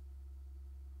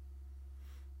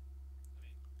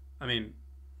 I mean,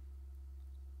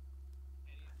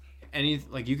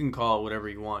 you can call it whatever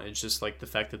you want. It's just like the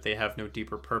fact that they have no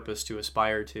deeper purpose to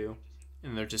aspire to,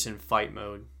 and they're just in fight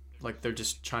mode. Like they're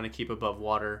just trying to keep above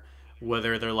water,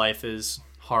 whether their life is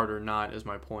hard or not. Is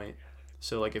my point.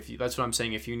 So like if you, that's what I'm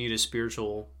saying. If you need a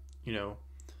spiritual, you know,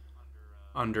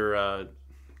 under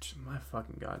my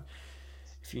fucking god,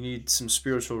 if you need some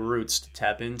spiritual roots to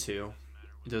tap into,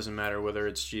 it doesn't matter whether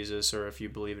it's Jesus or if you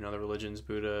believe in other religions,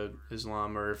 Buddha,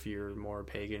 Islam, or if you're more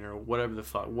pagan or whatever the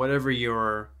fuck,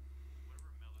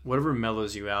 whatever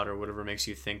mellows you out or whatever makes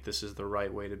you think this is the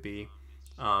right way to be.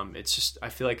 It's just I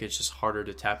feel like it's just harder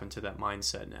to tap into that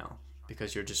mindset now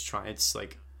because you're just trying. It's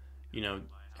like, you know,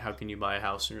 how can you buy a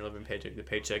house when you're living paycheck to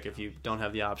paycheck if you don't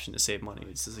have the option to save money?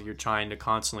 It's just like you're trying to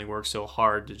constantly work so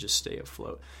hard to just stay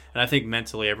afloat. And I think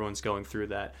mentally everyone's going through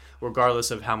that,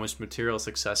 regardless of how much material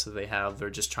success that they have. They're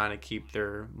just trying to keep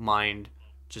their mind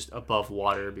just above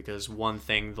water because one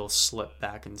thing they'll slip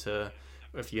back into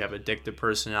if you have addictive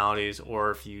personalities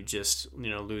or if you just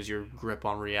lose your grip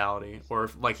on reality or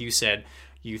if, like you said,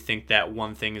 you think that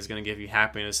one thing is going to give you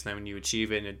happiness and then when you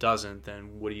achieve it and it doesn't,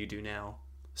 then what do you do now?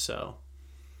 So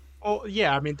Oh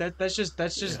yeah, I mean that's just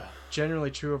yeah.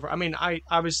 generally true of. I mean, I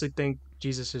obviously think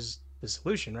Jesus is the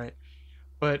solution, right?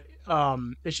 But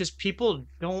it's just people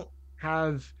don't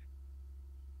have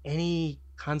any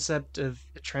concept of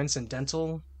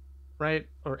transcendental, right?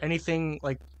 Or anything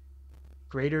like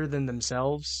greater than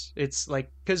themselves. It's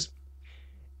like because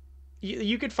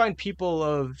you could find people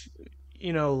of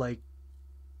like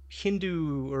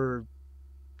Hindu or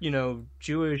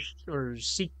Jewish or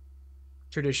Sikh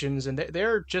traditions, and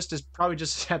they're just as probably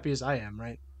just as happy as I am,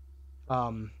 right?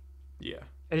 Um, Yeah,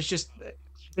 and it's just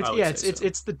it's I would yeah, say so.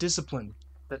 it's the discipline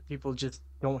that people just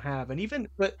don't have, and even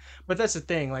but that's the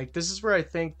thing. Like this is where I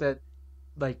think that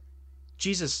like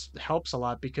Jesus helps a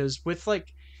lot because with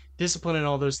like discipline and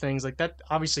all those things like that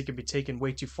obviously could be taken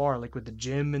way too far like with the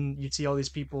gym and you see all these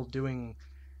people doing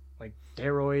like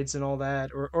steroids and all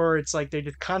that or it's like they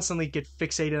just constantly get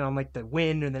fixated on like the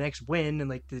win and the next win and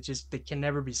like they can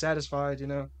never be satisfied.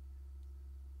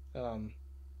 um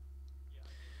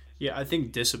Yeah, I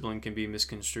think discipline can be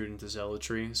misconstrued into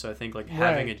zealotry. So I think like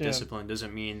having right, a yeah. discipline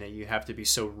doesn't mean that you have to be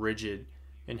so rigid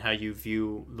in how you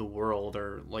view the world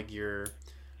or like your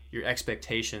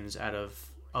expectations out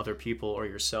of other people or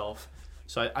yourself.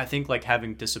 So I think like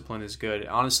having discipline is good.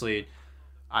 Honestly,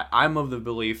 I'm of the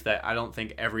belief that I don't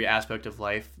think every aspect of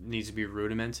life needs to be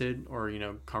rudimented or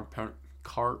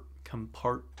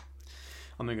compart.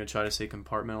 I'm not gonna try to say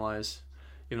compartmentalize,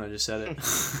 even though I just said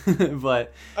it.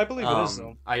 But I believe it is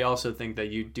though. I also think that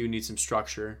you do need some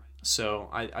structure. So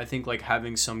I think like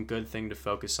having some good thing to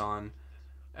focus on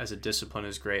as a discipline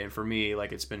is great. And for me,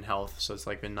 like it's been health, so it's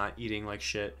like been not eating like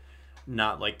shit,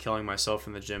 not like killing myself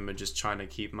in the gym, but just trying to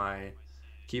keep my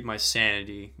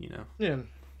sanity, you know. Yeah.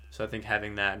 So I think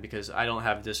having that, because I don't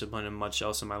have discipline in much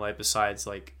else in my life besides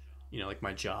like, you know, like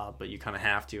my job, but you kind of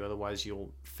have to, otherwise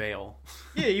you'll fail.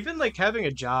 Yeah, even like having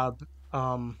a job,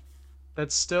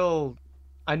 that's still,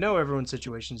 I know everyone's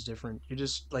situation is different. You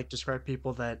just like describe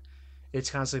people that it's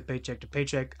constantly paycheck to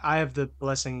paycheck. I have the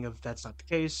blessing of that's not the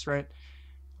case, right?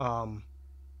 Um,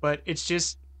 but it's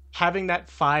just having that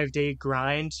 5 day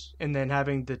grind and then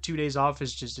having the 2 days off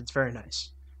is just it's very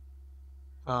nice.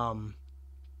 Um,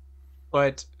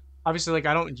 but obviously, like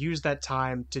I don't use that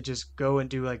time to just go and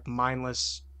do like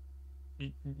mindless,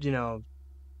 you know,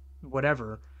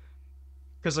 whatever.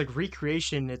 Because like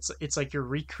recreation, it's like you're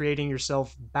recreating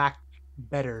yourself back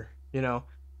better,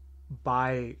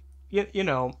 by you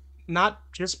know not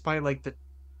just by like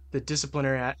the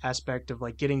disciplinary aspect of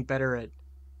like getting better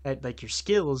at like your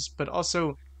skills, but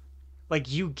also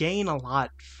like you gain a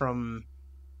lot from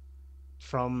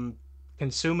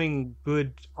consuming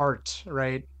good art,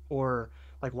 right? Or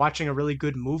like watching a really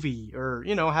good movie, or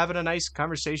having a nice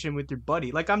conversation with your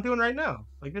buddy like I'm doing right now.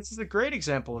 Like this is a great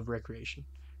example of recreation.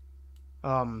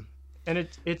 um and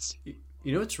it's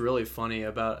You know what's really funny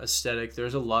about aesthetic?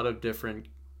 There's a lot of different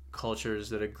cultures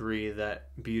that agree that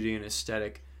beauty and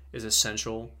aesthetic is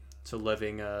essential to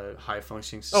living a high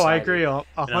functioning oh, I society. agree a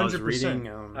And I was hundred reading,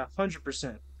 percent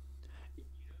 100%.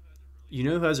 you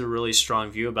know who has a really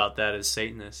strong view about that is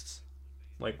Satanists,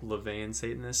 like Levian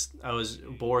Satanists. I was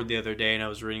bored the other day and I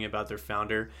was reading about their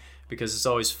founder because it's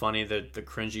always funny that the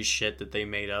cringy shit that they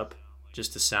made up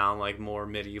just to sound like more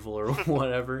medieval or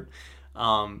whatever.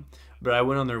 Um, but I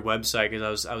went on their website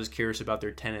because I was curious about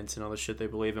their tenets and all the shit they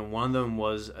believe, and one of them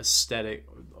was aesthetic.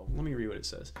 Let me read what it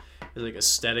says. It's like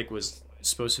aesthetic was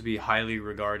supposed to be highly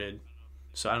regarded.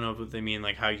 So I don't know if they mean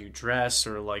like how you dress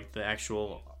or like the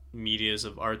actual medias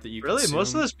of art that you Really,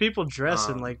 most of consume. those people dress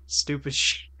in Um, like stupid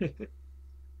shit.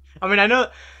 I mean, I know.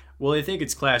 well, they think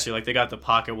it's classy. Like they got the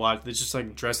pocket watch. They just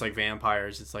like dress like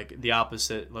vampires. It's like the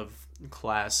opposite of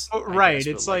class, Oh, I right. guess,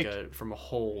 but It's like like a from a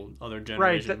whole other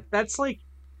right. generation. That's like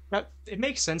that. It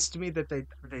makes sense to me that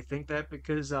they think that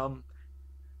because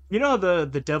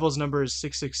the devil's number is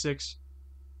 666.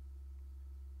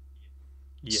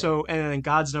 Yeah, So and then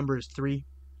God's number is 3.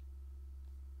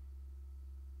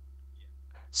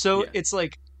 So yeah, it's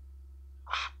like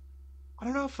I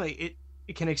don't know if it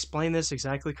can explain this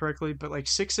exactly correctly, but like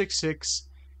 666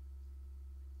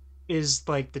 is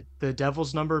like the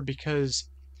devil's number because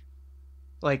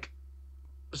like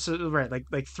so right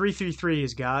like 333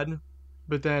 is God,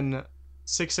 but then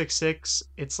 666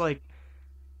 it's like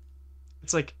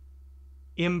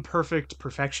imperfect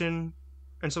perfection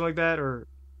and something like that. Or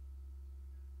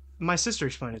my sister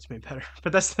explained it to me better,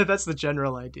 but that's the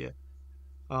general idea.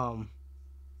 um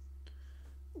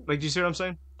like, do you see what I'm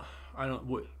saying? I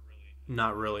don't.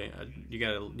 Not really. You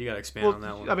gotta expand Well, on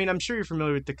that I one. mean, I'm sure you're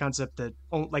familiar with the concept that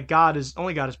like God is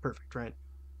perfect, right?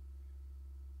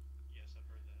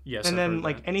 Yes, And I've then heard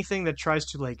like that. anything that tries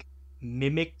to like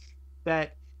mimic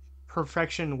that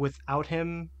perfection without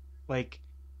him, like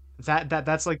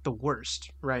that's like the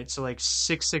worst, right? So like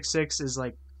 666 is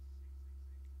like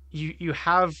you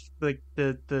have like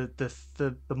the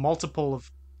multiple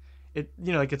of it,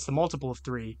 like it's the multiple of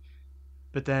 3,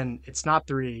 but then it's not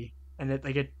 3, and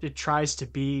it tries to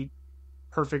be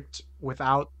perfect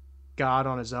without God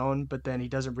on his own, but then he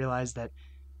doesn't realize that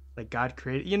like God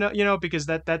created, because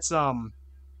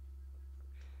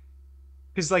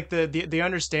because like the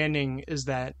understanding is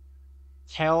that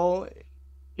hell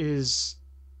is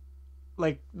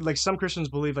like some Christians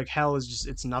believe like hell is just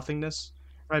it's nothingness,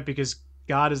 right? Because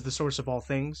God is the source of all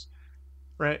things,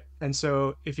 right? And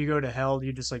so if you go to hell,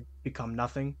 you just like become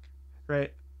nothing,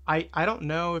 right? I don't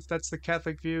know if that's the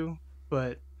Catholic view,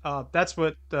 but that's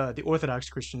what the Orthodox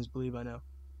Christians believe. I know.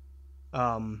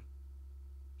 Um,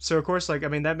 so of course, like I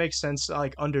mean, that makes sense,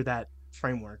 like under that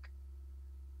framework.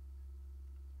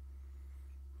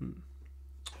 Hmm.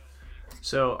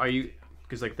 So are you?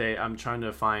 Because like I'm trying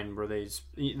to find where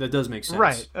that does make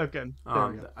Right. sense. Okay. There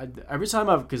we go. Every time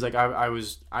I've because like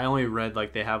I only read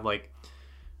like they have like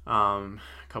a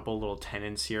couple little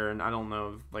tenants here, and I don't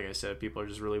know. Like I said, people are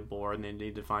just really bored and they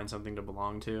need to find something to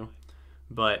belong to.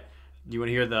 But you want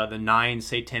to hear the nine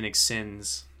satanic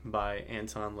sins by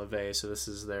Anton LaVey? So this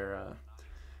is their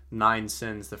 9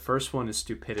 sins. The first one is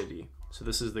stupidity. So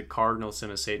this is the cardinal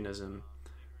sin of Satanism.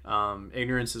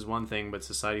 Ignorance is one thing, but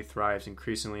society thrives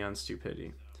increasingly on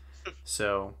stupidity.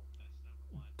 So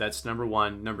That's number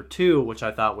one. Number two, which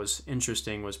I thought was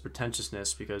interesting, was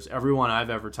pretentiousness, because everyone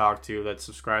I've ever talked to that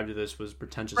subscribed to this was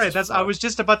pretentious Right. as That's. I fuck. was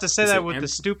just about to say They that said with the empty.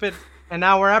 stupid, and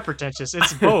now we're at pretentious.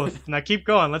 It's both. Now keep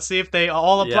going. Let's see if they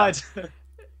all apply Yeah, to.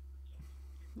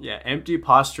 yeah. Empty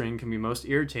posturing can be most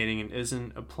irritating and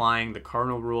isn't applying the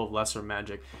cardinal rule of lesser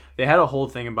magic. They had a whole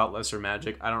thing about lesser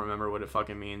magic. I don't remember what it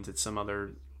fucking means. It's some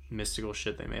other mystical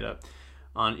shit they made up.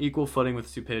 On equal footing with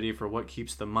stupidity for what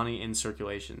keeps the money in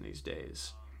circulation these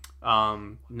days.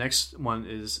 Next one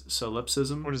is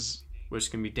solipsism, What is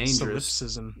which can be dangerous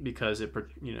solipsism? because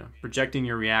projecting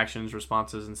your reactions,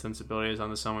 responses, and sensibilities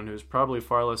onto someone who is probably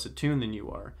far less attuned than you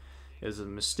are is a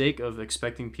mistake of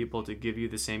expecting people to give you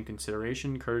the same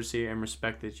consideration, courtesy, and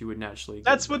respect that you would naturally give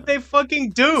That's what them. they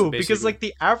fucking So do. Because basically, like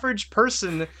the average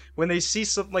person, when they see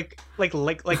some like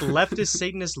leftist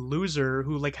Satanist loser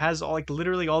who like has all like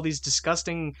literally all these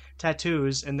disgusting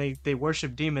tattoos and they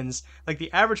worship demons, like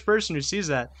the average person who sees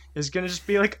that is gonna just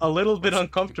be like a little bit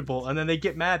uncomfortable, and then they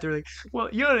get mad. They're like, "Well,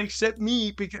 you don't accept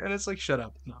me," because and it's like, "Shut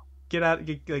up, no, no, get out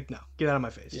of my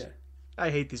face." yeah. I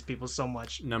hate these people so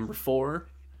much. Number four.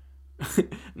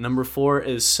 Number four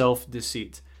is self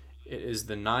deceit. It is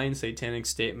the nine satanic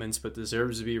statements, but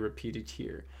deserves to be repeated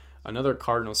here. Another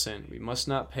cardinal sin. We must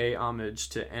not pay homage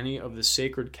to any of the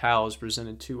sacred cows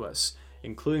presented to us,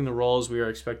 including the roles we are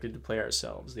expected to play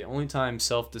ourselves. The only time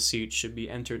self deceit should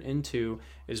be entered into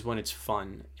is when it's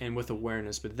fun and with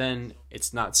awareness, but then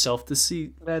it's not self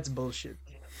deceit. That's bullshit.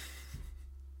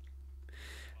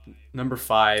 Number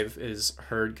five is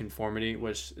herd conformity,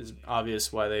 which is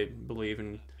obvious why they believe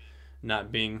in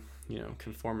not being,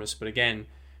 conformist. But again,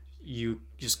 you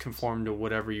just conform to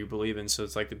whatever you believe in. So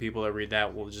it's like the people that read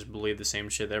that will just believe the same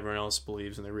shit that everyone else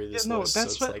believes when they read Yeah, this no, list. So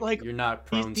that's it's what like like you're not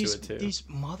these prone to these it too. these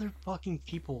motherfucking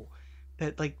people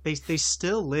that like they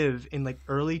still live in like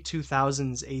early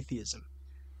 2000s atheism.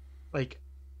 Like,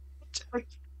 like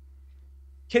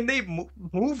can they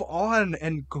move on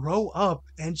and grow up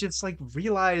and just like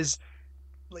realize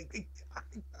like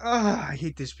I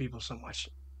hate these people so much.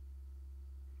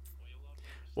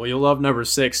 Well, you'll love number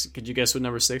six. Could you guess what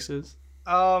number six is?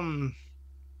 Um,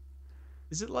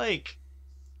 is it like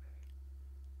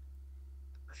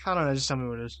I don't know, just tell me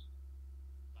what it is.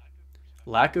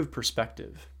 Lack of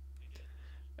perspective.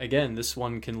 Again, this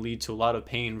one can lead to a lot of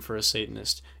pain for a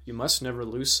Satanist. You must never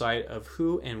lose sight of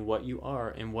who and what you are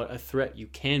and what a threat you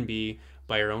can be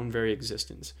by your own very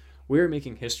existence. We're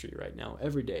making history right now,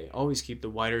 every day. Always keep the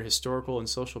wider historical and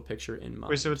social picture in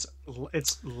Wait, so mind.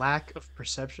 it's lack of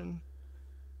perception?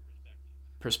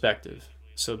 Perspective.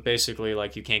 So basically,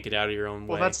 like, you can't get out of your own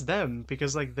Well, way. that's them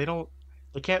because like they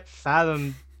can't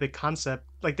fathom the concept.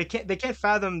 Like they can't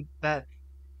fathom that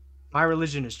my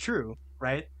religion is true,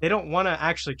 right? They don't want to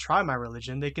actually try my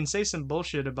religion. They can say some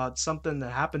bullshit about something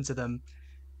that happened to them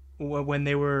when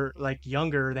they were like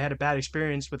younger. They had a bad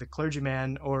experience with a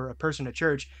clergyman or a person at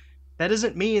church. That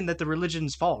doesn't mean that the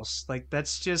religion's false. Like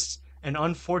that's just an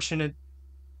unfortunate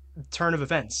turn of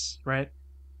events, right?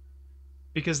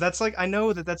 Because that's like I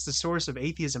know that that's the source of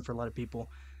atheism for a lot of people.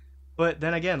 But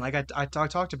then again, like I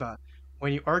talked about,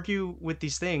 when you argue with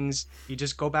these things, you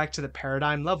just go back to the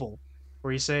paradigm level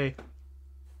where you say,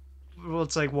 well,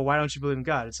 it's like, well, why don't you believe in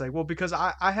God? It's like, well, because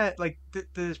I had like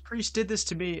the priest did this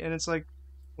to me, and it's like,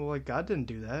 well, like God didn't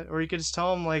do that. Or you could just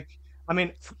tell him like, I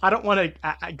mean, I don't want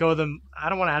to go them. I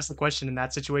don't want to ask the question in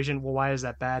that situation. Well, why is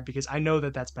that bad? Because I know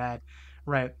that that's bad,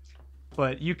 right?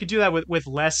 But you could do that with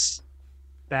less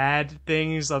bad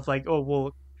things of like, oh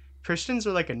well, Christians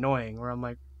are like annoying, where I'm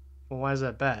like, well, why is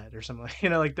that bad or something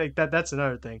like, like that. That's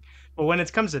another thing. But when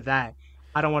it comes to that,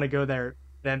 I don't want to go there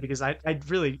then because I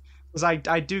really because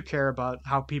I do care about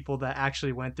how people that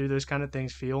actually went through those kind of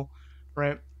things feel,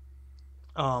 right?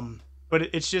 Um, but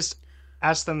it's just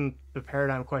ask them the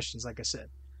paradigm questions, like I said,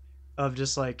 of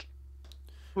just like,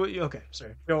 well, okay,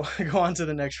 sorry, go go on to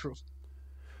the next rule.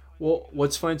 Well,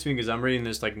 what's funny to me is I'm reading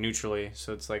this like neutrally,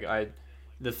 so it's like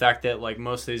the fact that like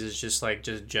most of these is just like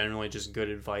just generally just good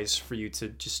advice for you to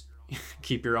just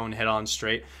keep your own head on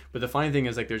straight. But the funny thing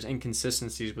is like there's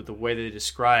inconsistencies with the way they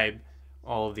describe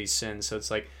all of these sins. So it's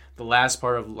like the last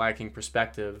part of lacking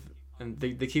perspective, and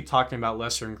they keep talking about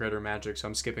lesser and greater magic. So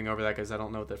I'm skipping over that because I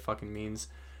don't know what that fucking means.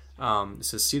 It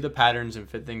says, see the patterns and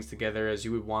fit things together as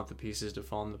you would want the pieces to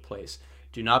fall into place.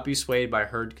 Do not be swayed by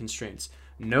herd constraints.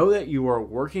 Know that you are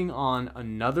working on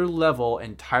another level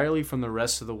entirely from the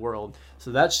rest of the world.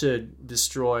 So that should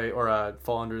destroy or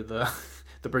fall under the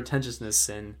the pretentiousness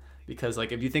sin. Because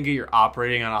like if you think you're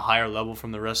operating on a higher level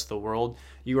from the rest of the world,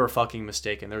 you are fucking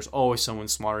mistaken. There's always someone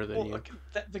smarter than Well, you. look,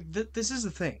 this is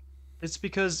the thing. It's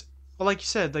because, well, like you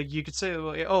said, like you could say,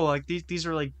 like, oh, like these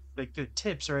are like the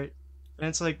tips, right? And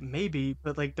it's like maybe,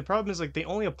 but like the problem is like they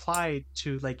only apply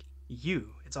to like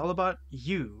you. It's all about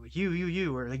you,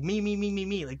 or like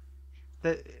me. Like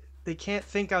that they can't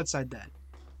think outside that.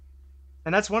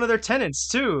 And that's one of their tenets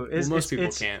too. Well, Is most people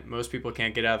it's can't. Most people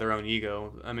can't get out of their own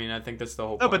ego. I mean, I think that's the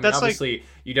whole no, point. I but mean, that's like obviously,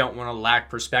 you don't want to lack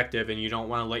perspective, and you don't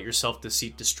want to let your self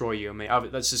deceit destroy you. I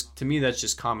mean, that's just to me, that's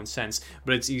just common sense.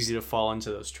 But it's easy to fall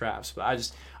into those traps. But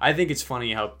I think it's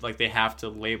funny how like they have to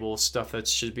label stuff that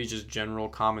should be just general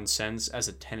common sense as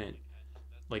a tenet.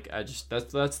 Like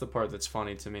that's the part that's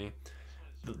funny to me.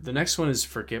 The next one is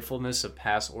forgetfulness of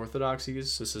past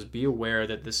orthodoxies. So it says, be aware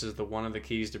that this is the one of the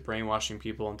keys to brainwashing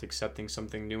people into accepting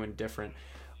something new and different,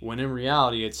 when in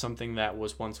reality it's something that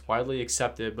was once widely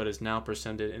accepted but is now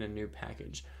presented in a new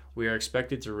package. We are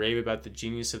expected to rave about the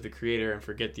genius of the creator and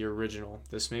forget the original.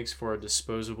 This makes for a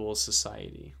disposable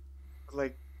society.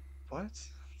 like what?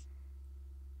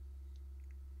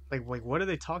 Like what are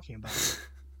they talking about?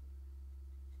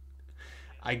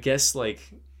 I guess like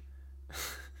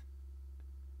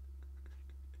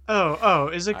Oh,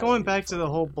 is it I don't going even back to the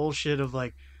whole fucking bullshit of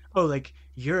like, oh, like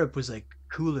Europe was like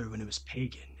cooler when it was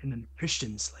pagan, and then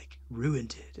Christians like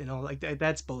ruined it, and all like that?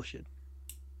 That's bullshit.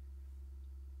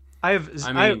 I have,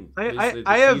 I mean, I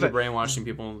the key to have, brainwashing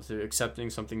people into accepting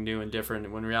something new and different,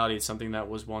 when in reality it's something that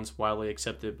was once widely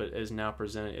accepted but is now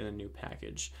presented in a new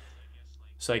package.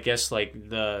 So I guess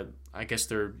I guess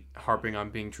they're harping on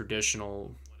being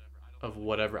traditional of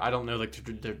whatever. I don't know like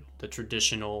the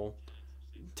traditional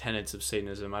tenets of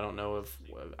Satanism. I don't know if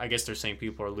I guess they're saying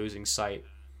people are losing sight.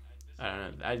 I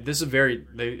don't know. This is very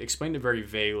they explained it very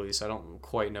vaguely, so I don't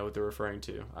quite know what they're referring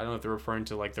to. I don't know if they're referring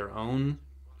to like their own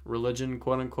religion,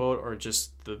 quote unquote, or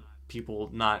just the people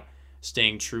not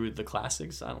staying true to the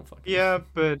classics. I don't fucking know. yeah,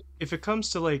 but if it comes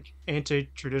to like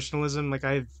anti-traditionalism, like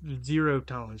I have zero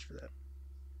tolerance for that.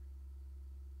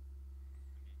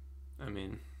 I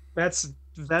mean,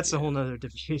 That's a yeah. whole nother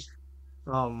debate.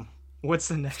 Um, what's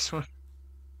the next one?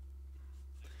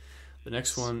 The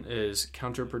next one is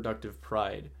counterproductive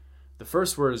pride. The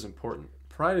first word is important.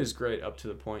 Pride is great up to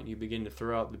the point you begin to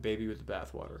throw out the baby with the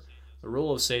bathwater. The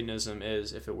rule of Satanism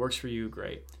is if it works for you,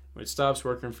 great. When it stops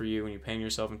working for you, when you paint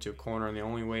yourself into a corner and the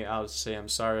only way out is to say, I'm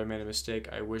sorry I made a mistake,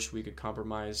 I wish we could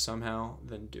compromise somehow,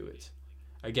 then do it.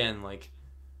 Again, like,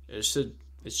 it's shit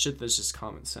that's just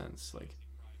common sense. Like,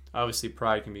 obviously,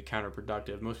 pride can be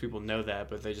counterproductive. Most people know that,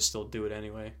 but they just still do it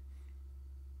anyway.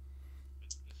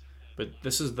 But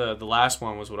this is the last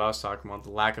one was what I was talking about, the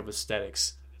lack of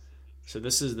aesthetics. So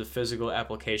this is the physical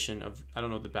application of I don't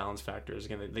know what the balance factor is.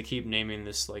 Again, they keep naming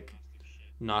this like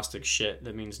Gnostic shit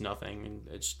that means nothing, and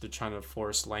they're trying to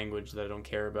force language that I don't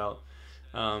care about.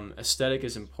 Aesthetic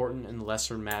is important in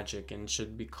lesser magic and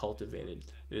should be cultivated.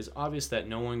 It is obvious that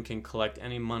no one can collect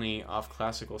any money off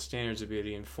classical standards of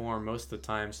beauty and form most of the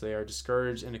time, so they are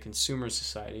discouraged in a consumer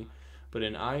society. But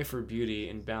an eye for beauty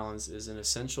and balance is an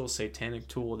essential satanic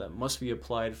tool that must be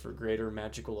applied for greater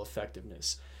magical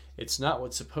effectiveness. It's not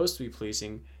what's supposed to be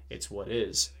pleasing, it's what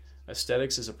is.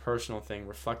 Aesthetics is a personal thing,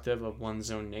 reflective of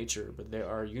one's own nature, but they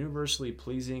are universally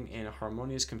pleasing and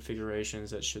harmonious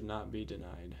configurations that should not be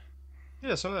denied.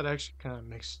 Yeah, some of that actually kind of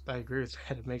makes. I agree with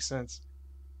that. It makes sense.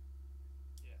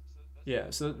 Yeah,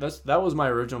 so that was my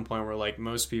original point where like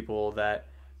most people that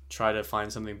try to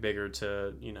find something bigger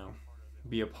to,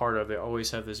 be a part of, they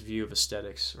always have this view of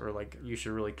aesthetics or like you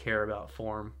should really care about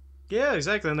form. Yeah,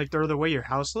 exactly. And like the way your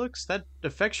house looks, that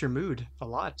affects your mood a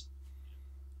lot.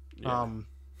 Yeah. Um,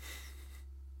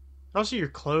 Also your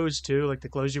clothes too. Like the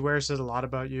clothes you wear says a lot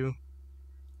about you.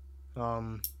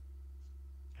 Um,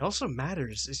 it also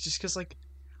matters. It's just because like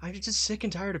I'm just sick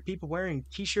and tired of people wearing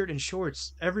t-shirt and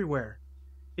shorts everywhere.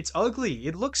 It's ugly.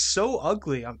 It looks so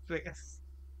ugly. I'm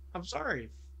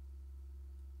sorry.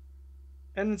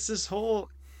 And it's this whole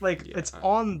like Yeah. it's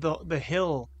on the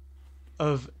hill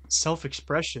of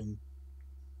self-expression.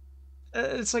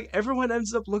 It's like everyone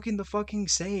ends up looking the fucking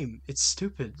same. It's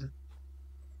stupid.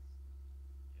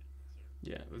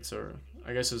 Yeah, that's our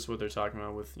I guess that's what they're talking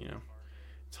about with,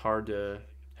 it's hard to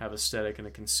have aesthetic in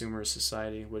a consumer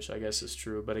society, which I guess is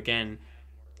true. But again,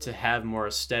 to have more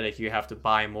aesthetic, you have to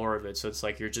buy more of it. So it's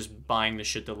like you're just buying the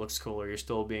shit that looks cooler. You're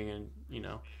still being in,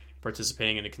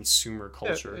 participating in a consumer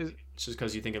Yeah, culture. It's just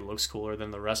because you think it looks cooler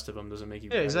than the rest of them doesn't make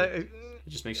you yeah, better. exactly. It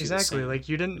just makes you the Exactly. same Like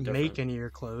you or didn't make different. any of your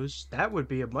clothes. That would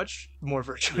be a much more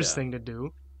virtuous Yeah. thing to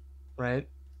do, right?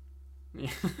 Yeah.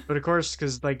 But of course,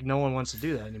 because like no one wants to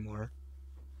do that anymore.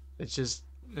 It's just,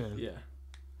 yeah. Yeah.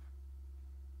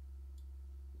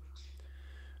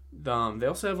 They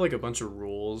also have like a bunch of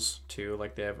rules too.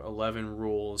 Like they have 11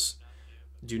 rules.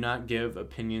 Do not give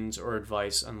opinions or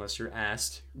advice unless you're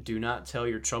asked. Do not tell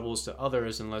your troubles to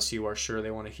others unless you are sure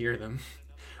they want to hear them.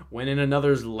 When in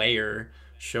another's lair,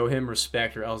 show him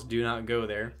respect or else do not go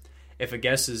there. If a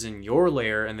guest is in your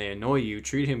lair and they annoy you,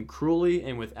 treat him cruelly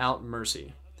and without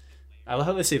mercy. I love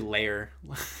how they say lair.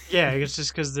 Yeah, it's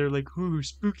just because they're like, ooh,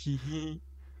 spooky.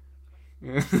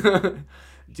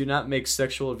 Do not make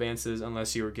sexual advances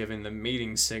unless you are given the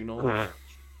mating signal.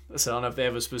 So I don't know if they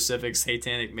have a specific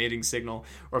satanic mating signal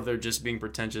or if they're just being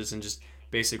pretentious and just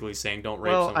basically saying don't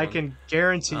rape Well, I someone. can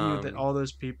guarantee you that Um, all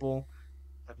those people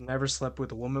have never slept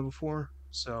with a woman before,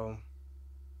 so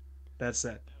that's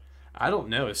that. I don't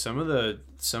know. Some of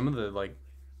the like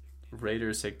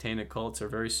Raiders satanic cults are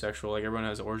very sexual. Like everyone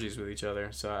has orgies with each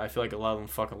other. So I feel like a lot of them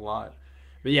fuck a lot.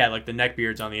 But yeah, like the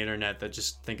neckbeards on the internet that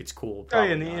just think it's cool, Oh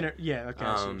yeah, probably and the not. inner, yeah, okay,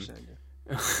 I see what you're Um, saying.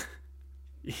 Yeah.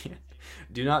 yeah.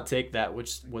 Do not take that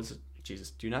which was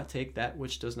Jesus. Do not take that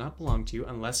which does not belong to you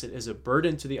unless it is a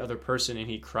burden to the other person and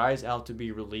he cries out to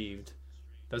be relieved.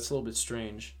 That's a little bit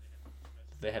strange.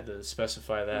 They had to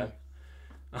specify Hmm. that.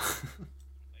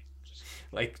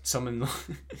 Like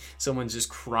someone's just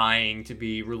crying to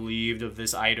be relieved of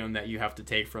this item that you have to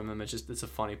take from them. It's a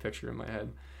funny picture in my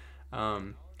head.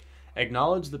 Um,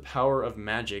 Acknowledge the power of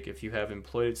magic if you have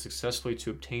employed it successfully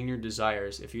to obtain your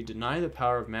desires. If you deny the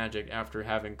power of magic after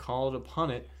having called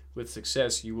upon it with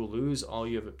success, you will lose all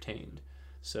you have obtained.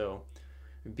 So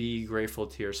be grateful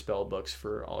to your spell books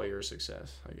for all your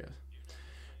success, I guess.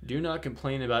 Do not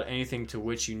complain about anything to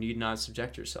which you need not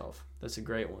subject yourself. That's a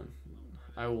great one.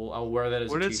 I will wear that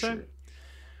as a What did it say? t-shirt.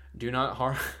 Do not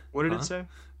harm What did it huh? say?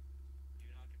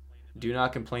 Do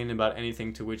not complain about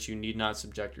anything to which you need not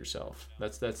subject yourself.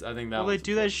 That's I think Well, that they one's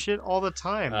do that important. shit all the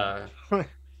time. Uh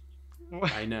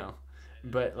What? I know.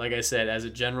 But like I said, as a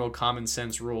general common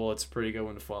sense rule, it's a pretty good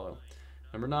one to follow.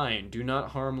 Number 9, do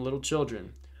not harm little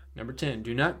children. Number 10,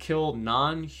 do not kill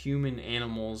non-human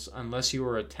animals unless you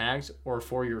are attacked or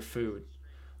for your food.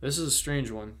 This is a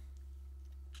strange one.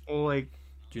 Well, like,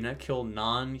 Do not kill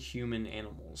non-human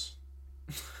animals.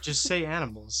 just say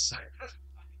animals.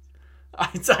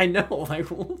 I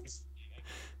know,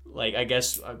 like I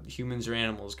guess humans are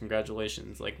animals.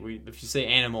 Congratulations. Like if you say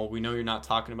animal, we know you're not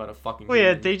talking about a fucking Well,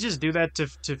 yeah, human. they just do that to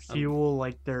Um, fuel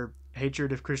like their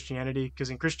hatred of Christianity. Because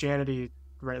in Christianity,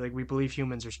 right, like we believe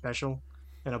humans are special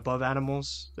and above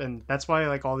animals, and that's why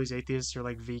like all these atheists are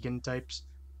like vegan types.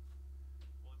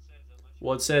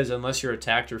 well, it says unless you're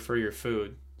attacked or for your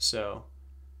food. So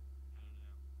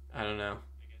I don't know.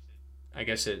 I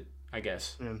guess it. I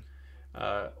guess. Yeah.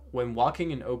 When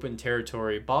walking in open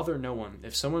territory, bother no one.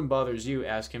 If someone bothers you,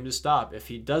 ask him to stop. If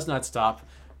he does not stop,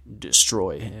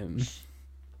 destroy him.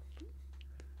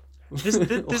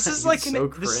 This is It's like an so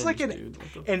this is like cringe, dude.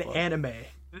 What the an fuck? anime.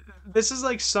 This is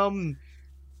like some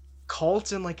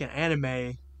cult in like an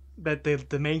anime that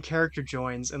the main character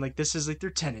joins, and like this is like their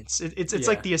tenets. It's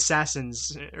like Yeah. the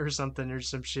assassins or something or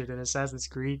some shit in Assassin's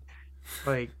Creed.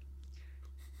 Like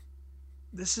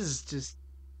this is just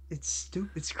it's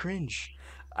stupid. It's cringe.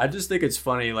 I just think it's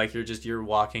funny. Like you're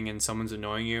walking and someone's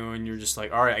annoying you, and you're just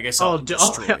like, all right, I guess I'll Oh,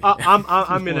 destroy I'm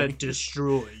him. gonna Like,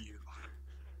 destroy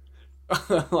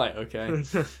like okay.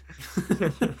 you.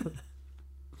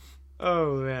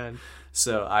 Oh man.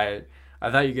 So I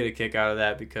thought you get a kick out of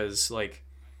that because like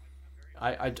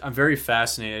I'm very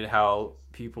fascinated how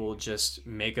people just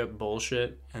make up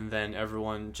bullshit and then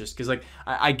everyone just because like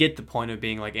I get the point of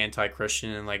being like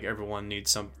anti-Christian and like everyone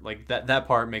needs some like that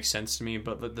part makes sense to me,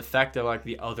 but the fact that like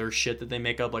the other shit that they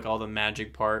make up like all the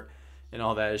magic part and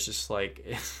all that is just like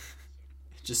it's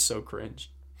just so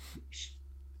cringe.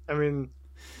 I mean,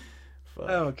 I Fuck.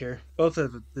 don't care. Both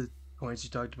of the points you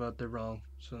talked about, they're wrong.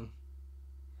 So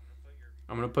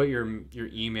I'm gonna put your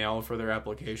email for their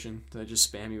application. Did I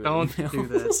just spam you with don't do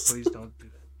that. emails? Please don't do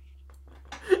that.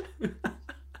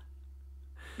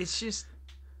 It's just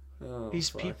Oh these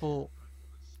fuck. people.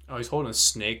 Oh, he's holding a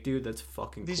snake, dude. That's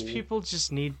fucking These cool. people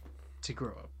just need to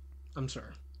grow up. I'm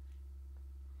sorry.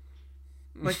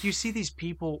 Like you see these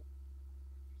people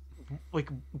like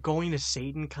going to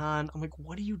Satan Con. I'm like,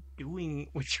 what are you doing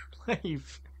with your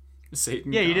life?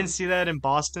 Satan Yeah, you didn't Con. see that in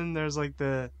Boston. There's like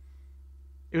the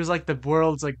it was like the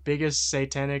world's like biggest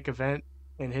satanic event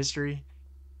in history.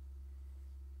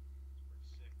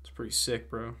 It's pretty sick,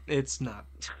 bro. It's not.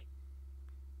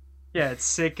 Yeah, it's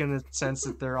sick in the sense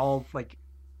that they're all like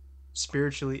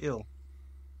spiritually ill.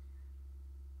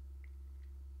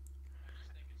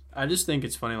 I just think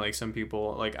it's funny. Like some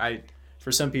people,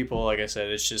 for some people, like I said,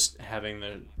 it's just having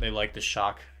they like the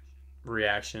shock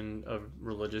reaction of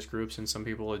religious groups, and some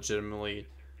people legitimately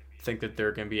think that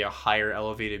they're gonna be a higher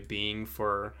elevated being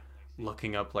for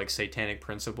looking up like satanic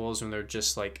principles when they're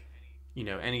just like,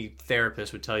 any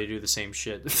therapist would tell you to do the same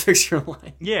shit to fix your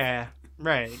life. Yeah,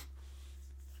 right.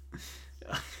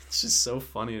 It's It's just so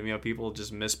funny to me how people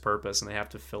just miss purpose and they have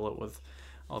to fill it with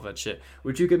all that shit.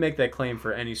 Which you could make that claim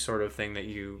for any sort of thing that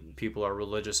you people are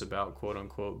religious about, quote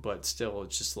unquote. But still,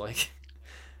 it's just like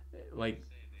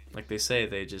like they say,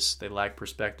 they lack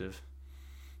perspective.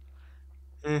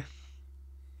 Eh.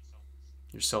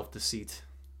 Your self deceit.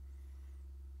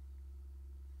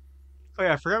 Oh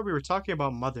yeah, I forgot we were talking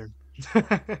about Mother.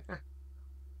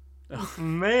 Oh,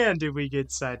 Man, did we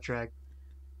get sidetracked.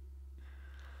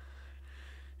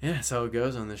 yeah, that's how it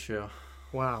goes on this show.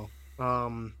 Wow.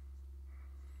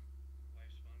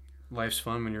 Life's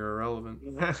fun when you're irrelevant.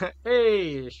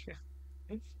 Hey,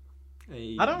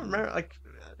 I don't Hey. remember like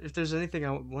if there's anything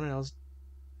I want else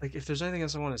like if there's anything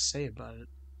else I want to say about it.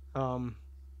 Um,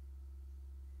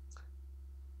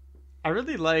 I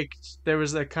really liked there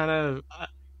was that kind of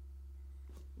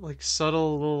like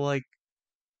subtle little like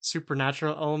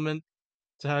supernatural element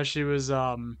to how she was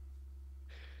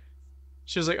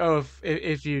like, oh,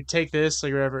 if you take this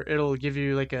like whatever, it'll give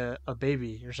you like a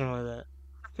baby or something like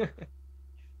that.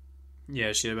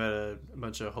 Yeah, she had about a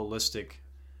bunch of holistic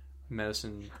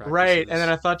medicine Right. And then practices.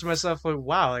 I thought to myself, like,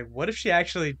 wow, like what if she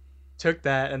actually took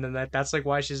that and then that's like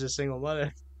why she's a single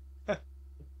mother.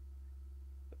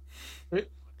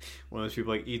 One of those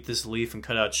people like eat this leaf and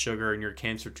cut out sugar, and your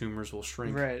cancer tumors will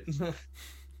shrink. Right.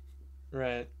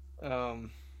 Right.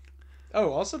 Um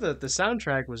oh, also the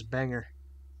soundtrack was banger.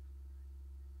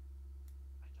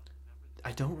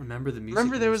 I don't remember the music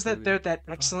Remember in there this was movie. that Fuck.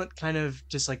 excellent kind of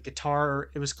just like guitar.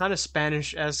 It was kind of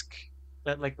Spanish-esque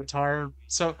that like guitar.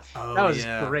 So that Oh was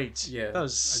yeah, great. yeah. That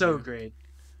was I so do. great.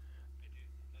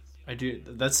 I do.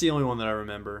 That's the only one that I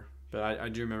remember. But I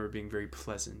do remember being very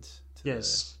pleasant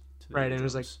Yes. to the Right, and it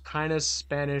was like drums. kind of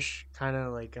Spanish, kind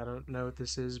of like I don't know what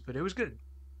this is, but it was good.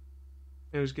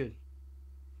 It was good.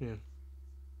 Yeah.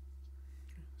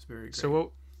 It's very So great.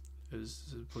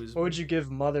 It pleases what me. would you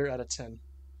give Mother out of 10?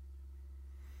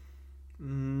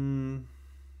 Mm,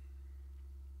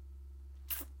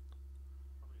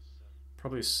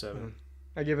 probably a Yeah. 7.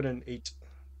 I give it an 8.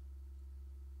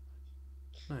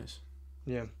 Nice.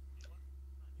 Yeah.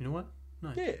 You know what?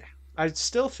 Nice. Yeah. I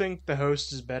still think the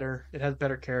host is better. It has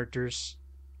better characters.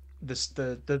 The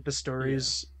Yeah.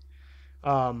 stories.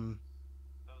 Um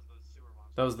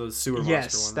That was the sewer monster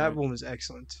yes, one, that right? one was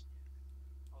excellent.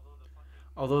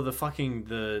 Although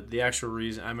the actual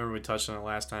reason I remember we touched on it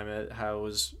last time, how it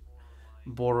was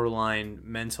borderline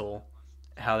mental,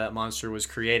 how that monster was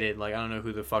created. Like I don't know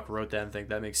who the fuck wrote that and think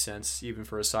that makes sense even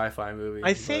for a sci-fi movie,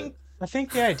 but I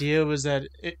think the idea was that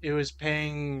it was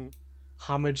paying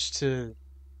homage to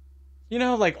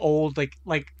like old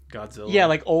yeah, Godzilla.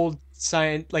 like old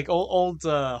science like old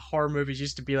horror movies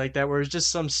used to be like that where it's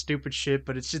just some stupid shit,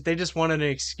 but it's just they just wanted an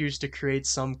excuse to create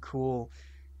some cool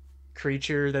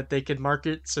creature that they could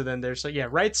market. So then there's like, yeah,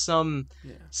 write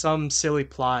Yeah. some silly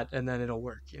plot and then it'll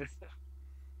work. Yeah.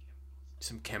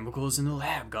 Some chemicals in the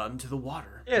lab got into the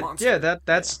water. Yeah, Monster. Yeah.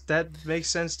 that makes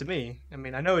sense to me. I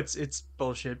mean, I know it's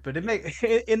bullshit, but it make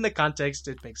in the context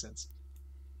it makes sense.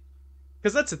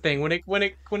 Because that's the thing when it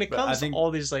But I comes to think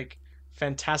all these like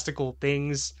fantastical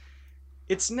things,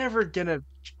 it's never gonna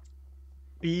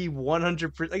be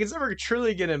 100%, like it's never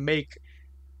truly gonna make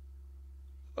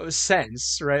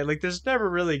sense, right? Like there's never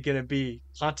really gonna be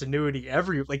continuity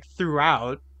every like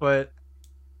throughout, but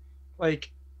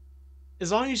like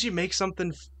as long as you make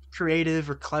something creative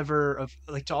or clever of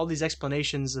like to all these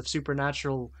explanations of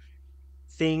supernatural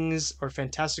things or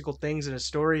fantastical things in a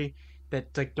story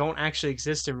that like don't actually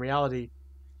exist in reality,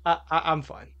 I'm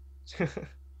fine.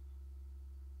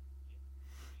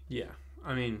 yeah.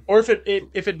 I mean, Or if it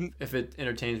if it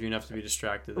entertains me enough to be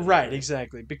distracted, then right, great.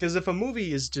 exactly. Because if a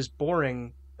movie is just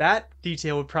boring, that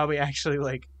detail would probably actually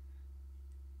like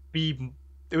be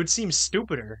it would seem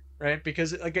stupider, right?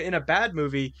 Because like in a bad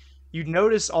movie, you'd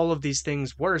notice all of these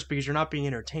things worse because you're not being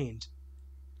entertained.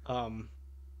 Um,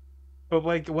 but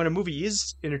like when a movie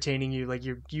is entertaining you, like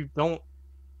you don't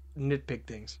nitpick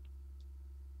things.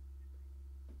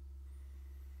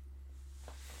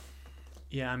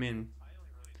 Yeah, I mean,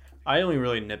 I only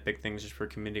really nitpick things just for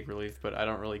comedic relief, but I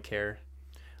don't really care.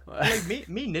 And like me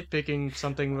nitpicking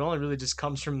something only really just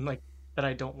comes from like that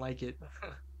I don't like it.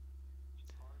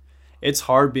 It's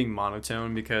hard being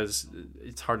monotone because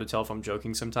it's hard to tell if I'm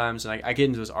joking sometimes. And I get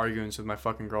into those arguments with my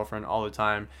fucking girlfriend all the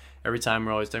time. Every time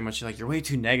we're always talking about, she's like, "You're way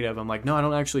too negative." I'm like, "No, I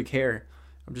don't actually care.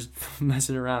 I'm just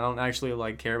messing around. I don't actually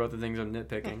like care about the things I'm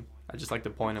nitpicking. I just like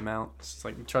to point them out." It's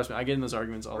like, trust me, I get in those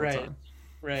arguments all the Right, time.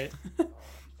 right.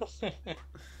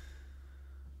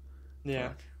 Yeah.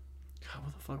 Fuck. God,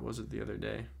 what the fuck was it the other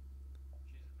day?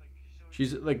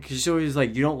 she's always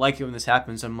like, you don't like it when this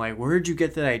happens. I'm like, where did you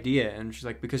get that idea? And she's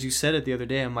like, because you said it the other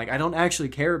day. I'm like, I don't actually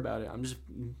care about it. I'm just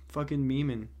fucking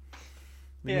memeing.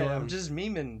 Leave me Yeah, I'm alone. just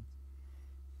memeing.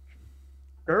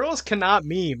 Girls cannot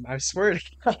meme. I swear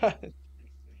to God.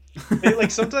 They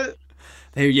like sometimes.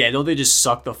 Yeah, don't they just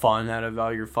suck the fun out of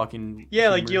all your fucking Yeah,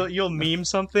 like humor? you'll meme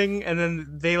something and then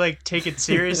they like take it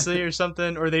seriously or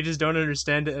something, or they just don't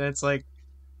understand it, and it's like,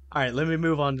 all right, let me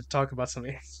move on to talk about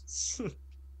something else.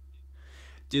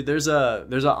 Dude, there's a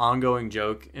ongoing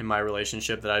joke in my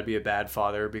relationship that I'd be a bad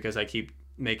father because I keep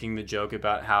making the joke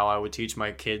about how I would teach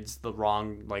my kids the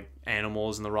wrong like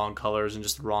animals and the wrong colors and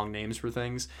just the wrong names for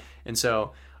things. And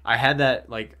so I had that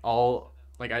like all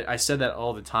like I said that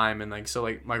all the time, and like so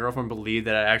like my girlfriend believed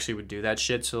that I actually would do that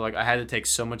shit. So like I had to take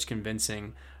so much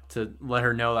convincing to let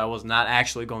her know that I was not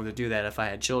actually going to do that if I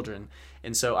had children.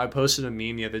 And so I posted a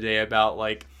meme the other day about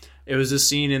like it was a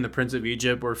scene in the Prince of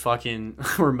Egypt where fucking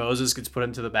where Moses gets put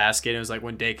into the basket. And it was like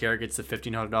when daycare gets to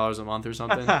 $1,500 a month or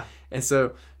something. And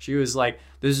so she was like,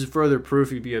 "This is further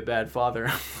proof you'd be a bad father."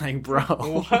 I'm like,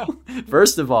 bro. Wow.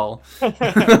 First of all,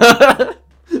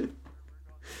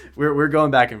 we're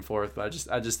going back and forth, but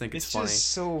I just think it's It's funny.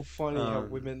 just so funny how Um,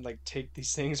 women like take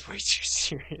these things way too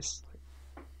serious.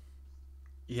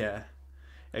 yeah.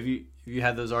 Have you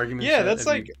had those arguments Yeah, yet? that's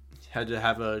Have you like had to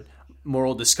have a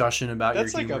moral discussion about your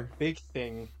that's like a humor? big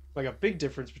thing, like a big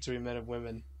difference between men and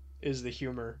women is the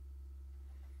humor.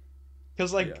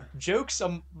 Because like Yeah. jokes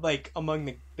like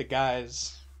among the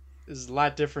guys is a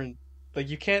lot different. Like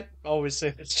you can't always say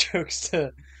those jokes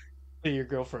to your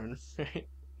girlfriend, right?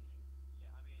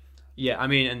 Yeah, I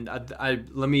mean, and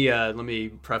let me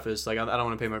preface like I don't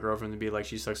want to pay my girlfriend to be like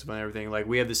she sucks about everything. Like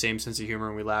we have the same sense of humor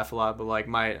and we laugh a lot, but like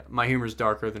my humor is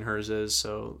darker than hers is,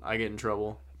 so I get in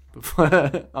trouble.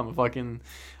 I'm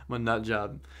a nut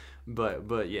job,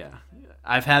 but yeah,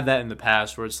 I've had that in the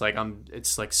past where it's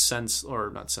like sense or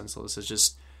not senseless. It's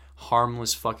just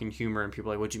harmless fucking humor, and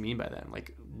people are like, what do you mean by that? I'm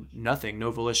like nothing, no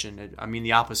volition. I mean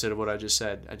the opposite of what I just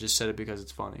said. I just said it because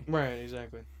it's funny, Right,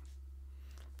 exactly.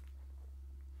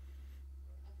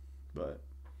 but.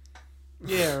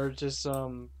 Yeah, or just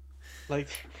like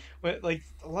like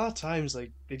a lot of times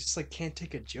like they just like can't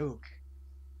take a joke.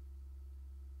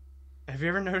 Have you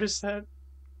ever noticed that?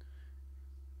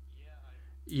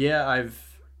 Yeah,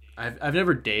 I've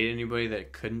never dated anybody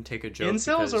that couldn't take a joke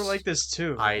Incels are like because this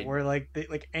too, I where like they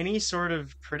like any sort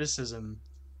of criticism,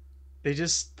 they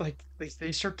just like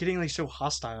they start getting like so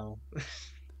hostile.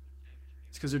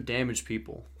 it's because they're damaged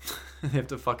people. They have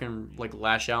to fucking like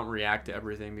lash out and react to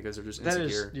everything because they're just That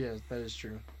is, insecure. yeah, that is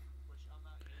true.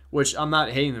 Which I'm not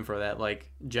hating them for that. Like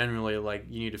generally, like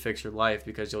you need to fix your life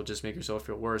because you'll just make yourself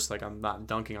feel worse. Like I'm not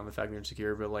dunking on the fact that you're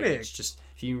insecure, but like Yeah, it's just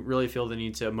if you really feel the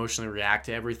need to emotionally react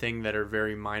to everything that are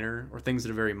very minor or things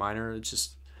that are very minor, it's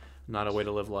just not a way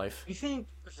to live life. you think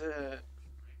the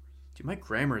Dude, my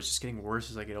grammar is just getting worse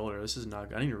as I get older. This is not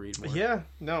good. I need to read more. yeah,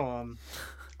 no,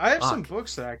 I have some Fuck.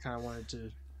 books that I kind of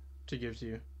wanted to give to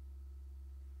you.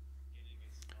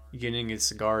 Getting his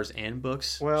cigars and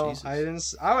books. Well, I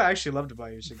Jesus. didn't. I would actually love to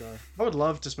buy you a cigar. I would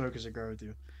love to smoke a cigar with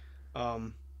you.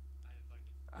 Um.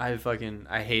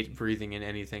 I hate breathing in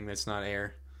anything that's not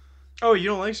air. Oh, you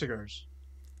don't like cigars?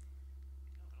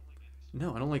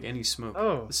 No, I don't like any smoke.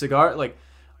 Oh, The cigar like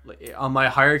on my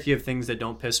hierarchy of things that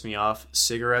don't piss me off,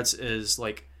 cigarettes is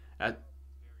like at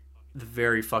the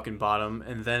very fucking bottom,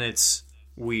 and then it's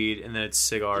weed, and then it's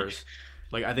y- cigars.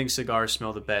 Like I think cigars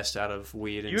smell the best out of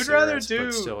weed and you'd rather cigarettes,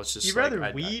 but do. still, it's You'd just like rather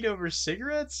weed over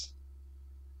cigarettes?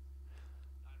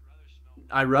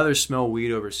 I'd rather smell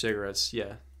weed over cigarettes.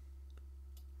 Yeah,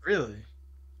 Really?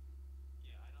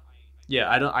 yeah.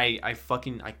 I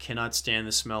fucking I cannot stand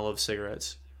the smell of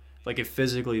cigarettes. Like it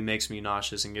physically makes me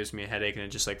nauseous and gives me a headache, and it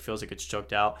just like feels like it's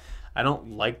choked out. I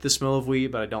don't like the smell of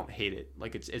weed, but I don't hate it.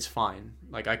 Like it's fine.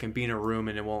 Like I can be in a room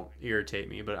and it won't irritate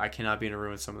me, but I cannot be in a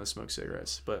room with someone that smokes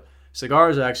cigarettes. But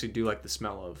cigars I actually do like the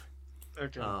smell of.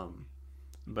 Okay. Um,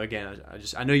 but again,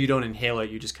 I know you don't inhale it;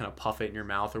 you just kind of puff it in your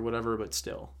mouth or whatever. But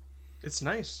still, It's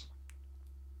nice,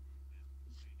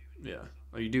 yeah,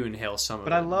 well, you do inhale some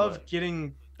but of I it. love But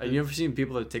getting you the. ever seen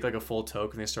people that take like a full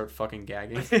toke and they start fucking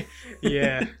gagging?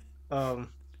 Yeah.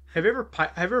 Um. Have you ever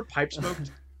pipe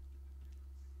smoked?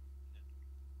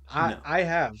 I No, I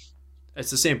have.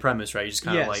 it's the same premise, right? You just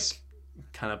Yes.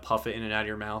 kind of puff it in and out of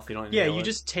your mouth. You don't Yeah. inhale You it.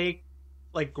 just take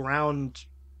like ground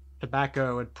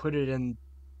tobacco and put it in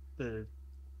the.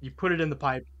 You put it in the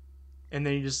pipe, and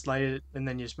then you just light it, and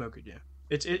then you smoke it. Yeah.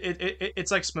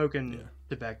 It's like smoking Yeah.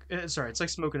 tobacco. Sorry, it's like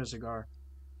smoking a cigar.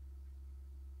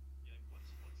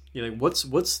 Yeah, like what's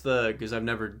the because I've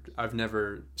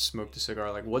never smoked a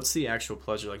cigar. Like, what's the actual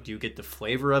pleasure? Like, do you get the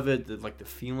flavor of it, like the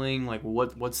feeling? Like,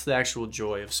 what's the actual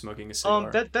joy of smoking a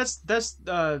cigar? That's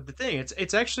the thing.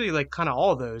 It's actually like kind of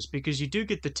all those because you do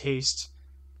get the taste,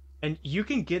 and you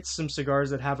can get some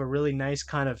cigars that have a really nice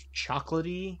kind of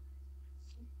chocolatey,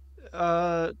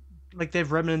 uh, like they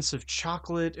have remnants of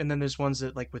chocolate, and then there's ones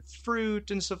that like with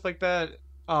fruit and stuff like that.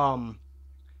 Um,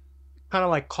 Kind of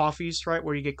like coffees, right?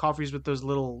 Where you get coffees with those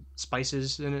little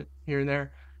spices in it here and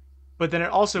there. But then it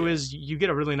also Yeah, is you get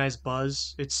a really nice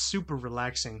buzz. It's super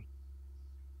relaxing.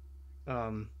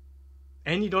 Um,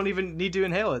 and you don't even need to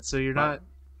inhale it, so my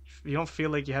you don't feel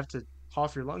like you have to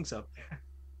cough your lungs up.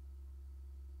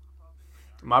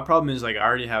 my problem is like I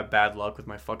already have bad luck with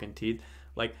my fucking teeth.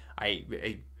 Like I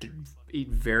eat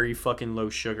very fucking low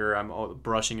sugar. I'm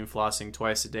brushing and flossing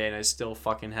twice a day, and I still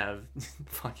fucking have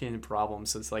fucking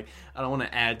problems. So it's like I don't want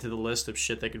to add to the list of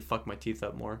shit that could fuck my teeth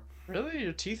up more. Really,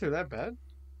 your teeth are that bad?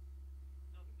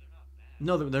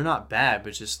 No, they're not bad,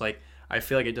 but just like I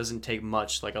feel like it doesn't take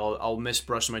much. Like I'll miss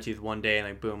brushing my teeth one day, and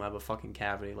like boom, I have a fucking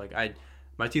cavity. Like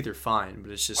my teeth are fine,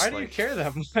 but it's Why just do you like care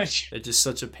that much? it's just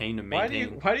such a pain to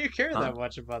maintain. Why do you care Huh? that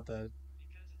much about that?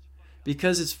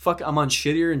 Because it's fuck. I'm on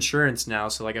shittier insurance now,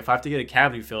 so like if I have to get a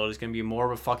cavity filled, it's gonna be more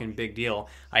of a fucking big deal.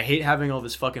 I hate having all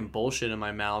this fucking bullshit in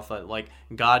my mouth. Like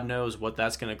God knows what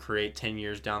that's gonna create 10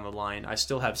 years down the line. I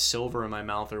still have silver in my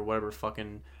mouth or whatever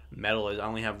fucking metal is. I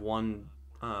only have one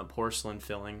porcelain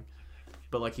filling,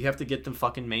 but like you have to get them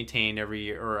fucking maintained every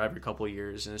year or every couple of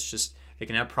years, and it's just they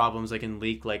can have problems. They can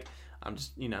leak. Like I'm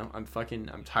just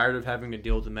I'm tired of having to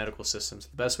deal with the medical systems.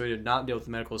 The best way to not deal with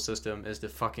the medical system is to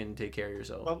fucking take care of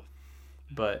yourself. Well,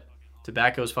 But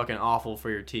tobacco is fucking awful for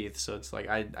your teeth, so it's like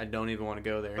I don't even want to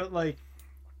go there. but like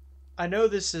I know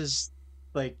this is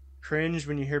like cringe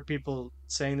when you hear people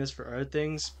saying this for other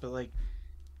things, but like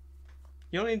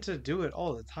you don't need to do it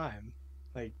all the time.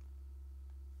 Like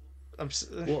I'm s-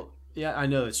 Well, yeah, I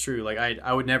know that's true. Like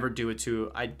I would never do it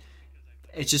too. I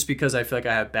It's just because I feel like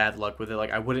I have bad luck with it.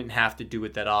 Like I wouldn't have to do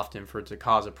it that often for it to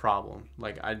cause a problem.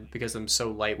 Like I because I'm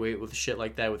so lightweight with shit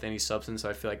like that with any substance,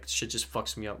 I feel like shit just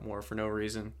fucks me up more for no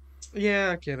reason.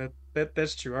 yeah, okay,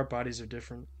 that's true. Our bodies are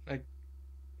different. Like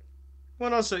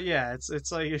well, also yeah, it's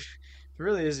like if it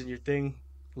really isn't your thing,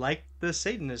 like the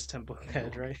Satanist temple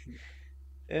head, right?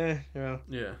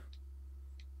 Yeah.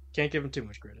 Can't give him too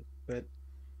much credit,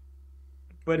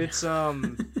 but it's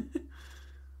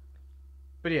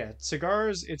but yeah,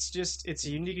 cigars. It's just it's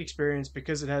a unique experience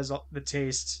because it has all the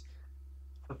taste,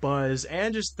 the buzz,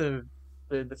 and just the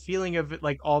feeling of it,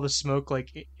 like all the smoke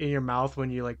like in your mouth when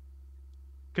you like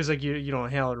because like you don't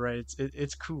inhale it, right?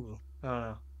 It's cool. I don't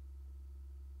know,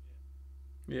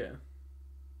 Yeah.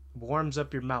 warms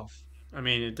up your mouth, I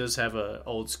mean, it does have a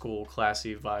old school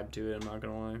classy vibe to it, I'm not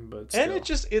going to lie, but and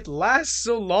still. it lasts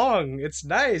so long. It's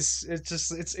nice. It's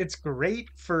just it's great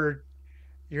for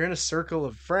you're in a circle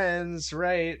of friends,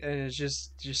 right? And it's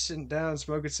just sitting down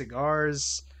smoking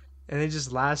cigars, and they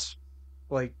just last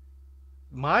like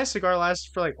my cigar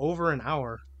lasted for like over an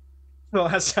hour the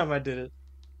last time I did it.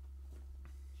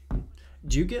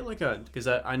 Do you get like a because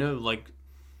I know like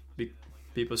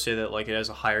people say that like it has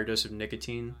a higher dose of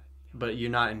nicotine, but you're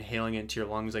not inhaling it into your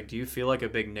lungs. Like, do you feel like a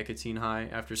big nicotine high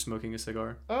after smoking a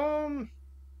cigar? Um,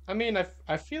 I mean,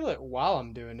 I feel it while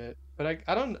I'm doing it, but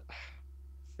I don't.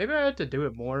 Maybe I had to do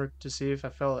it more to see if I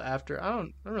felt it after. I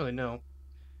don't really know.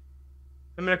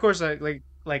 I mean, of course, I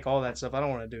like all that stuff. I don't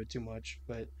want to do it too much,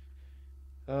 but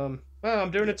well,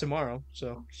 I'm doing Yeah. it tomorrow,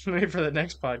 so maybe for the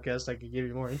next podcast I could give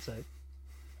you more insight.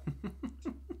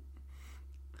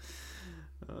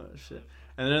 Oh shit.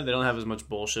 And then they don't have as much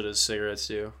bullshit as cigarettes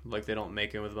do. Like they don't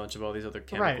make them with a bunch of all these other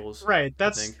Right, chemicals. right. I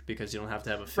think because you don't have to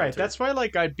have a Right. filter. That's why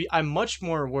like I'm much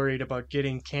more worried about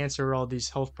getting cancer or all these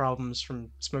health problems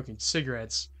from smoking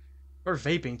cigarettes or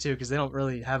vaping too, because they don't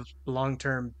really have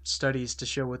long-term studies to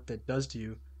show what that does to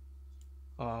you.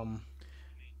 Um,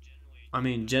 I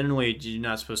mean, generally you're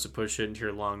not supposed to push it into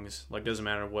your lungs. Like doesn't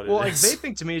matter what well, it like is.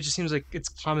 vaping to me, it just seems like it's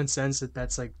common sense that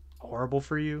that's like horrible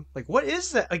for you. Like, what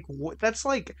is that? Like, what? That's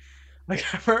like I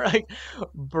remember, like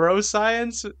bro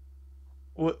science.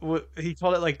 What he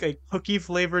called it like cookie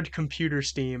flavored computer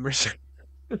steam or something.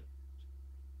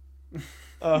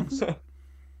 Uh,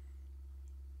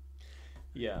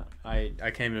 Yeah, I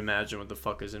can't even imagine what the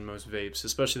fuck is in most vapes,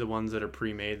 especially the ones that are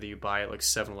pre-made that you buy at like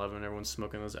 7-Eleven. Everyone's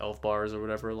smoking those Elf bars or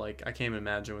whatever. Like I can't even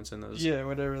imagine what's in those. yeah,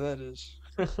 whatever that is.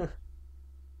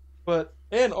 But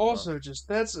and Fuck. also just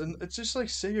it's just like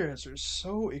cigarettes are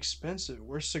so expensive.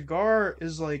 Where cigar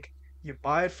is like you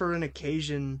buy it for an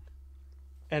occasion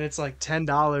and it's like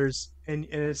 $10 and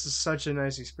it's just such a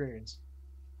nice experience.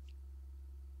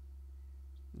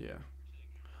 Yeah.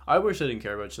 I wish I didn't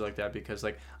care about shit like that because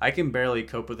like I can barely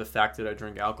cope with the fact that I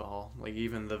drink alcohol. Like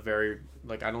even the very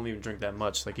like I don't even drink that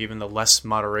much. Like even the less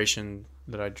moderation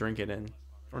that I drink it in,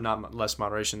 or not less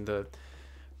moderation, the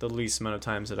least amount of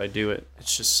times that I do it,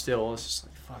 it's just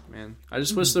like fuck, man. I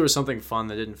just wish there was something fun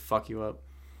that didn't fuck you up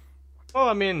Well,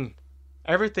 I mean,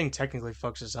 everything technically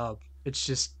fucks us up. It's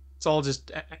all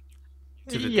just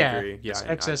to the yeah, degree. Yeah, it's I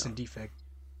excess know. and defect.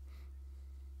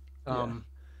 Yeah. Um,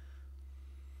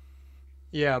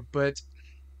 yeah, but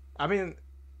I mean,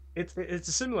 it's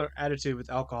a similar attitude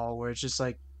with alcohol where it's just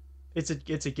like it's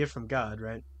a gift from God,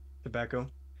 right?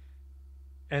 Tobacco,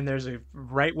 and there's a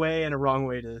right way and a wrong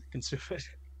way to consume it.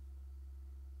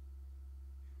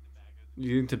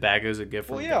 You think tobacco is a gift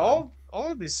Well, from yeah, God?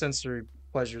 all of these sensory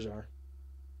pleasures are.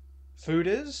 Food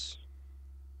is,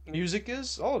 music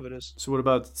is, all of it is. So what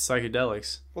about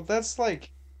psychedelics? Well, that's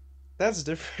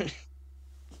different.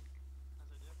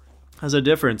 Has a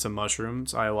difference in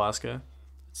mushrooms, ayahuasca.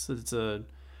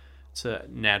 It's a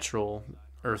natural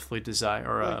earthly desire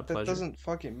or Like that pleasure. doesn't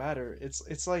fucking matter. It's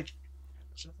like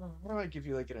how do I give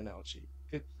you like an analogy?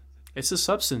 It It's a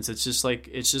substance. It's just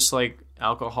like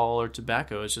alcohol or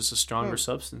tobacco. It's just a stronger no,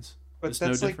 substance. but It's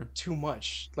no that's like different. too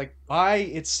much. Like by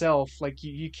itself, like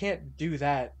you can't do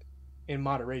that in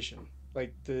moderation.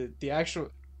 Like the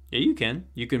actual Yeah, you can.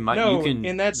 You no, can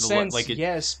in that the sense, like it.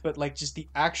 yes, but like just the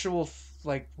actual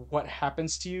like what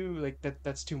happens to you, like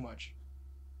that's too much.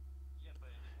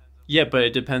 Yeah, but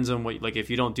it depends on what like if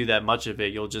you don't do that much of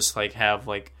it, you'll just like have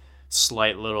like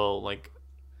slight little like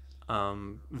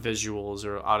visuals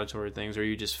or auditory things, or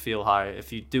you just feel high.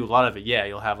 If you do a lot of it, yeah,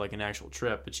 you'll have like an actual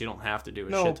trip, but you don't have to do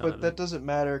a No, shit ton but of it. that doesn't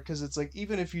matter because it's like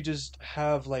even if you just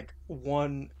have like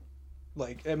one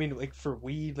like I mean like for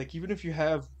weed, like even if you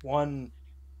have one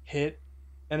hit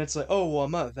and it's like, oh well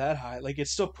I'm not that high, like it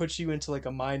still puts you into like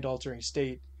a mind altering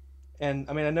state. And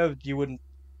I mean I know you wouldn't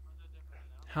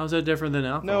How's that different than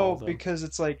alcohol, no, though? because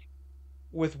it's like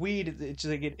with weed it's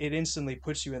like it instantly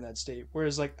puts you in that state.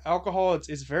 Whereas like alcohol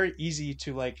it's very easy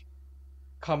to like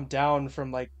come down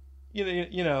from like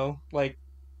like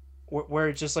where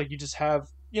it's just like you just have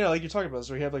like you're talking about this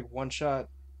where you have like one shot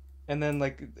and then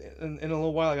like in a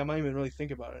little while like I'm not even really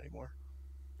thinking about it anymore.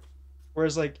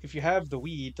 Whereas like if you have the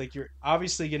weed, like you're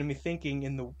obviously gonna be thinking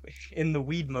in the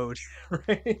weed mode,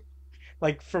 right?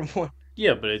 Like from one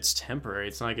Yeah, but it's temporary.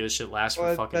 It's not like this shit lasts for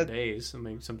well fucking days. I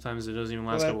mean, sometimes it doesn't even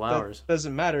last a couple that hours.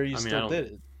 doesn't matter, you I mean, I still don't.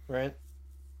 did it, right?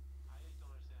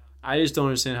 I just don't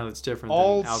understand how it's different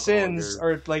than All alcohol. sins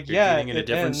are like You're yeah, getting in a it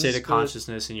different state ends, of but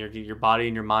consciousness, and your body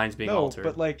and your mind's being no, altered.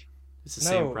 but like It's the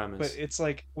same no, but premise. it's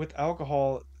like with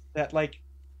alcohol that like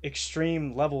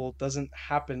extreme level doesn't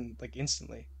happen like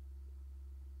instantly.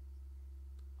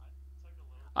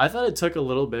 I thought it took a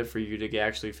little bit for you to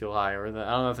actually feel high, or I don't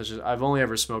know if it's just I've only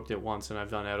ever smoked it once, and I've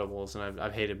done edibles, and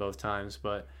I've hated both times,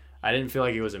 but I didn't feel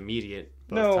like it was immediate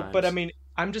both No, but I times. mean,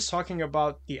 I'm just talking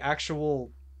about the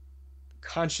actual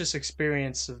conscious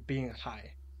experience of being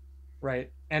high,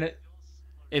 right? And it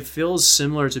It feels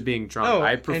similar to being drunk. no,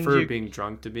 I and prefer being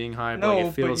drunk to being high, but like it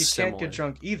no, but feels you can't get similar.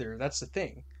 drunk either. That's the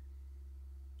thing.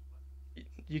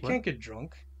 You What? can't get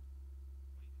drunk.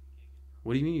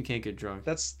 What do you mean you can't get drunk?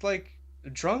 That's like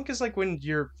drunk is like when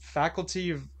your faculty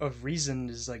of reason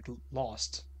is like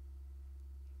lost.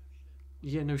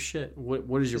 Yeah, no shit.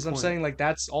 What is your Because I'm point? saying like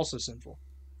that's also sinful.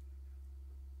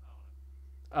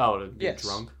 Oh, to be Yes.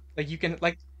 drunk. Like you can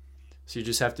like So you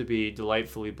just have to be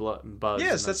delightfully buzzed,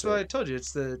 yes, and that's that's what I it. told you.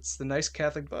 It's the nice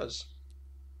Catholic buzz.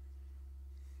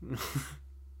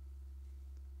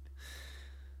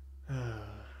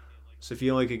 So if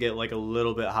you only could get like a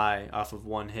little bit high off of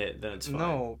one hit, then it's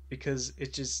fine. No, because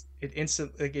it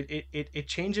instant like it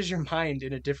changes your mind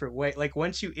in a different way. Like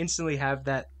once you instantly have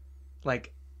that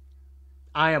like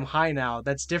I am high now,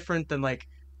 that's different than like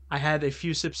I had a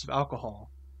few sips of alcohol,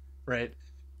 right?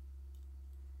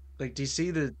 Like do you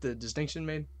see the distinction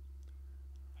made?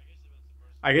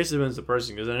 I guess it depends the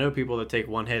person because I know people that take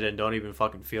one hit and don't even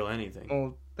fucking feel anything,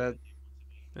 Well, that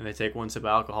and they take one sip of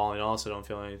alcohol and also don't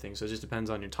feel anything. So it just depends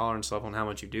on your tolerance level and how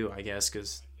much you do, I guess.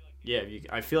 Because yeah,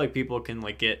 I feel like people can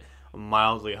like get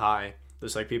mildly high,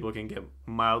 just like people can get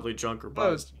mildly drunk or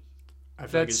no, buzzed. I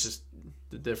feel like it's that's just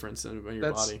the difference in your that's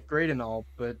body. great and all,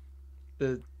 but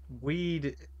the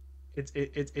weed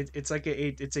it's like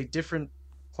it's a different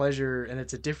pleasure and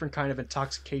it's a different kind of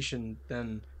intoxication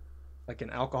than like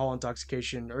an alcohol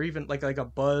intoxication or even like a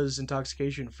buzz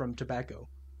intoxication from tobacco,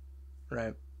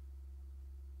 right?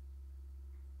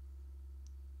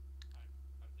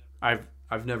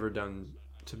 I've never done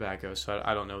tobacco, so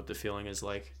I don't know what the feeling is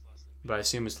like, but I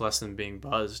assume it's less than being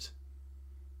buzzed.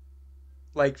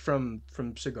 Like from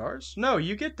cigars? No,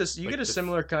 you get this. You get Like a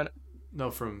similar kind.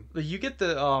 no from You get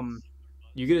the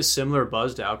you get a similar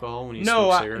buzz to alcohol when you no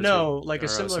smoke cigarettes no like a or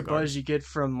similar buzz you cigars. get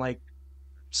from like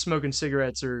smoking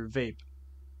cigarettes or vape.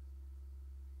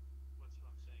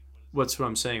 What's what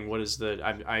I'm saying? What is the?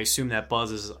 I assume that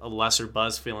buzz is a lesser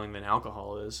buzz feeling than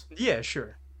alcohol is. Yeah,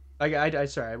 sure. I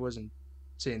sorry, I wasn't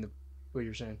saying the what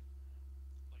you're saying.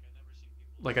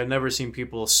 Like I've never seen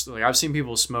people like I've seen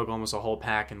people smoke almost a whole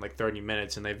pack in like 30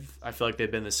 minutes, and I feel like they've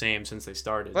been the same since they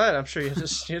started. But I'm sure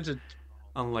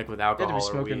Unlike with you had to be alcohol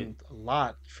or weed. smoking a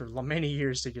lot for many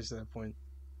years to get to that point.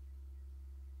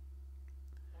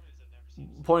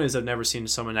 Point is, I've never seen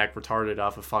someone act retarded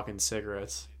off of fucking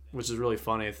cigarettes, which is really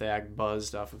funny if they act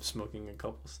buzzed off of smoking a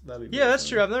couple. That'd be Yeah, really that's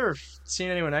true. funny. I've never seen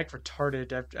anyone act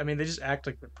retarded. I mean, they just act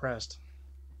like depressed.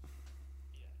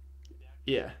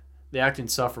 Yeah, they act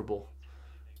insufferable.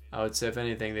 I would say if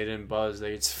anything, they didn't buzz.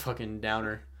 They it's fucking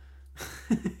downer.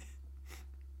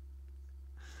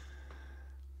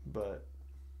 But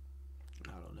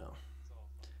I don't know.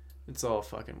 It's all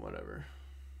fucking whatever.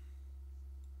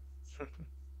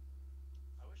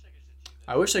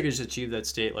 I wish I could just achieve that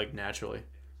state like naturally.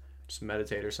 Just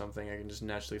meditate or something. I can just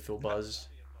naturally feel buzzed.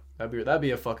 That'd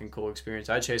be a fucking cool experience.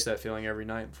 I chase that feeling every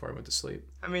night before I went to sleep.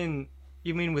 I mean,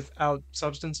 you mean without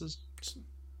substances?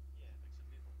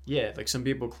 Yeah, like some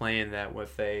people claim that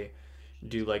if they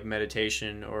do like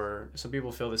meditation, or some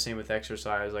people feel the same with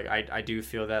exercise. Like I do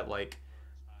feel that, like,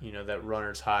 that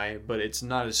runner's high, but it's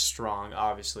not as strong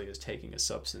obviously as taking a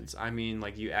substance. I mean,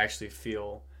 like, you actually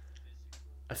feel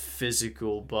a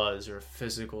physical buzz or a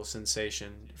physical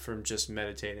sensation from just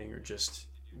meditating or just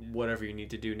whatever you need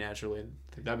to do naturally. I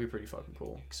think that'd be pretty fucking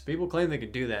cool. Because people claim they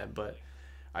can do that, but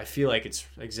I feel like it's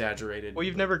exaggerated. Well,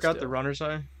 you've But never got the still, runner's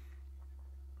high.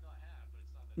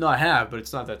 no, I have, but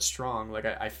it's not that strong. Like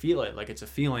I feel it, like it's a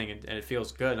feeling, and it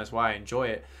feels good, and that's why I enjoy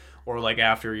it. Or like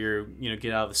after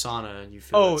get out of the sauna and you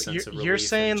feel that Oh, you're sense of you're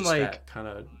relief and saying just like that kind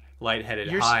of lightheaded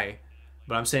you're high.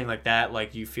 But I'm saying like that,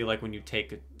 like you feel like when you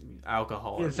take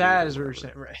alcohol yeah, or weed that or is what you're whatever.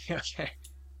 saying, right? Okay.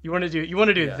 You want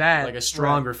to do Yeah, that, like a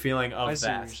right? stronger feeling I of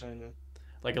see what you're that, saying.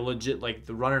 like a legit, like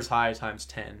the runner's high times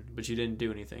 10, but you didn't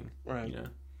do anything, Right. you know.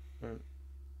 Right.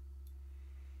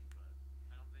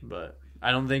 But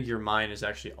I don't think your mind is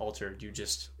actually altered. You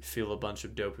just feel a bunch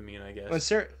of dopamine, I Well,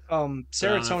 guess. But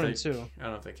serotonin too. I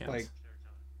don't know if that counts. Like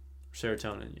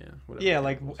Serotonin, yeah, whatever the yeah,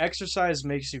 like chemicals. exercise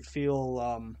makes you feel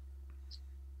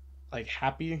like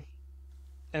happy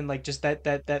and like just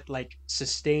that like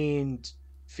sustained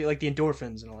feel like the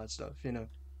endorphins and all that stuff,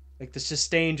 like the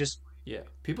sustained just Yeah,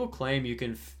 people claim you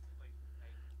can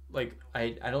like I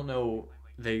don't know.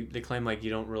 They claim like you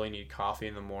don't really need coffee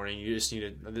in the morning. You just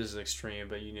need this is extreme,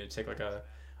 but you need to take like a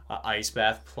ice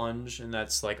bath plunge, and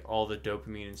that's like all the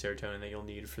dopamine and serotonin that you'll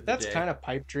need for the that's day. kind of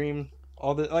pipe dream.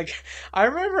 All the like, I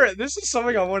remember this is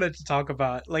something I Yeah, wanted to talk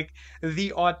about. Like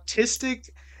the autistic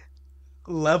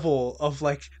level of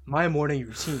like my morning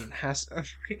routine has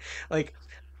like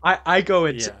I go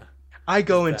into yeah, I it's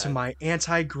go into bad. my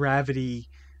anti-gravity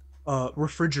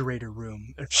refrigerator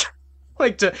room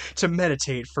like to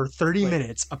meditate for 30 Wait,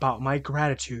 minutes about my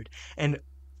gratitude and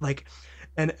like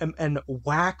and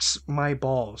wax my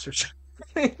balls or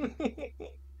something.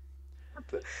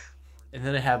 and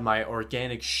then I have my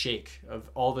organic shake of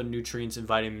all the nutrients and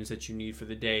vitamins that you need for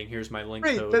the day. And here's my link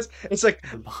Right, code that's it's like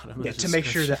at the bottom of yeah, the to make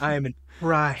sure that I description. am in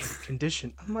prime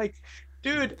condition. I'm like,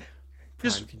 dude,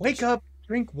 just Prime wake condition. up,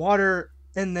 drink water,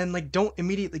 and then like don't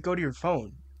immediately go to your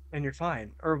phone, and you're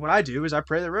fine. Or what I do is I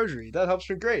pray the rosary. That helps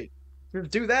me great.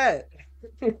 Do that.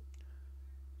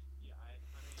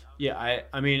 Yeah,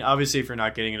 I mean, obviously, if you're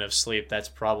not getting enough sleep, that's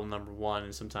problem number one,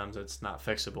 and sometimes that's not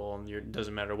fixable. And it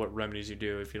doesn't matter what remedies you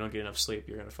do. If you don't get enough sleep,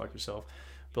 you're gonna fuck yourself.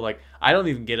 But like, I don't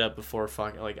even get up before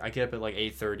fuck. Like, I get up at like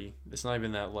 8:30. It's not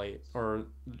even that late, or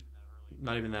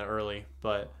not even that early.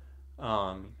 But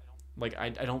like I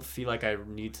don't feel like I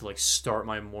need to like start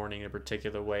my morning in a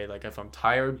particular way. Like if I'm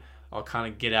tired, I'll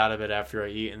kind of get out of it after I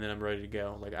eat, and then I'm ready to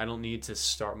go. Like I don't need to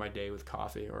start my day with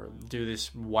coffee or do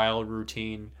this wild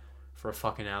routine for a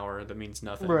fucking hour that means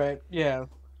nothing. Right. Yeah.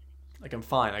 Like I'm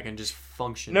fine. I can just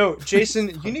function. No,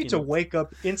 Jason, you need to Fucking wake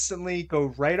up instantly,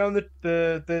 go right on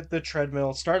the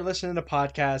treadmill, start listening to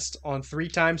podcasts on 3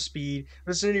 times speed,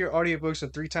 listen to your audiobooks on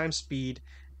 3 times speed,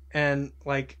 and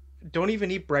like don't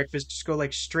even eat breakfast, just go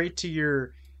like straight to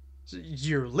your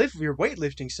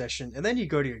weightlifting session, and then you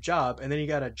go to your job, and then you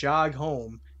gotta jog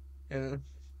home. And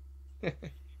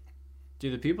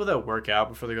dude, the people that work out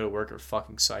before they go to work are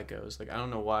fucking psychos. Like I don't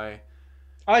know why.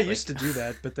 I used Like to do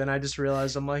that, but then I just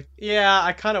realized I'm like, yeah,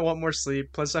 I kind of want more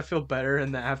sleep. Plus, I feel better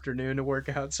in the afternoon to work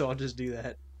out, so I'll just do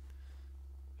that.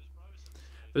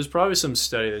 There's probably some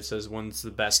study that says when's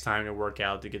the best time to work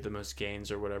out to get the most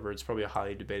gains or whatever. It's probably a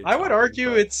highly debated I would topic,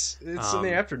 argue but it's in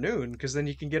the um, afternoon because then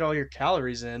you can get all your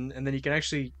calories in, and then you can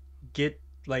actually get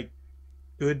like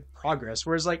good progress.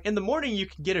 Whereas like in the morning, you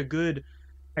can get a good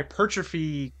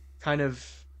hypertrophy kind of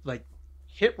like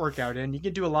hit workout in. You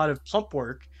can do a lot of pump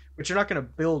work, but you're not going to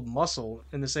build muscle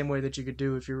in the same way that you could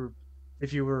do if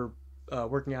you were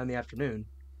working out in the afternoon.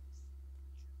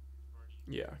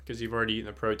 yeah, because you've already eaten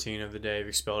the protein of the day, you've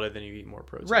expelled it, then you eat more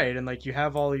protein. Right, and like you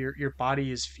have all your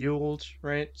body is fueled,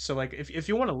 right? So like if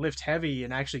you want to lift heavy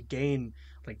and actually gain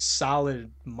like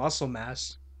solid muscle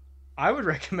mass, I would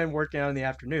recommend working out in the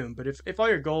afternoon. But if all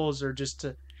your goals are just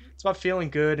to it's about feeling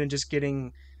good and just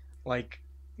getting like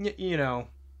you know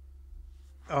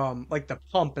like the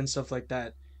pump and stuff like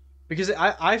that. Because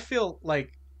I feel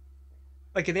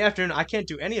like in the afternoon I can't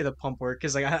do any of the pump work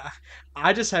because like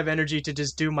I just have energy to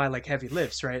just do my like heavy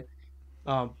lifts, right?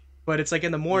 But it's like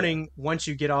in the Yeah, morning, once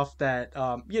you get off that,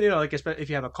 you know, like if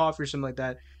you have a coffee or something like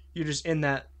that, you're just in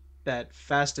that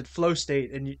fasted flow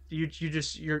state, and you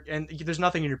just there's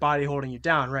nothing in your body holding you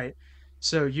down, right?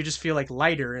 So you just feel like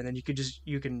lighter, and then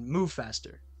you can move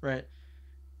faster, right?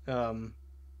 Um,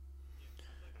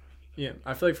 yeah.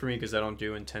 I feel like for me, because I don't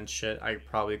do intense shit, I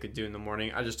probably could do in the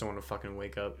morning. I just don't want to fucking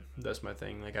wake up. That's my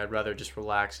thing. Like I'd rather just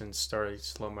relax and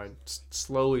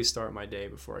slowly start my day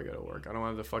before I go to work. I don't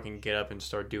have to fucking get up and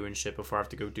start doing shit before I have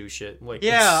to go do shit. Like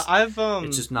yeah,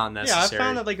 it's just not yeah, I've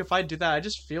found necessary. that like if I do that, I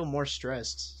just feel more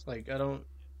stressed. Like I don't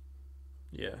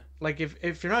Yeah. like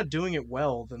if you're not doing it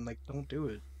well, then like don't do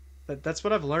it. That's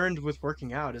what I've learned with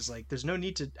working out is like there's no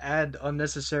need to add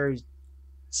unnecessary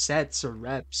sets or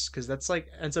reps because that's like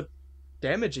ends up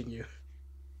damaging you.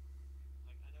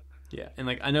 Yeah, and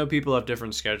like I know people have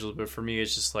different schedules, but for me,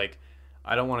 it's just like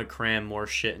I don't want to cram more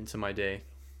shit into my day.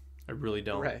 I really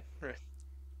don't. Right, right.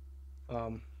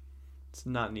 Um, It's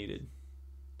not needed.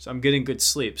 So I'm getting good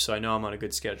sleep, so I know I'm on a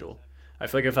good schedule. I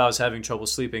feel like if I was having trouble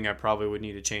sleeping, I probably would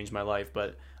need to change my life,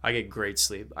 but I get great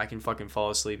sleep. I can fucking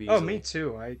fall asleep oh, me easily.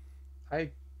 too. I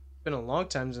been a long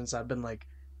time since I've been like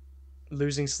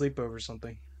losing sleep over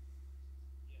something.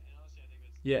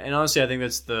 Yeah, and honestly, I think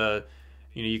that's the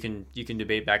you can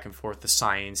debate back and forth the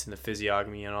science and the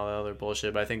physiognomy and all that other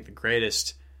bullshit, but I think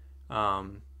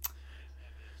um,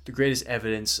 the greatest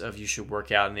evidence of you should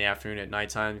work out in the afternoon at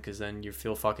nighttime because then you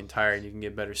feel fucking tired and you can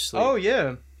get better Oh sleep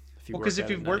yeah. if you Well, because work if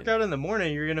out you at work night. out in the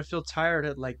morning, you're gonna feel tired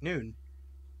at like noon.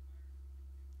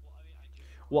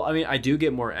 Well, I mean, I do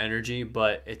get more energy,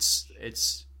 but it's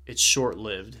short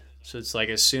lived. So it's like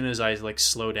as soon as I like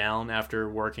slow down after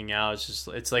working out,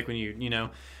 it's like when you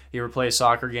ever play a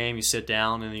soccer game, you sit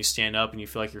down and then you stand up and you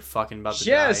feel like you're fucking about to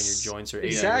die and your Yes, joints are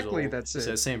 8 hours exactly. old. That's It's it.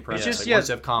 that same It's premise. just Like yeah, once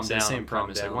I've calmed down, I'm calm.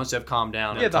 It's like once I've calmed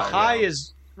down, yeah. I'm The tired. high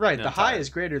is right. Then The I'm high tired. is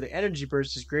greater. The energy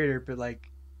burst is greater, but like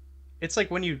it's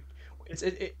like when you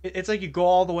it's like you go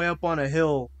all the way up on a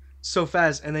hill so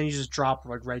fast and then you just drop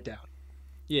like right down.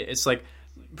 Yeah, it's like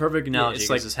perfect Yeah, analogy it's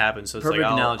because like this happens. So it's like perfect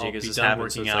analogy I'll because be this done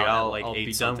happens. So working it's like out at like I'll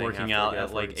eight be done something working after I out get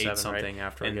at off work like at eight 7, right? something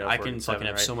after I And get I off work can at fucking 7,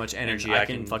 have right? so much And energy. I I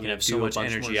can can fucking have do so a much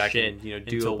bunch energy. more I shit, can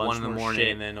do a do a bunch bunch more more shit,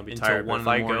 shit and then I'll be until tired. But one if in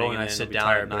the I morning, go and and I then I'll sit be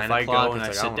down tired. at But if 9 I o'clock, go and it's I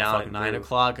like I sit don't want to down at fucking 9 move.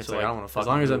 o'clock, it's So like I like don't want to as fucking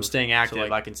long as I'm move. staying So active,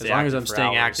 like I can as stay long as active I'm for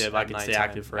staying hours active, I at can stay nighttime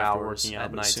active for after hours working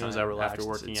out. at But as soon as I nighttime after relax,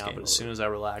 working it's out. game But as soon over. as I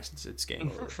relax, it's game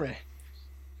over. Right.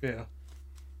 Yeah.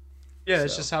 Yeah,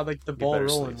 it's So just how like the get ball better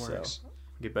rolling sleep. So works.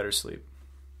 get better sleep.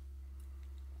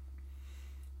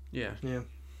 Yeah, Yeah.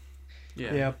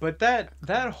 yeah, Yeah, but that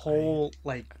whole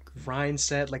like grind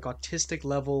set, like autistic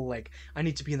level, like I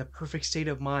need to be in the perfect state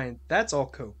of mind. That's all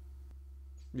cope.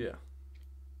 yeah.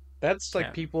 That's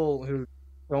like Cap. people who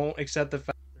don't accept the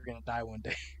fact they're gonna die one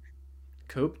day.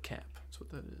 Cope cap. That's what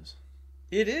that is.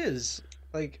 It is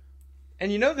like,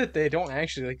 and you know that they don't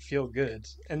actually like feel good,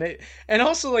 and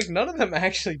also like none of them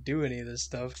actually do any of this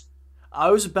stuff. I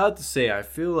was about to say I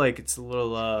feel like it's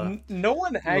No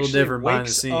one a little actually different behind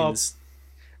the wakes up. scenes.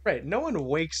 Right, no one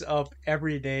wakes up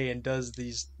every day and does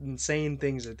these insane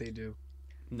things that they do.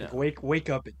 Like No. wake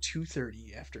up at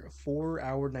 2:30 after a 4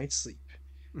 hour night's sleep.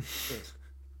 Yeah.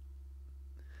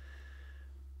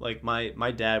 Like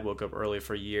my dad woke up early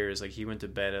for years. Like he went to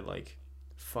bed at like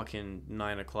fucking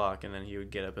 9 o'clock, and then he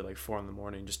would get up at like 4 in the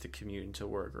morning just to commute into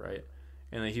work, right?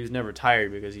 And like he was never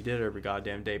tired because he did it every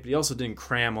goddamn day. But he also didn't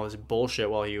cram all this bullshit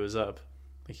while he was up.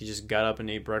 Like he just got up and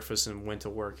ate breakfast and went to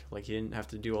work. Like he didn't have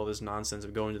to do all this nonsense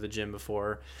of going to the gym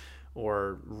before,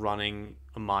 or running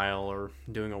a mile or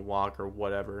doing a walk or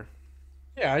whatever.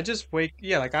 Yeah, I just wake.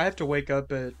 Yeah, like I have to wake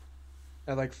up at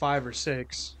like 5 or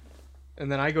 6,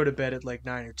 and then I go to bed at like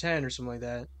 9 or 10 or something like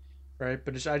that, right?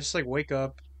 But I just like wake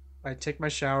up, I take my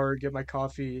shower, get my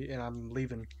coffee, and I'm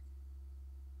leaving.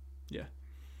 Yeah.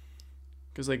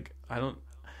 Because like I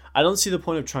don't see the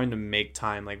point of trying to make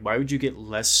time. Like, why would you get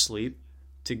less sleep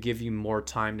to give you more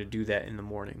time to do that in the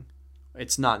morning?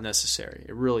 It's not necessary.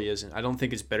 It really isn't. I don't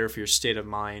think it's better for your state of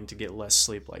mind to get less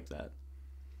sleep like that.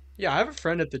 Yeah, I have a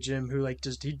friend at the gym who like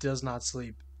just he does not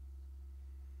sleep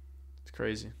It's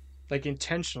crazy. like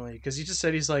intentionally because he just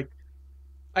said he's like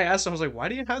I asked him I was like why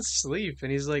do you not sleep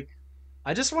and he's like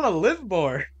I just want to live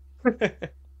more.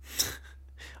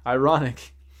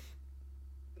 Ironic.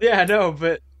 Yeah, I know,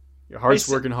 but Your I heart's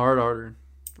see, working harder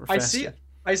or I see faster.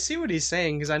 I see what he's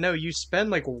saying because I know you spend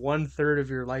like 1/3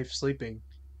 of your life sleeping.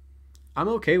 I'm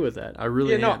okay with that. I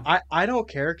Yeah, really no, am. I don't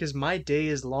care because my day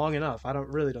is long enough. I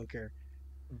don't care.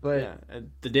 But Yeah,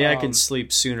 the day I can um,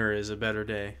 sleep sooner is a better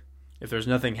day. If there's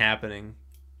nothing happening,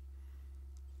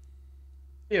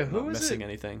 yeah, I'm who not is missing it?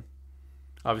 anything.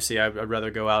 Obviously, I'd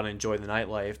rather go out and enjoy the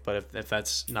nightlife, but if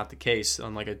that's not the case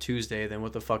on like a Tuesday, then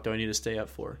what the fuck do I need to stay up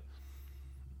for?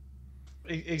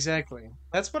 Exactly.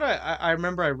 That's what I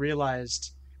remember. I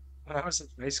realized when I was in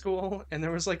high school, and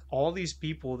there was like all these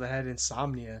people that had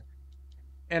insomnia,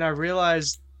 and I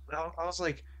realized I was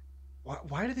like,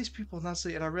 why do these people not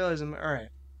sleep? And I realized, I'm like, all right.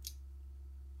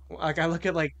 Like I look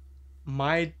at like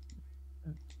my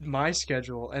my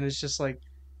schedule, and it's just like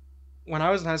when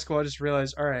I was in high school, I just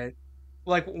realized, all right,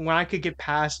 like when I could get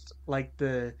past like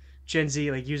the Gen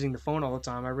Z like using the phone all the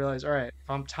time, I realized, all right, if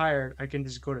I'm tired, I can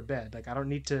just go to bed. Like I don't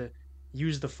need to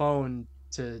use the phone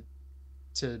to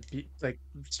be like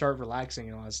start relaxing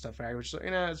and all that stuff. I was just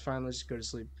like, it's fine, let's just go to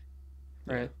sleep.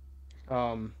 Yeah, Right.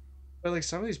 Um but like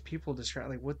some of these people describe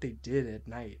like what they did at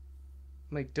night.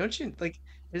 I'm like, don't you like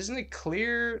isn't it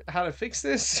clear how to fix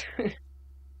this?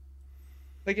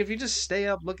 Like if you just stay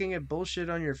up looking at bullshit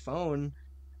on your phone,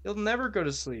 you'll never go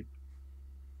to sleep.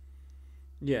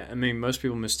 yeah. I mean, most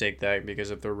people mistake that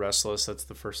because if they're restless, that's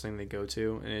the first thing they go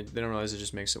to, and they don't realize it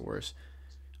just makes it worse.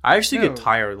 I actually get No.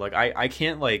 tired. Like I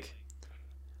can't like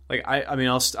I mean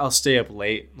I'll stay up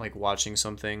late like watching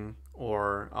something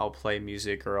or I'll play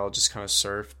music or I'll just kind of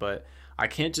surf, but I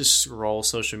can't just scroll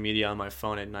social media on my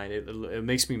phone at night. It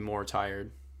makes me more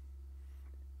tired.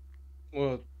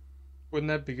 Well, wouldn't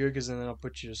that be good? Because then I'll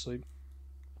put you to sleep.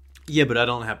 Yeah, but I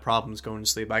don't have problems going to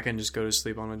sleep. I can just go to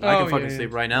sleep on I can Oh yeah, fucking yeah,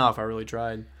 sleep right now if I really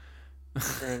tried.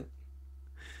 right.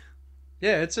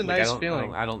 Yeah, it's a Like I nice don't I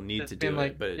don't feeling. I don't need Just to being do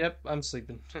like, it, but yep, I'm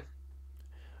sleeping.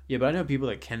 yeah, but I know people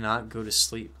that cannot go to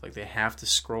sleep. Like they have to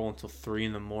scroll until 3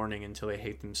 in the morning until they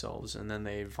hate themselves, and then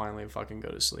they finally fucking go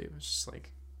to sleep. It's just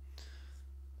like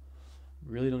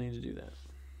really don't need to do that.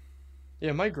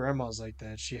 Yeah, my grandma's like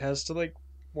that. She has to like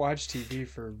watch TV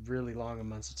for really long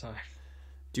amounts of time.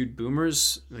 Dude,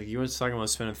 boomers, like you were talking about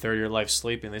spending a third of your life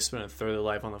sleeping, they spend a third of their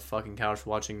life on the fucking couch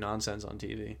watching nonsense on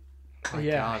TV. My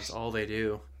Yeah, God, it's all they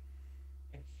do.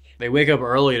 They wake up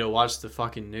early to watch the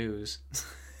fucking news.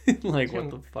 Like, what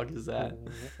the fuck is that?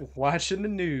 watching the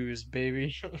news,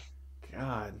 baby.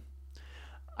 God.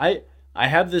 I I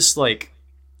have this like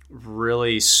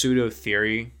really pseudo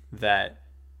theory that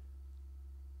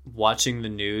watching the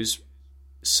news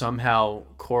somehow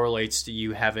correlates to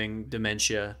you having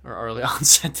dementia or early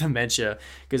onset dementia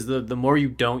because the more you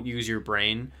don't use your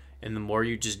brain and the more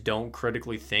you just don't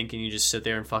critically think and you just sit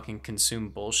there and fucking consume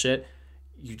bullshit,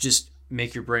 you just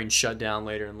make your brain shut down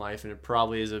later in life and it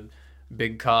probably is a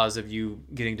big cause of you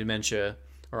getting dementia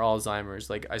or Alzheimer's.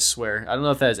 Like I swear, I don't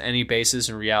know if that has any basis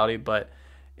in reality, but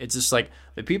it's just like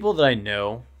the people that I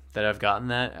know that have gotten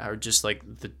that are just like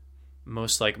the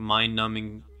most like mind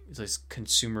numbing like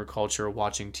consumer culture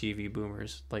watching TV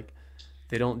boomers. Like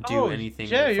they don't do Oh,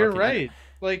 anything yeah, to you're fucking right.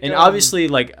 Like, and obviously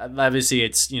like obviously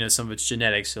it's some of it's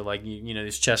genetics. So like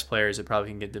these chess players that probably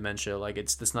can get dementia. Like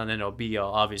it's that's not an end all be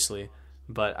all obviously,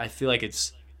 but I feel like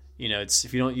it's it's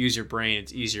if you don't use your brain,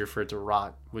 it's easier for it to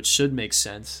rot, which should make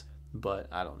sense. But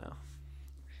I don't know.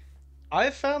 I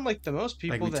found like the most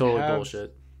Like people we that totally have,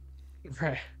 bullshit.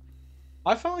 right.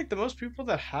 I found like the most people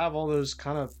that have all those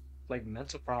kind of like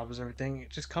mental problems and everything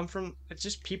just come from it's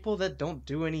just people that don't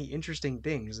do any interesting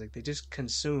things. Like they just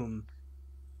consume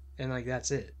and like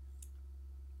that's it.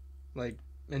 Like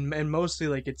and mostly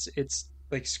like it's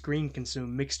like screen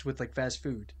consume mixed with like fast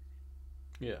food.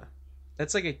 Yeah.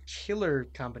 That's like a killer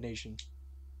combination.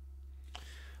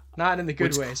 Not in the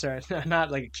good What's way, sorry.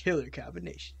 Not like a killer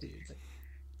combination, dude. Like,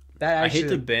 that I hate actually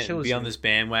to like kills be on you. this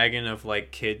bandwagon of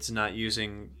like kids not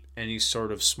using any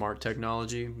sort of smart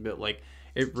technology, but like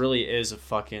it really is a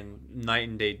fucking night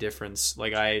and day difference.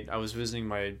 Like I was visiting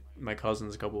my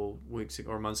cousins a couple weeks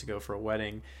or months ago for a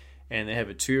wedding, and they have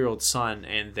a 2 year old son,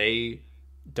 and they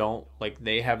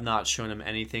have not shown him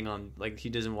anything on like he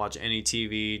doesn't watch any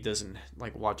TV, doesn't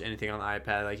like watch anything on the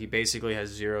iPad. Like he basically has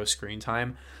zero screen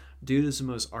time, dude is the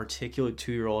most articulate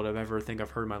 2 year old I've ever think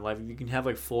I've heard in my life. You can have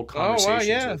like full Oh wow, conversations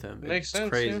yeah, with him. makes It's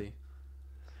sense. Yeah, crazy.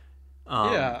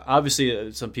 yeah.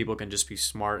 Obviously, some people can just be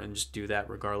smart and just do that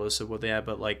regardless of what they have.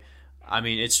 But like, I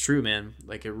mean, it's true, man.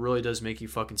 Like, it really does make you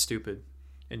fucking stupid,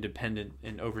 independent,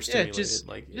 and Yeah, overstimulated.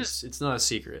 Like, just it's not a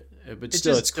secret, but it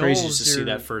still, it's just crazy just to dulls see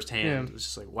that your yeah. firsthand. It's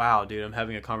just like, wow, dude, I'm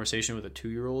having a conversation with a 2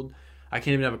 year old. I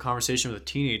can't even have a conversation with a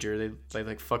teenager. They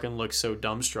like fucking look so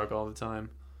dumbstruck all the time.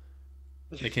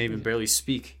 They can't even barely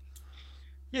speak.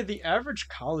 Yeah, the average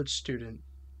college student,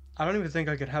 I don't even think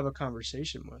I could have a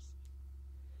conversation with.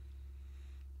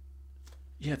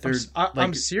 Yeah, they're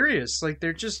I'm like, serious. Like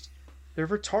they're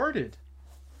retarded.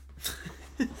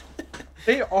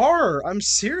 They are. I'm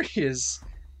serious.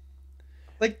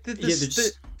 Like yeah, they're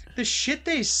just the shit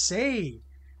they say.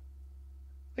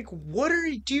 Like what are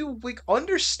you do you like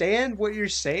understand what you're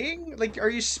saying? Like are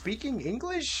you speaking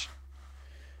English?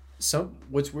 some.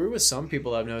 What's weird with some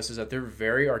people I've noticed is that they're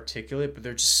very articulate, but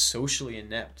they're just socially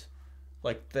inept.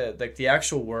 Like the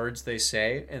actual words they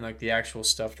say and like the actual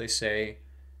stuff they say,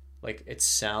 like it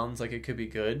sounds like it could be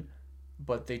good,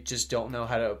 but they just don't know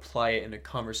how to apply it in a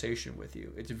conversation with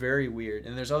you. It's very weird.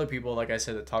 And there's other people, like I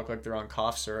said, that talk like they're on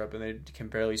cough syrup and they can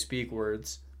barely speak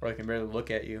words or they can barely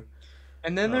look at you.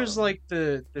 And then Um, there's like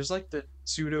the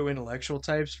pseudo intellectual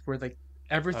types where like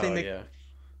everything oh that yeah,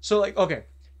 so like okay,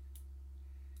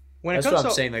 when it that's what comes I'm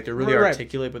to saying. Like they're really right,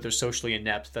 articulate, but they're socially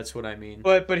inept. That's what I mean.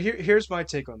 but here's my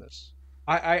take on this.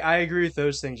 I agree with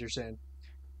those things you're saying.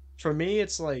 For me,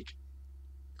 it's like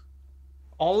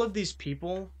all of these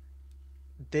people,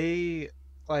 they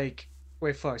like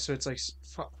wait fuck. So it's like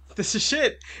fuck, this is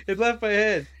shit. It left my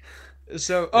head.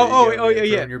 So There you go, oh yeah man.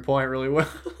 yeah Proving your point really well.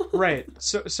 right.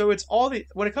 So it's all the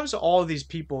when it comes to all of these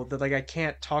people that like I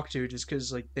can't talk to just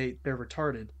because like they're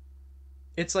retarded.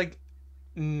 It's like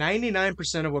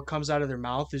 99% of what comes out of their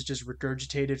mouth is just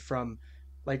regurgitated from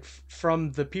like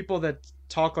from the people that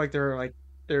talk like they're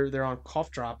on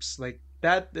cough drops like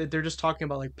that they're just talking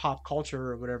about like pop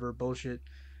culture or whatever bullshit.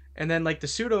 And then like the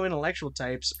pseudo intellectual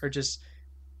types are just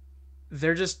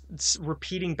they're just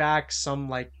repeating back some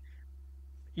like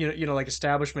like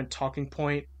establishment talking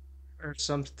point or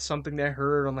something they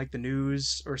heard on like the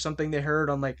news or something they heard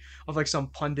on like of like some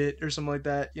pundit or something like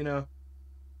that,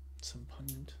 Some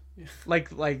pundit. Yeah. like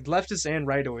leftists and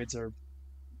rightoids are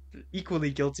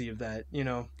equally guilty of that.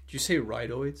 Did you say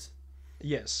rightoids?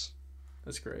 Yes.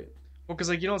 That's great. Well, because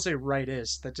like you don't say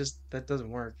rightist. That doesn't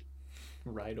work.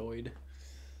 Rightoid.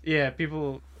 Yeah,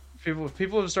 people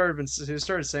have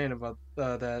started saying about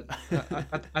that.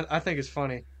 I think it's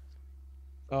funny.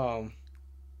 Um,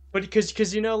 but because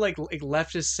like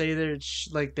leftists say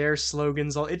like their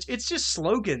slogans all it's just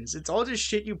slogans. It's all just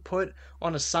shit you put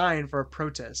on a sign for a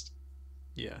protest.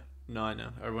 Yeah. No, I know.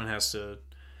 Everyone has to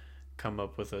come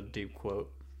up with a deep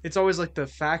quote. It's always like the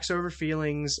facts over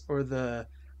feelings or the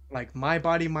like my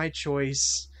body my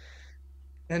choice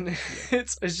and Yeah.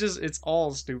 it's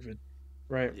all stupid,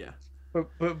 right? Yeah.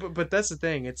 But that's the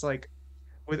thing. It's like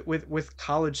with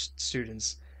college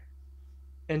students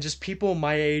and just people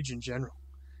my age in general.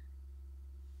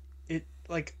 It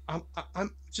like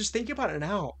I'm just thinking about it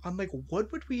now. I'm like,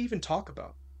 what would we even talk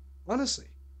about? Honestly,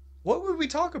 what would we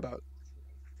talk about?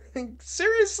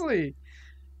 Seriously.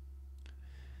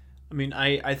 I mean,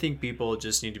 I think people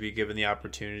just need to be given the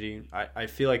opportunity. I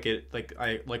feel like it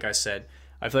like I said,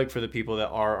 I feel like for the people that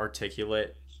are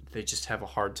articulate, they just have a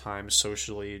hard time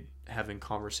socially having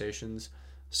conversations.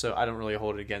 So I don't really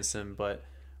hold it against them, but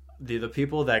the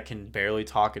people that can barely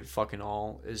talk at fucking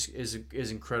all is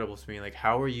incredible to me. Like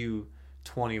how are you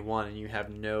 21 and you have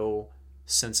no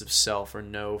sense of self or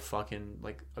no fucking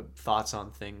like thoughts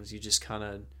on things. You just kind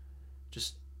of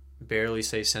just barely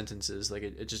say sentences. Like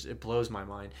it just it blows my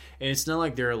mind. And it's not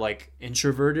like they're like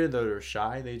introverted or they're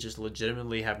shy. They just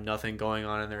legitimately have nothing going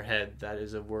on in their head that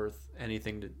is of worth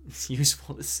anything to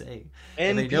useful to say.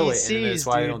 And they know it, and then that's NPCs,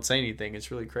 why they dude. don't say anything.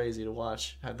 It's really crazy to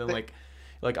watch. Have them like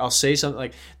I'll say something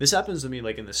like this happens to me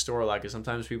like in the store a lot because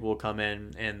sometimes people will come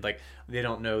in and like they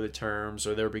don't know the terms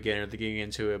or they're beginner, they're getting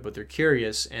into it, but they're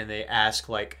curious and they ask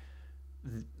like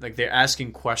they're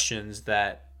asking questions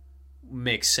that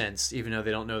make sense even though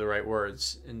they don't know the right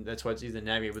words, and that's why it's easy to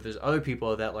navigate. But there's other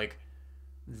people that like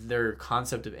their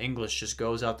concept of English just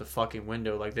goes out the fucking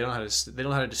window. Like they don't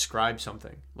know how to describe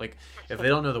something. Like if they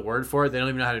don't know the word for it, they don't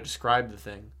even know how to describe the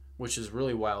thing, which is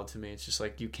really wild to me. It's just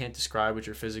like you can't describe what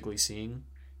you're physically seeing.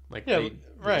 Like Yeah, they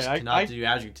right. just cannot do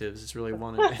adjectives. It's really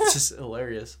one. It's just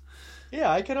hilarious. yeah,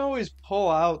 I can always pull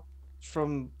out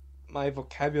from my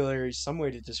vocabulary some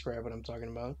way to describe what I'm talking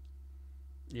about.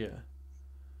 Yeah.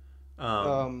 Um.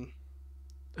 Um,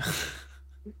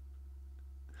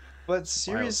 But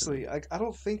Wild to me. seriously, I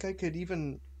don't think I could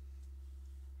even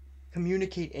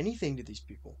communicate anything to these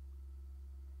people.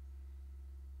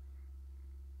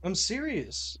 I'm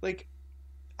serious. Like,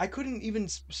 I couldn't even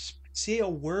say a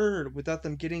word without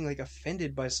them getting like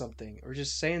offended by something or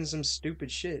just saying some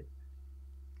stupid shit.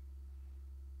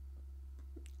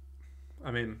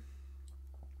 I mean,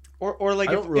 Or like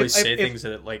I don't really say if things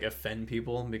that like offend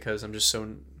people because I'm just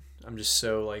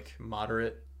so like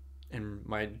moderate in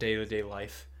my day to day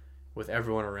life with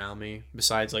everyone around me.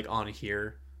 Besides like on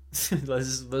here, this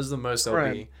is the most I'll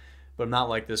right. be. But I'm not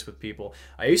like this with people.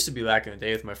 I used to be back in the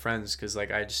day with my friends because like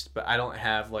but I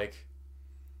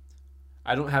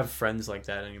don't have friends like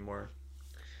that anymore.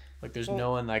 Like there's Well,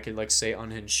 no one I could like say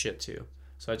unhinged shit to.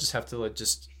 So I just have to like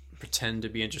just pretend to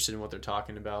be interested in what they're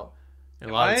talking about. And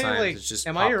a lot of times it's just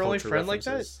am I pop your only culture friend like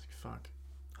that? references. Fuck.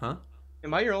 Huh?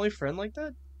 Am I your only friend like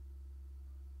that?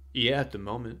 Yeah, at the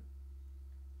moment.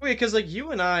 Wait, because like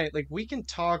you and I, like we can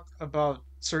talk about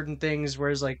certain things,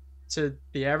 whereas like to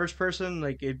the average person,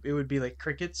 like it would be like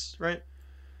crickets, right?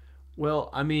 Well,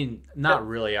 I mean, That not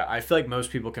really. I feel like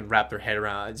most people can wrap their head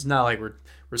around it. It's not like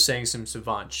we're saying some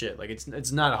savant shit. Like it's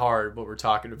not hard what we're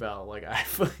talking about. Like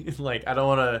like I don't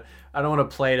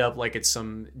want to play it up like it's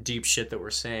some deep shit that we're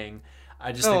saying.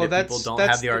 I just think no, that people don't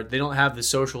have that's the art. They don't have the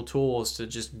social tools to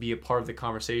just be a part of the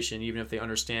conversation, even if they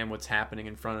understand what's happening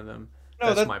in front of them.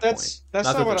 no, That's my point. that's Not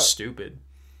not that what they're I, stupid.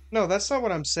 no, that's not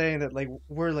what I'm saying. That like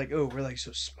we're like oh we're like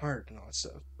so smart and all that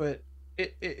stuff, but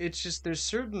it's just there's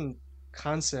certain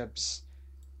concepts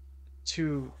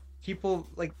to people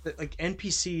like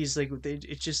NPCs like they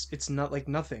it's just it's not like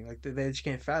nothing like they just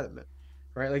can't fathom it,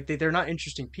 right? Like they're not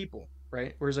interesting people,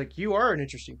 right? Whereas like you are an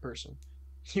interesting person,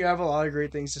 you have a lot of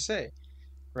great things to say,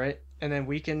 right? And then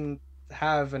we can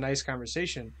have a nice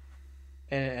conversation,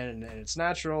 and it's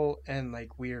natural, and like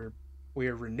we're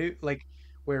renewed like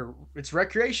where it's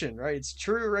recreation, right? It's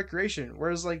true recreation.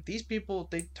 Whereas like these people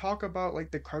they talk about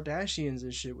like the Kardashians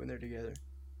and shit when they're together.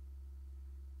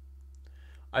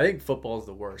 I think football is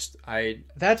the worst. I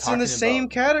That's in the talking same about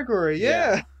category,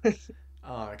 yeah. yeah.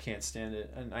 Oh, I can't stand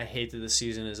it, and I hate that the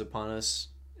season is upon us.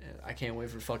 I can't wait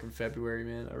for fucking February,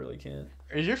 man. I really can't.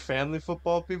 Is your family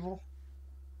football people?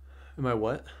 Am I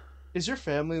what? Is your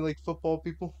family like football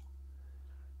people?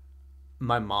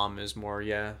 My mom is more,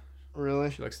 yeah.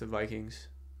 Really? She likes the Vikings,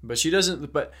 but she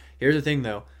doesn't. But here's the thing,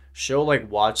 though. She'll like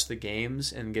watch the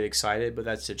games and get excited, but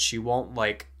that's it. She won't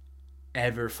like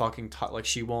ever fucking talk. Like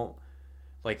she won't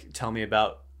like tell me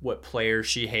about what player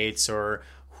she hates or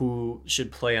who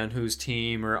should play on whose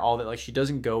team or all that. Like she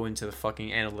doesn't go into the fucking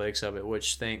analytics of it,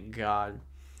 which thank God.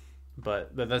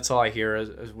 But that's all I hear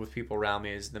as with people around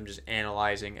me is them just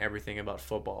analyzing everything about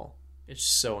football. It's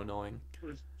so annoying.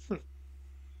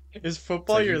 Is It's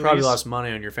football like you your probably least? lost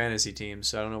money on your fantasy team,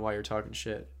 so I don't know why you're talking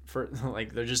shit. For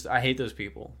like they're just I hate those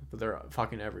people, but they're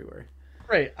fucking everywhere.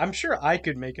 Right. I'm sure I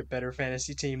could make a better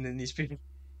fantasy team than these people.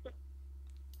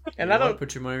 And You I know what? don't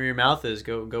Put your money where your mouth is.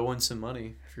 Go win some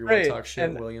money if you want to right. talk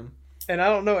shit, William. And I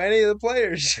don't know any of the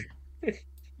players.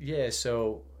 Yeah.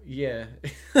 So yeah,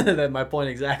 that's my point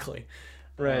exactly.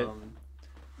 Right.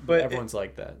 But But everyone's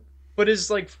like that. but is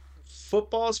like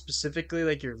football specifically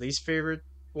like your least favorite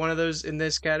one of those in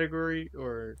this category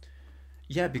or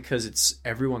Yeah, because it's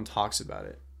everyone talks about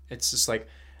it. It's just like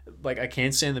I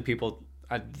can't stand the people.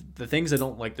 The things I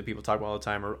don't like that people talk about all the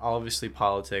time are obviously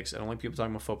politics. I don't like people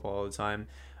talking about football all the time.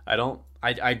 I don't.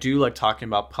 I do like talking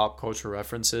about pop culture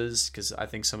references because I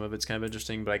think some of it's kind of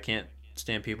interesting, but I can't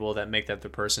stand people that make that their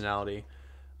personality.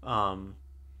 Um,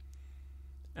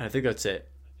 and I think that's it.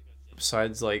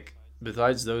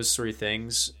 Besides those three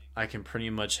things, I can pretty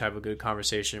much have a good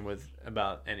conversation with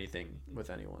about anything with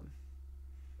anyone.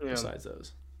 yeah. Besides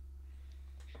those.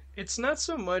 It's not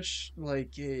so much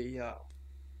like a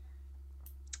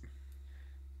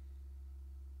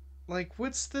like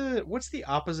what's the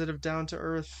opposite of down to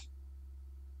earth?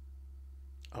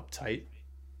 Uptight.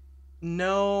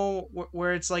 No,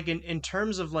 where it's like in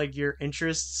terms of like your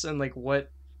interests and like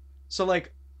what so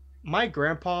like my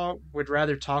grandpa would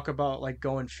rather talk about like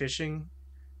going fishing,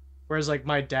 whereas like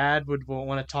my dad would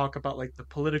want to talk about like the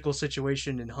political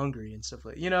situation in Hungary and stuff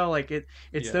like like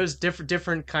it's Yeah. those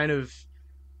different kind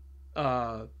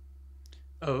uh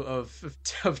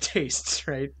of tastes,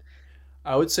 right?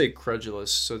 I would say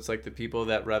credulous. So it's like the people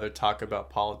that rather talk about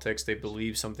politics, they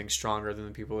believe something stronger than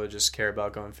the people that just care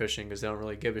about going fishing because they don't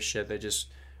really give a shit. They just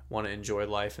want to enjoy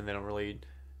life and they don't really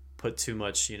put too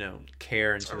much,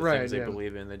 care into the Right, things they yeah.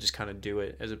 believe in. They just kind of do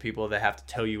it as a people that have to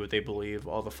tell you what they believe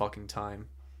all the fucking time.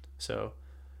 So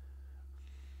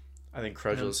I think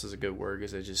Yeah. credulous is a good word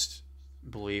because they just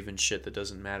believe in shit that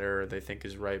doesn't matter or they think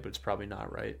is right, but it's probably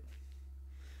not right.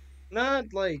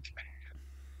 not like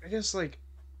I guess like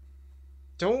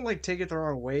don't like take it the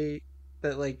wrong way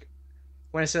that like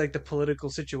when I say like the political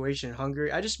situation in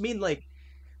Hungary, I just mean like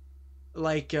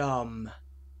like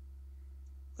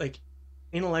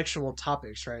intellectual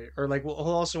topics, right? Or like we'll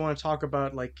also want to talk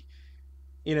about like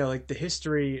like the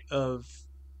history of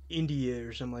India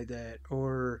or something like that,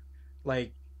 or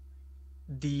like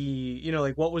the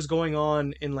like what was going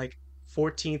on in like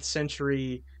 14th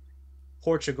century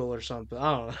Portugal or something.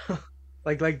 I don't know.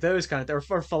 Like those kind of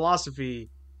or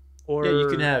philosophy Yeah, you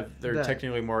can or have they're that.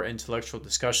 technically more intellectual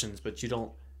discussions, but you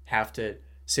don't have to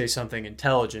say something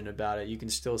intelligent about it. You can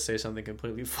still say something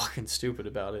completely fucking stupid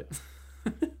about it.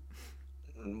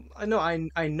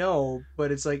 I know,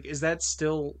 but it's like, is that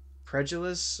still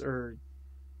prejudice or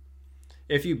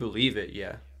If you believe it,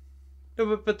 yeah.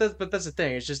 no? But that's the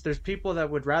thing. It's just there's people that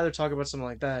would rather talk about something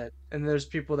like that, and there's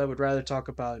people that would rather talk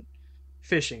about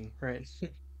fishing, right?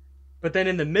 But then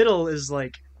in the middle is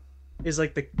like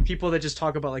the people that just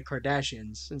talk about like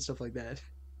Kardashians and stuff like that,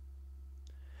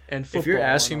 and If you're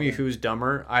football and asking all me that. who's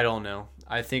dumber, I don't know.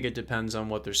 I think it depends on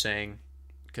what they're saying,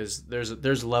 because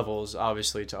there's levels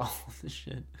obviously to all this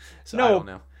shit. So I don't No,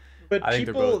 know. but I think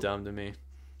they're both people dumb to me.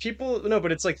 people no,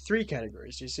 but it's like three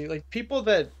categories. You see, like people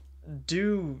that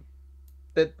do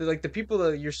that, like the people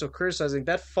that you're still criticizing,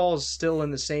 that falls still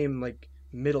in the same like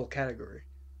middle category.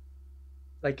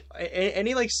 Like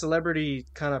any like celebrity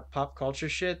kind of pop culture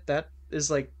shit, that is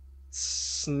like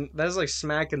that is like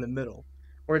smack in the middle,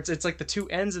 or it's like the two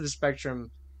ends of the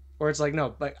spectrum, or it's like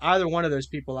no, like either one of those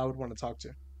people I would want to talk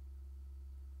to.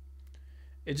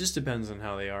 It just depends on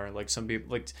how they are. Like some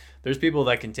people, like there's people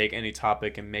that can take any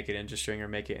topic and make it interesting or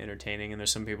make it entertaining, and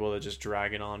there's some people that just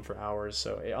drag it on for hours.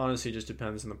 So it honestly just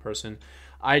depends on the person.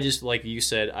 I just like you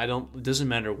said, I don't. It doesn't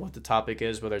matter what the topic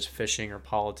is, whether it's fishing or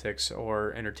politics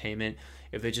or entertainment.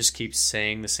 If they just keep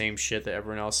saying the same shit that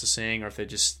everyone else is saying, or if they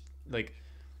just like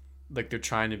like they're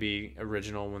trying to be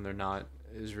original when they're not,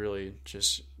 is really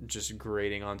just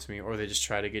grating onto me, or they just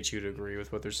try to get you to agree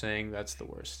with what they're saying. That's the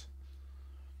worst.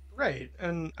 Right,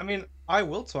 and I mean I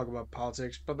will talk about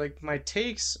politics, but like my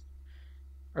takes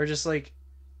are just like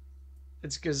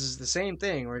it's because it's the same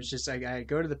thing, where it's just like I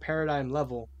go to the paradigm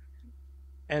level,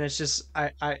 and it's just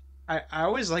I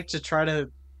always like to try to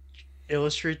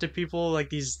illustrate to people like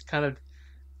these kind of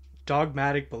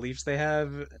dogmatic beliefs they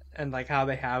have and like how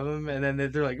they have them, and then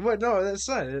they're like, "What? No, that's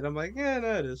not it." I'm like, "Yeah,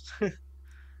 no, it is."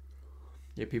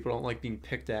 Yeah, people don't like being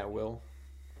picked at will.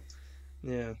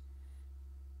 Yeah,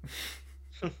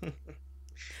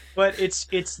 but it's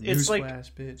like,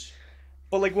 Newsflash, bitch.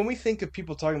 but like when we think of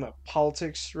people talking about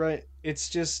politics, right? It's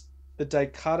just the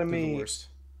They're the dichotomy. worst.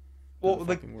 They're the Well,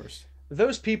 like fucking worst.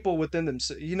 those people within them,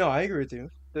 I agree with you.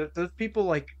 Those people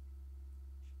like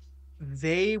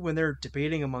they when they're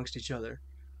debating amongst each other,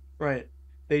 right?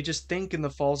 They just think in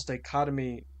the false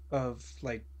dichotomy of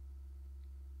like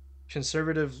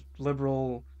conservative,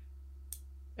 liberal,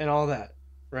 and all that,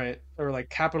 right? Or like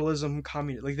capitalism,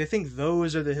 communism. Like they think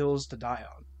those are the hills to die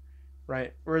on,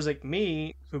 right? Whereas like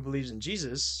me, who believes in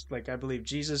Jesus, like I believe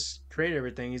Jesus created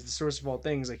everything. He's the source of all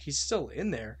things. Like he's still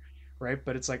in there, right?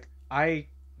 But it's like I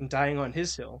am dying on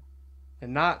his hill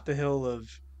and not the hill of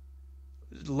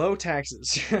low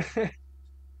taxes.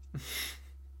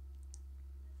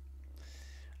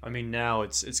 I mean, now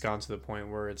it's gone to the point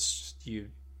where it's just you.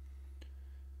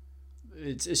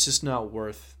 It's just not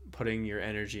worth putting your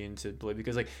energy into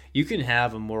because like you can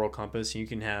have a moral compass and you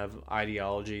can have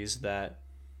ideologies that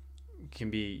can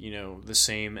be the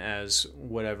same as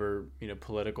whatever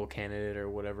political candidate or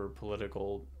whatever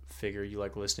political figure you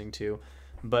like listening to,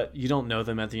 but you don't know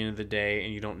them at the end of the day,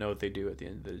 and you don't know what they do at the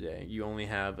end of the day. You only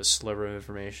have a sliver of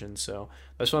information. So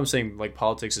that's why I'm saying like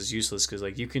politics is useless, because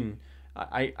like you can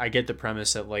I get the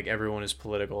premise that like everyone is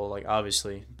political, like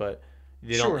obviously, but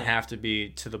they don't Sure. have to be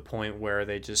to the point where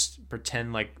they just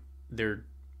pretend like they're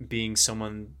being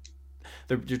someone.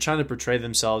 They're trying to portray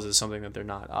themselves as something that they're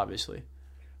not, obviously.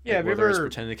 Yeah, Like have you whether it's ever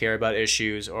pretending to care about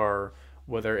issues, or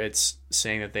whether it's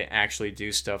saying that they actually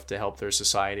do stuff to help their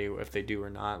society, if they do or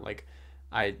not. Like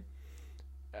I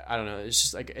I don't know. It's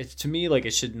just like to me, like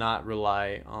it should not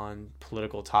rely on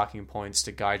political talking points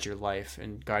to guide your life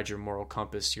and guide your moral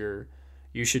compass.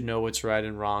 You should know what's right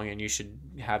and wrong, and you should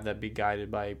have that be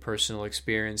guided by personal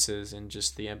experiences and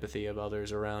just the empathy of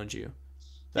others around you.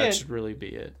 That yeah, should really be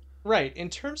it. right. In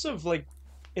terms of like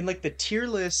in like the tier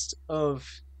list of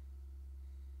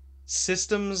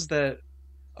systems that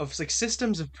of like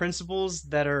systems of principles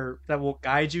that will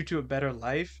guide you to a better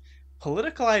life,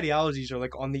 political ideologies are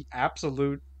like on the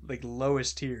absolute like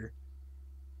lowest tier.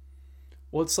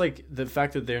 Well, it's like the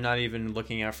fact that they're not even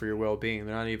looking out for your well being.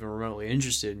 They're not even remotely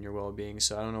interested in your well being.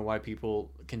 So I don't know why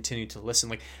people continue to listen.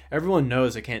 Like, everyone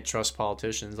knows they can't trust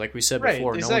politicians. Like we said Right,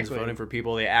 before, no one's voting exactly. for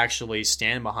people they actually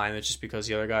stand behind. It's just because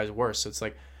the other guy's worse. So it's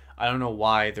like, I don't know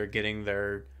why they're getting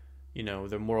their,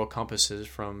 their moral compasses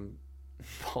from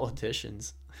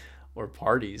politicians or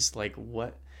parties. Like,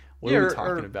 what Yeah, are we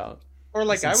talking or about? or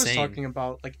It's like I was insane. talking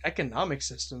about like economic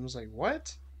systems, like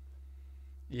what?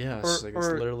 Yeah, it's Or like it's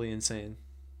or literally insane.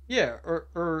 yeah,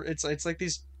 or it's like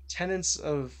these tenets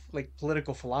of like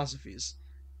political philosophies.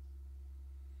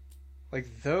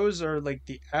 Like those are like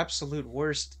the absolute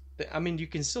worst. I mean, you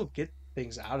can still get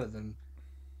things out of them,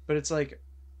 but it's like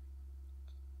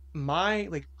my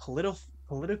like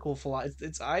political philosophy.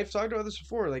 It's I've talked about this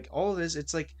before. Like all of this,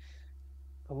 it's like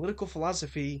political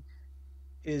philosophy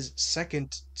is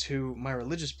second to my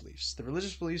religious beliefs. The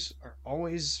religious beliefs are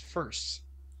always first.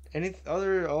 Any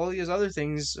other all these other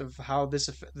things of how this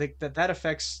like, that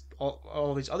affects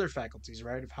all these other faculties,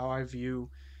 right? Of how I view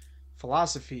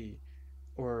philosophy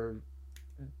or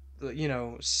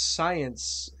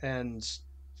science and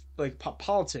like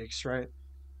politics, right?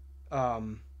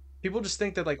 Um, People just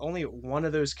think that like only one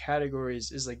of those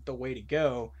categories is like the way to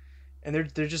go, and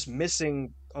they're just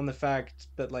missing on the fact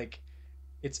that like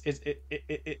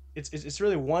it's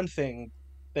really one thing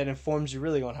that informs you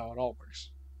really on how it all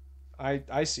works.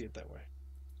 I see it that way.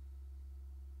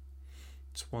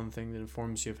 It's one thing that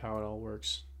informs you of how it all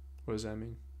works. What does that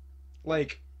mean?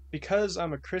 Like because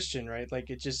I'm a Christian, right? Like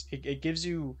it gives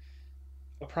you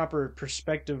a proper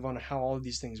perspective on how all of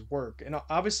these things work. And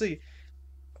obviously,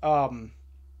 um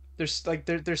there's like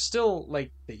there's still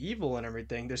like the evil and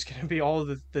everything. There's gonna be all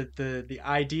the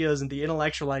ideas and the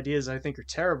intellectual ideas I think are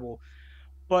terrible.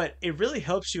 But it really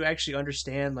helps you actually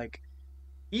understand like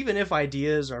even if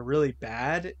ideas are really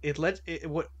bad, it lets it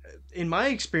what in my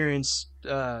experience,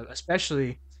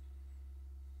 especially,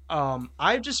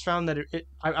 I've just found that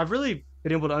I've really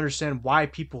been able to understand why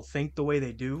people think the way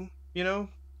they do. You know,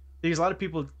 because a lot of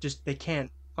people just they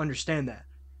can't understand that.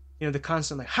 The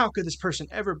constant like, how could this person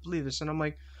ever believe this? And I'm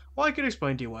like, well, I could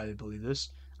explain to you why they believe this.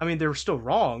 I mean, they're still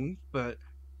wrong, but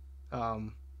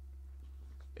um,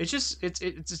 it just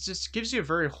gives you a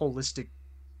very holistic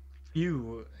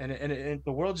view, and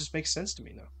the world just makes sense to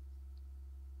me now.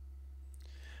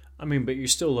 I mean, but you're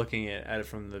still looking at it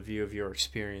from the view of your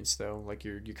experience, though. Like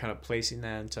you're kind of placing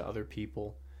that into other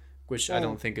people, which I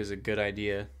don't Well, think is a good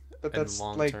idea but in the that's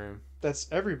long like term. that's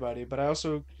everybody. But I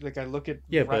also like I look at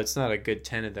Yeah, but right. it's not a good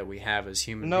tenet that we have as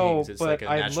human beings. No, It's like but a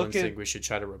I natural look at instinct we should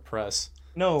try to repress.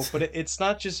 no, but it's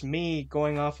not just me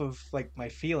going off of like my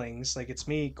feelings. Like it's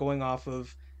me going off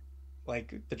of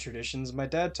like the traditions my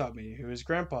dad taught me, who his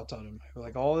grandpa taught him, who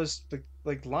like all this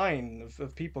like line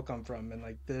of people come from, and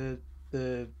like the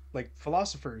like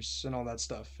philosophers and all that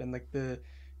stuff, and like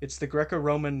it's the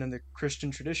Greco-Roman and the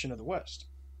Christian tradition of the West.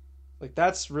 Like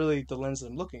that's really the lens that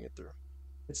I'm looking at through.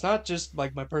 It's not just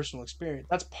like my personal experience.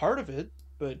 That's part of it,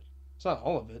 but it's not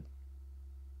all of it.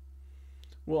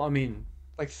 Well, I mean,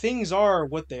 Like things are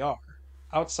what they are,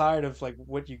 outside of like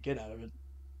what you get out of it.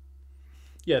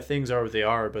 yeah, things are what they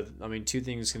are, but I mean, two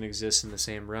things can exist in the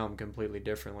same realm completely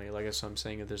differently. Like that's what I'm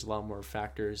saying. That there's a lot more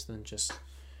factors than just.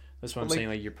 That's what But I'm saying. like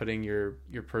Like you're putting your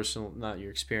personal, not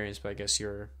your experience, but I guess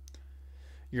your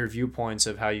viewpoints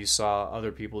of how you saw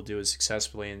other people do it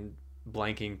successfully and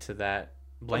blanking to that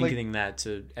but like blanketing that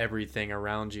to everything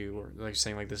around you, or like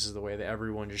saying like this is the way that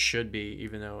everyone just should be.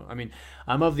 Even though, I mean,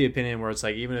 I'm of the opinion where it's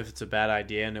like, even if it's a bad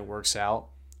idea and it works out,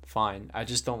 fine. I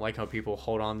just don't like how people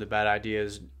hold on to bad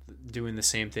ideas, doing the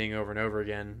same thing over and over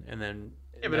again, and then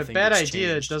yeah, but a nothing bad gets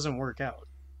idea changed. doesn't work out.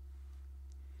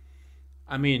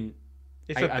 I mean,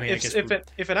 I mean, I guess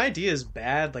If an idea is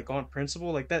bad, like on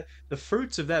principle, like that, the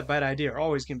fruits of that bad idea are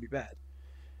always gonna be bad.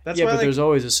 That's yeah, why but there's like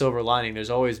always a silver lining. There's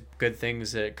always good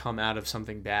things that come out of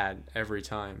something bad every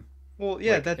time. well,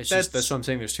 yeah, Like, it's just that's what I'm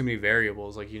saying. There's too many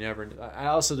variables. Like, you never. It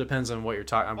also depends on what you're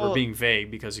talking. We're well, being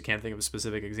vague because you can't think of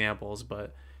specific examples,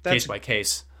 but case that's by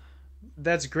case.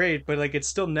 that's great, but like it's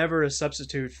still never a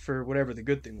substitute for whatever the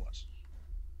good thing was.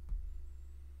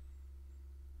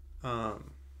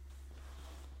 Um.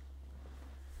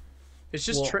 It's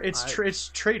just Well, I. it's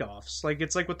trade-offs. Like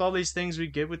it's like with all these things we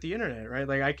get with the internet, right?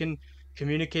 Like I can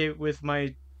communicate with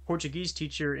my Portuguese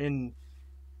teacher in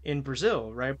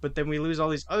Brazil, right? But then we lose all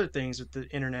these other things with the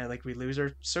internet, like we lose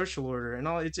our social order and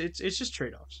all. It's just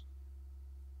trade-offs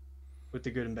with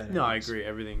the good and bad No, I ideas. agree.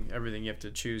 Everything you have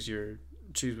to choose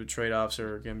what trade offs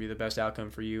are going to be the best outcome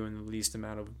for you and the least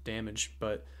amount of damage.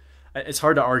 But it's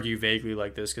hard to argue vaguely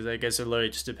like this because I guess it literally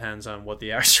just depends on what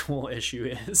the actual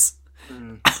issue is.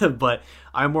 Mm. But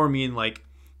I more mean like,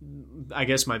 I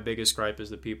guess my biggest gripe is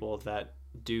the people that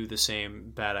do the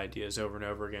same bad ideas over and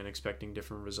over again, expecting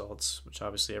different results. Which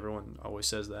obviously everyone always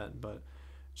says that, but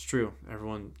it's true.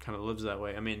 Everyone kind of lives that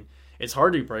way. I mean, it's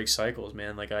hard to break cycles,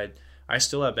 man. Like I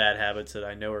still have bad habits that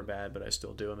I know are bad, but I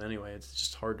still do them anyway. It's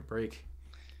just hard to break.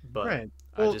 But Right.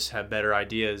 I Well, just have better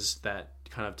ideas that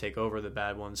kind of take over the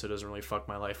bad ones, so it doesn't really fuck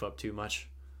my life up too much.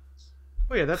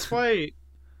 well, yeah, that's why,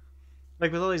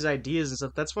 like with all these ideas and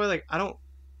stuff, that's why like I don't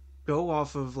go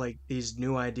off of like these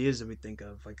new ideas that we think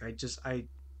of. Like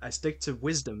I stick to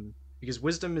wisdom because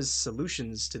wisdom is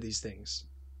solutions to these things.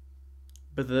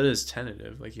 But that is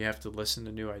tentative. Like you have to listen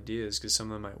to new ideas because some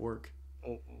of them might work.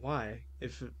 Well, why?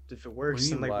 If it What do works,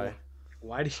 you then mean like why?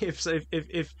 why do you,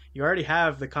 if you already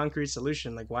have the concrete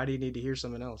solution, like why do you need to hear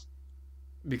someone else?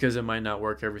 Because it might not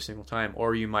work every single time,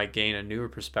 or you might gain a newer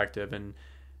perspective and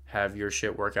have your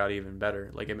shit work out even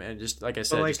better. Like it just like I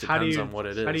But said, it like just depends on what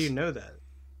it how do you is. know that?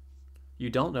 You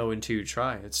don't know until you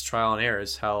try. It's trial and error.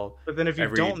 It's how But then if you every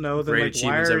don't know, then great like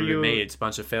why achievement's are ever been you made. It's a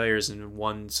bunch of failures and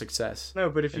one success, no?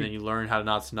 and then you learn how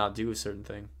to not do a certain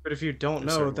thing But if you don't in a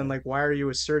know, certain then way. like why are you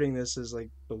asserting this as like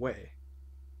the way?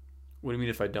 What do you mean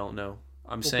if I don't know?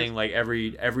 I'm Well, saying because like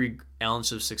every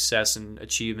ounce of success and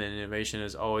achievement and innovation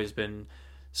has always been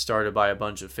started by a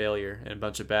bunch of failure and a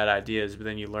bunch of bad ideas, but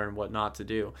then you learn what not to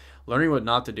do. Learning what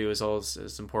not to do is always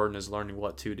as important as learning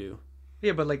what to do.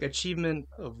 yeah, but like achievement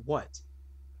of what?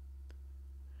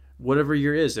 Whatever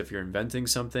your is, if you're inventing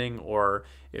something or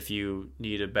if you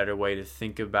need a better way to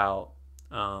think about,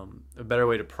 a better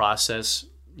way to process,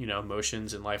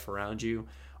 emotions and life around you,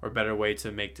 or a better way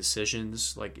to make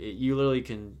decisions, like you literally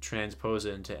can transpose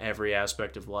it into every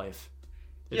aspect of life.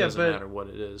 It Yeah, doesn't matter what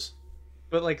it is.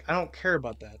 but like I don't care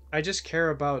about that. I just care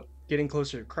about getting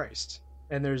closer to Christ.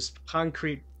 And there's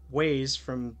concrete ways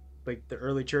from like the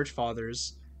early church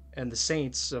fathers and the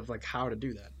saints of like how to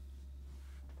do that.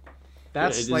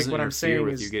 Yeah, it That's like doesn't what I'm interfere saying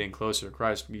with you is getting closer to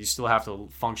Christ. You still have to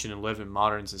function and live in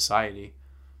modern society,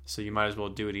 so you might as well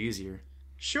do it easier.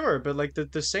 sure, but like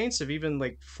the saints have even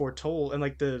like foretold and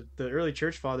like the early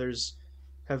church fathers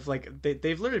have like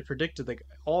they've literally predicted like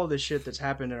all the shit that's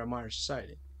happened in our modern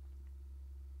society.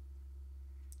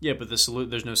 Yeah, but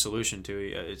there's no solution to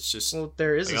it. It's just Well,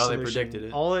 there is like, a oh, they solution. predicted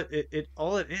it. All it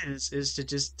all it is to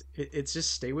just it's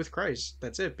just stay with Christ.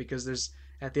 That's it. Because there's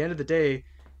at the end of the day,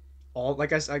 all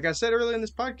like I said earlier in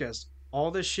this podcast,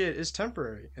 all this shit is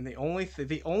temporary, and the only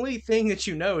thing that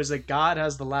you know is that God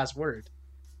has the last word.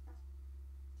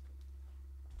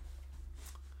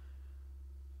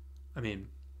 I mean,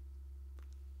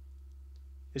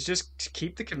 It's just to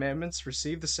keep the commandments,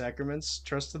 receive the sacraments,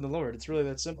 trust in the Lord. It's really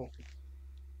that simple.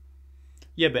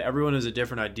 yeah, but everyone has a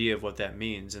different idea of what that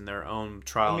means in their own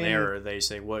I trial and mean, error. They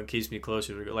say what keeps me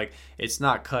closer to like it's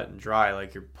not cut and dry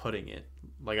like you're putting it.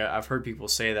 Like I've heard people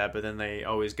say that, but then they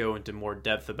always go into more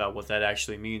depth about what that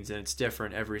actually means, and it's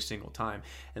different every single time.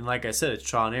 And like I said, it's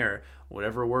trial and error.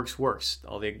 Whatever works works.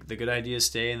 All the good ideas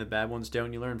stay, and the bad ones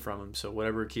don't. You learn from them. So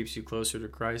whatever keeps you closer to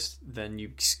Christ, then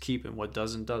you keep, and what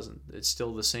doesn't. It's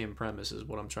still the same premise, is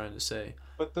what I'm trying to say.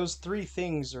 but those three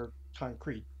things are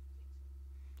concrete.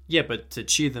 Yeah, but to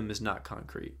achieve them is not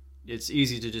concrete. It's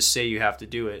easy to just say you have to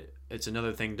do it. It's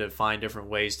another thing to find different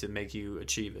ways to make you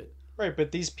achieve it. Right,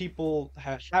 but these people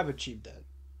have achieved that.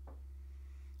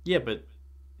 Yeah, but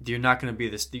you're not going to be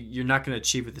this. You're not going to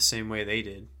achieve it the same way they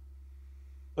did.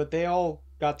 But they all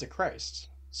got to Christ.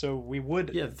 So we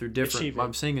would Yeah, through different. achieve What it.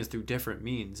 I'm saying is through different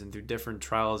means and through different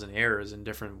trials and errors and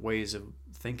different ways of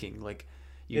thinking. Like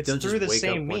you It's don't through just the wake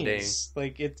up same one day. means.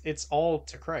 Like it's all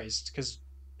to Christ because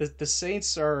the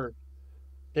saints are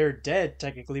they're dead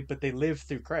technically, but they live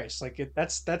through Christ. Like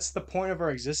that's the point of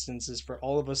our existence is for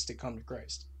all of us to come to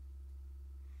Christ.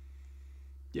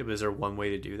 Yeah, but is there one way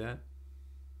to do that?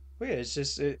 Well, yeah,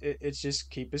 it's just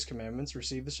keep His commandments,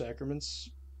 receive the sacraments,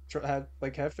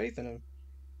 have faith in Him.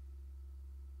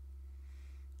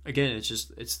 Again,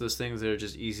 it's those things that are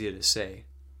just easier to say.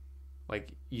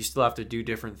 Like you still have to do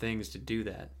different things to do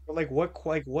that. But like what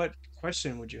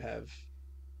question would you have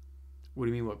What do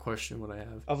you mean? What question would I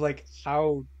have? of like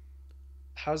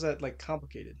how's that like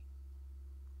complicated?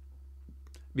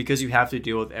 Because you have to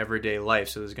deal with everyday life,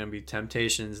 so there's going to be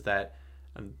temptations that,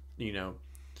 you know,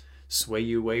 sway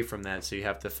you away from that. So you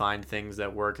have to find things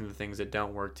that work and the things that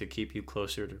don't work to keep you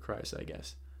closer to Christ, I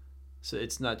guess. So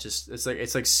it's not just it's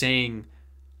like saying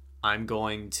I'm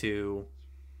going to.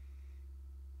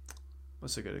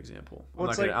 What's a good example? Well,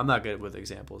 it's like I'm not good with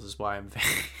examples. Is why I'm.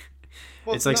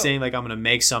 well It's like no saying like I'm going to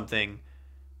make something,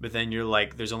 but then you're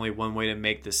like, there's only one way to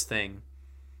make this thing,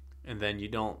 and then you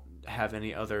don't have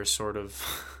any other sort of.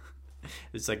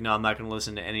 It's like no, I'm not going to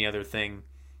listen to any other thing.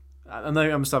 I'm not.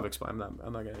 I'm gonna stop explaining.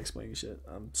 I'm not going to explain shit.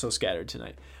 I'm so scattered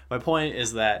tonight. My point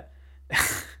is that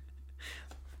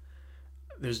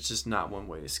There's just not one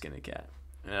way to skin a cat.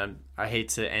 And I hate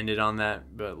to end it on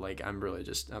that, but like I'm really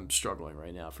just I'm struggling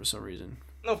right now for some reason.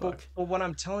 No, Fuck. but what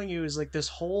I'm telling you is like this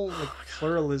whole like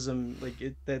pluralism, like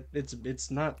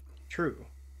it's not true.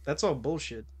 That's all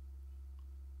bullshit.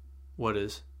 What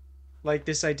is? Like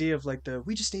this idea of like the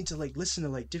we just need to like listen to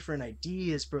like different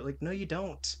ideas, but like no, you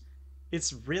don't.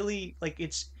 It's really like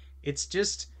it's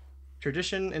just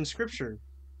tradition and scripture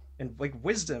and like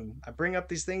wisdom. I bring up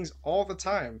these things all the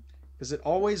time because it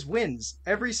always wins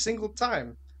every single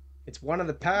time. It's one of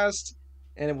the past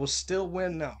and it will still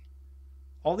win now.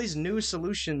 All these new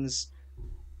solutions,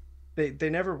 they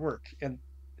never work. And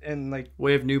like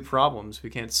We have new problems. We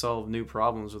can't solve new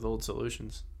problems with old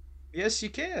solutions. yes, you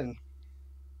can.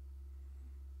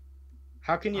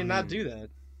 How can I you not mean, do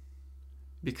that?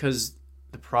 because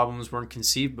the problems weren't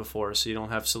conceived before, so you don't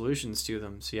have solutions to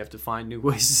them. So you have to find new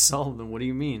ways to solve them. What do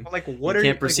you mean? Like You what are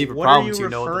you can't perceive a what are problem you until you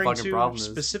know what the referring fucking to problem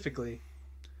is. specifically?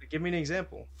 Like, give me an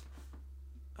example.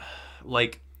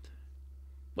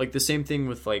 Like the same thing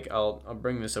with like I'll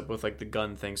bring this up with like the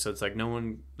gun thing. So it's like no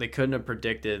one they couldn't have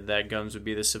predicted that guns would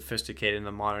be this sophisticated in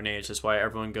the modern age. That's why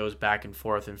everyone goes back and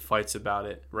forth and fights about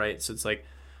it, right? So it's like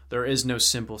there is no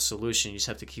simple solution. You just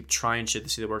have to keep trying shit to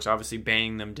see that works. Obviously,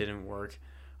 banning them didn't work.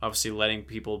 Obviously, letting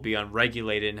people be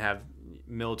unregulated and have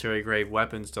military grade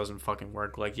weapons doesn't fucking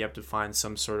work. Like you have to find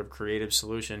some sort of creative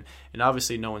solution, and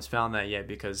obviously, no one's found that yet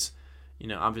because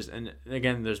obviously, and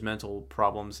again, there's mental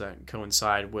problems that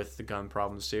coincide with the gun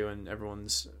problems too, and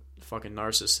everyone's fucking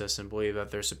narcissists and believe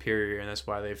that they're superior, and that's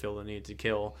why they feel the need to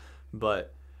kill.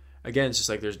 But again, it's just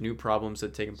like there's new problems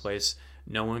that taken place.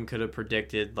 No one could have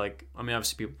predicted. Like, I mean,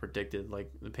 obviously, people predicted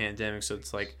like the pandemic, so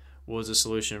it's like, what was the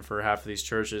solution for half of these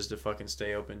churches to fucking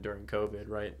stay open during COVID,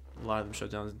 right? A lot of them shut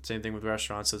down. Same thing with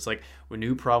restaurants. So it's like when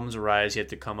new problems arise, you have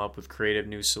to come up with creative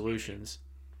new solutions.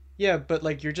 Yeah, but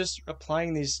like you're just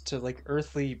applying these to like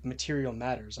earthly material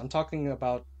matters. I'm talking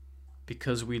about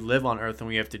Because we live on Earth and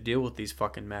we have to deal with these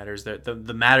fucking matters. That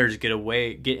the matters get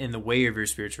in the way of your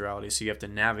spirituality, so you have to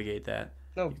navigate that.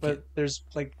 no, You can't. but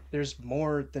there's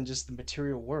more than just the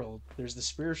material world. There's the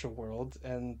spiritual world,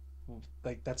 and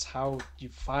like that's how you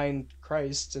find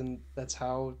Christ, and that's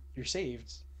how you're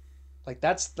saved. Like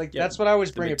Yeah, that's what I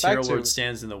always the bring it back material world to.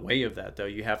 stands in the way of that, though.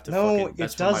 You have to No, fucking. it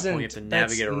That's what my point. You have doesn't. to That's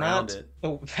navigate around not. it.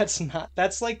 Oh, that's not.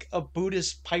 That's like a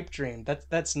Buddhist pipe dream.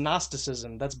 That's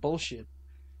Gnosticism. That's bullshit.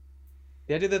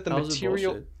 The idea that How's it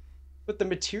bullshit? the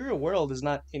material world is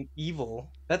not an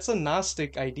evil. That's a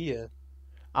Gnostic idea.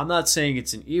 I'm not saying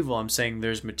it's an evil. I'm saying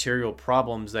there's material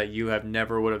problems that you have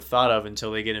never would have thought of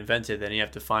until they get invented. Then you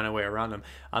have to find a way around them.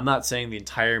 I'm not saying the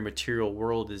entire material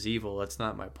world is evil. That's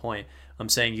not my point. I'm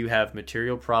saying you have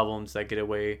material problems that get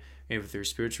away with your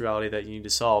spirituality that you need to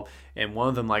solve. And one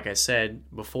of them, like I said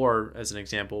before, as an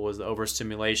example, was the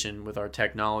overstimulation with our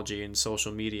technology and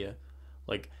social media.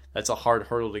 Like that's a hard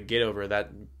hurdle to get over.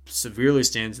 That severely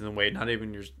stands in the way. Not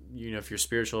even your, if you're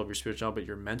spiritual, but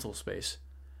your mental space.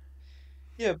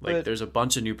 Yeah, Like but there's a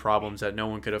bunch of new problems that no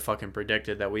one could have fucking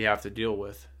predicted that we have to deal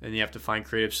with, and you have to find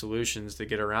creative solutions to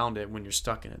get around it when you're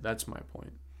stuck in it. That's my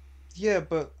point.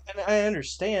 and I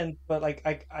understand, but like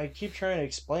I keep trying to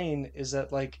explain is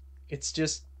that like it's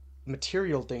just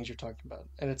material things you're talking about,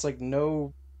 and it's like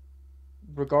no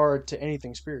regard to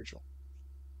anything spiritual.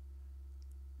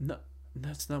 No,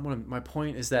 that's not what my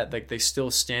point is. That like they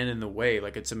still stand in the way.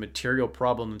 Like it's a material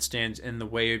problem that stands in the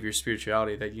way of your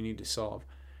spirituality that you need to solve.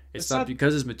 It's It's not not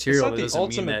because it's it's material. not That the doesn't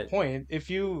mean ultimate that. point. If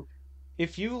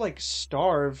you like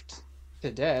starved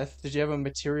to death, did you have a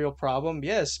material problem?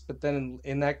 Yes, but then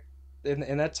in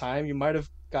that time you might have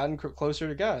gotten closer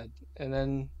to God. And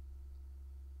then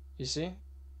you see?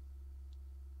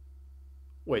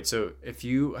 Wait, so if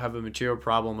you have a material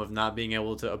problem of not being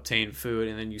able to obtain food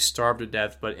and then you starve to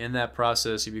death, but in that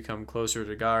process you become closer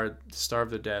to God,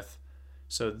 starve to death.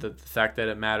 So the fact that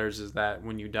it matters is that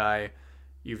when you die,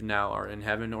 you've now are in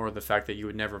heaven, or the fact that you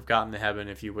would never have gotten to heaven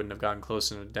if you wouldn't have gotten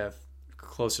closer to death,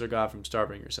 closer to God from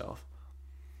starving yourself.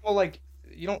 Well, like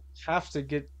you don't have to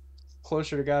get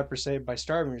closer to God per se by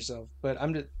starving yourself, but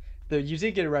I'm just the you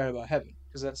did get it right about heaven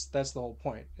because that's the whole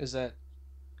point. Is that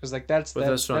because like But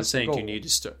that's what I'm that's the saying. Do you goal. need to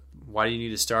Why do you need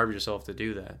to starve yourself to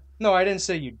do that? No, I didn't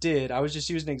say you did. I was just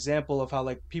using an example of how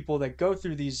like people that go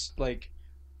through these like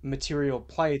material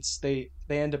plights, they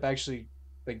end up actually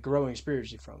like growing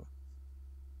spiritually from it.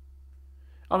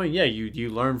 I mean, yeah, you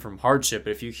learn from hardship,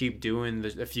 but if you keep doing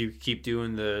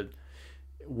the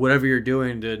whatever you're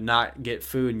doing to not get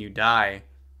food and you die,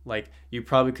 like you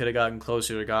probably could have gotten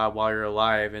closer to God while you're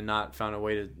alive and not found a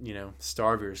way to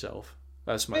starve yourself.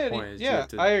 That's my Yeah, point. Is you yeah, have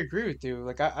to. I agree with you.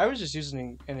 Like I was just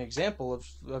using an example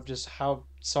of just how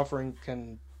suffering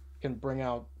can bring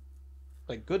out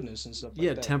like goodness and stuff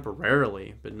like Yeah, that.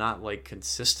 temporarily, but not like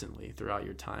consistently throughout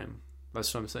your time.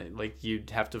 That's what I'm saying. Like you'd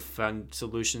have to find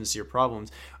solutions to your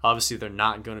problems. Obviously, they're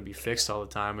not going to be fixed all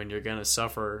the time, and you're going to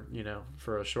suffer,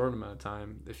 for a short amount of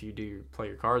time if you do play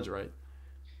your cards right.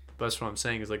 But that's what I'm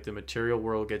saying is like the material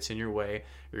world gets in your way,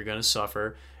 you're going to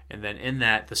suffer, and then in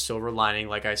that, the silver lining,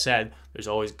 like I said, there's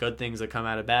always good things that come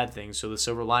out of bad things. So the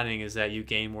silver lining is that you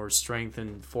gain more strength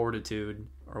and fortitude,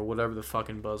 or whatever the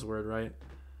fucking buzzword, right?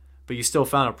 But you still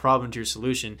found a problem to your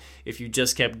solution. If you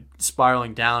just kept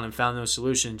spiraling down and found no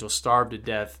solutions, you'll starve to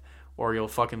death, or you'll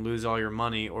fucking lose all your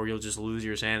money, or you'll just lose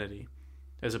your sanity.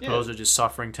 As Yeah. opposed to just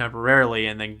suffering temporarily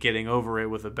and then getting over it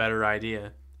with a better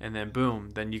idea. And then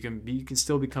boom, then you can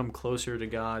still become closer to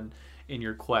God in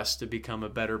your quest to become a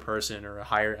better person or a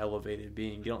higher elevated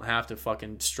being. You don't have to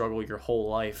fucking struggle your whole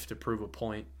life to prove a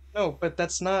point. No, but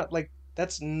that's not like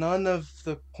that's none of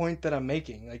the point that I'm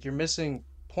making. Like your missing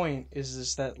point is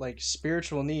this that like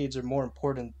spiritual needs are more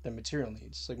important than material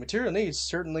needs. Like material needs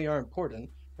certainly are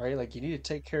important, right? Like you need to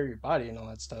take care of your body and all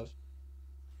that stuff,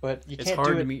 but you It's can't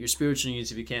do hard to it. meet your spiritual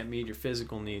needs if you can't meet your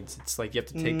physical needs. It's like you have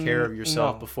to take care of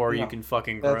yourself No, before you no, can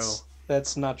fucking grow.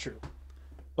 that's not true.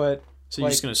 But So you're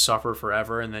just like, gonna suffer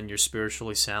forever and then you're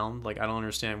spiritually sound? Like I don't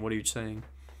understand. What are you saying?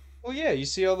 well, yeah, you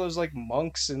see all those like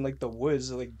monks in like the woods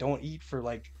that like don't eat for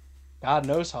like God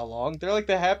knows how long. They're like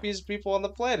the happiest people on the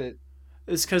planet.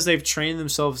 It's because they've trained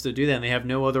themselves to do that, and they have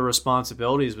no other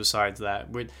responsibilities besides that.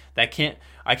 I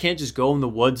can't just go in the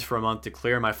woods for a month to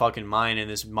clear my fucking mind in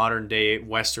this modern day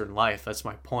Western life. That's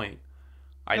my point.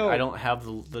 I No, don't have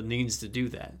the means to do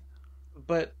that.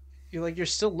 but you're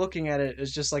still looking at it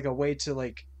as just like a way to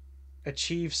like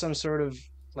achieve some sort of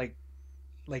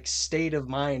like state of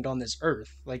mind on this earth.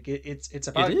 Like it's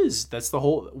It about is. That's the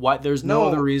whole. Why there's no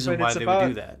other no, reason but why they would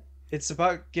do that. it's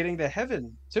about getting to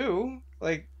heaven too.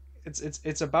 Like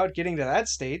it's about getting to that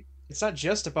state. It's not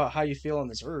just about how you feel on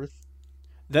this earth.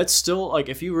 That's still like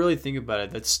if you really think about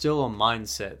it, that's still a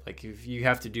mindset. Like if you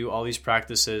have to do all these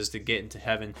practices to get into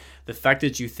heaven, the fact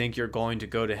that you think you're going to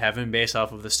go to heaven based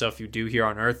off of the stuff you do here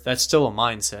on earth, that's still a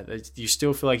mindset. You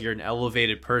still feel like you're an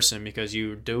elevated person because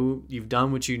you've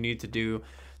done what you need to do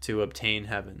to obtain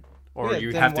heaven, or Yeah,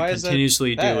 you then have to why is that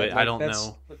continuously do bad? it. I Like don't that's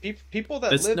know. people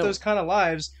that That's live no. those kind of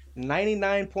lives,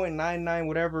 99.99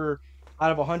 whatever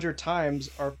out of 100 times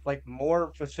are like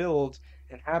more fulfilled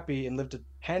and happy and lived a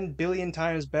 10 billion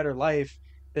times better life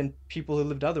than people who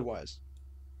lived otherwise.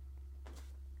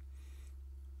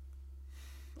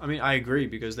 I mean, I agree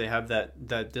because they have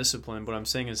that discipline. What I'm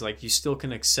saying is like you still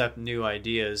can accept new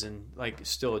ideas and like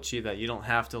still achieve that. You don't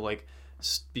have to like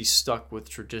be stuck with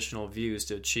traditional views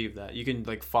to achieve that. You can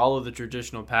like follow the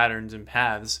traditional patterns and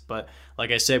paths, but like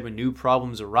I said, when new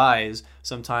problems arise,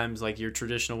 sometimes like your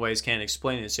traditional ways can't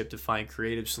explain it. So you have to find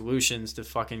creative solutions to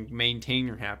fucking maintain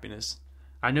your happiness.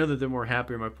 I know that they're more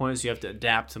happier. My point is you have to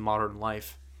adapt to modern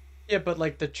life Yeah, but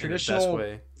like the in the best traditional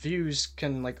way. views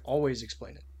can like always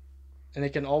explain it. And they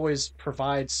can always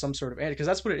provide some sort of answer because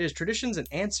that's what it is. Tradition's an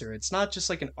answer. It's not just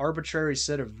like an arbitrary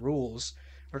set of rules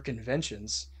or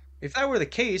conventions. If that were the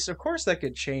case, of course that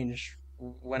could change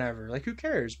whenever. Like who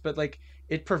cares? But like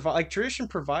tradition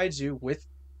provides you with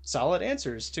solid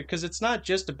answers to because it's not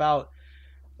just about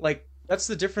like that's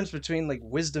the difference between like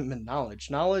wisdom and knowledge.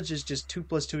 Knowledge is just two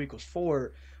plus two equals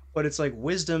four, but it's like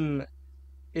wisdom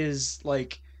is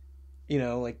like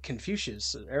like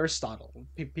Confucius, Aristotle,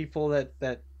 people that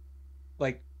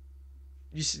like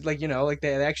you see, like like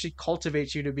they actually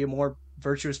cultivate you to be a more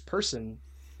virtuous person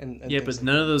and Yeah, things but like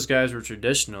none that. of those guys were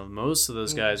traditional. Most of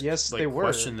those guys Yes, they like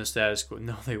were. questioned the status quo.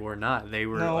 No, they were not. They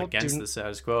were No, against dude, the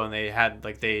status quo, and they had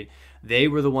like they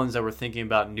were the ones that were thinking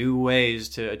about new ways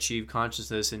to achieve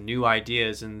consciousness and new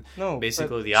ideas, and no,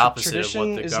 but basically the opposite of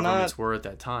what tradition the is not governments were at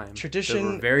that time. They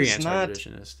were tradition very is not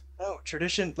anti-traditionist. no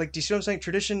tradition. Like, do you see what I'm saying?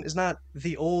 Tradition is not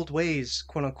the old ways,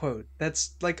 quote unquote.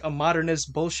 That's like a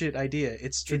modernist bullshit idea.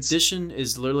 It's Tradition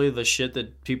is literally the shit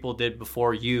that people did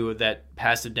before you that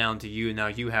passed it down to you, and now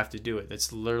you have to do it.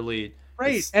 That's literally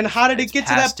right. And how did it it's get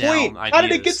to that passed point? down How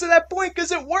did it get ideas. to that point?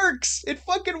 Because it works. It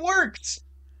fucking worked.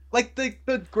 Like the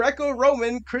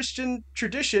Greco-Roman Christian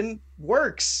tradition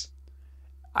works.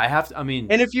 I have to. I mean,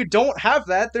 And if you don't have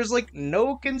that, there's like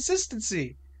no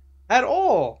consistency at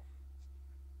all.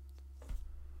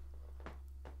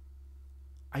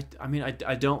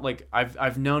 I don't like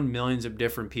I've known millions of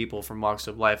different people from walks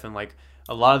of life, and like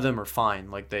a lot of them are fine.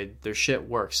 Like their shit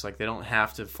works. Like they don't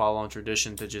have to follow on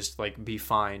tradition to just like be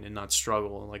fine and not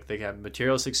struggle. And like they have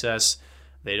material success,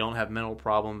 they don't have mental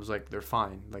problems. Like they're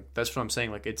fine. Like that's what I'm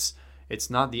saying. Like It's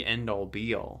not the end all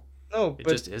be all. No, It but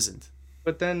just isn't.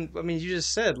 then I mean, you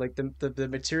just said like the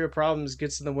material problems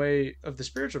gets in the way of the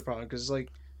spiritual problem because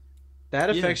like that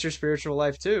Yeah. affects your spiritual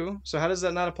life too. So how does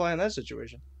that not apply in that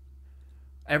situation?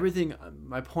 Everything,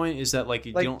 my point is that like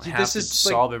you Like don't have this to is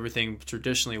like solve everything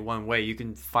traditionally one way. You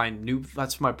can find new,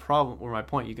 that's my problem or my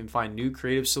point. You can find new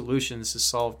creative solutions to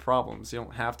solve problems. You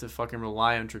don't have to fucking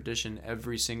rely on tradition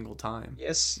every single time.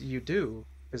 yes, you do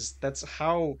because that's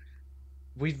how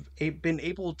been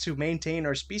able to maintain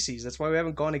our species. That's why we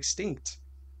haven't gone extinct.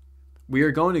 We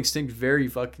are going extinct very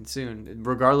fucking soon,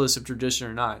 regardless of tradition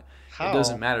or not. It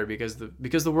doesn't How? matter because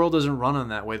the world doesn't run on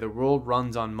that way. The world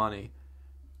runs on money.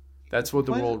 That's what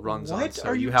the world runs on. What So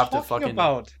are you you have to talking fucking.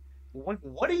 about?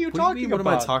 What are you What do you mean? talking What am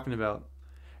I about? talking about?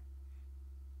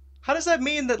 How does that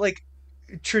mean that like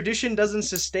tradition doesn't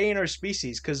sustain our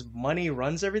species because money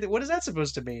runs everything? What is that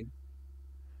supposed to mean?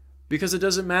 Because it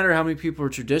doesn't matter how many people are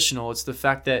traditional. It's the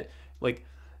fact that like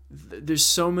there's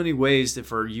so many ways that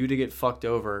for you to get fucked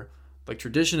over. Like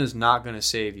tradition is not going to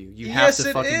save you. You have Yes, to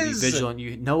it fucking be is. vigilant.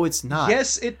 You no, it's not.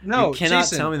 Yes, it You no,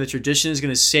 cannot tell Jason. me that tradition is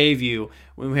going to save you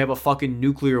when we have a fucking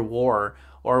nuclear war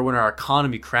or when our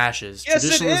economy crashes. Yes,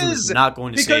 it Traditionalism is is not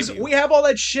going to save because you. we have all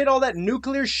that shit, all that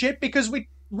nuclear shit because we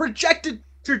rejected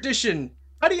tradition.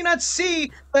 How do you not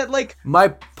see that like My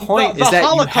point the is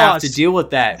that you have to Holocaust? deal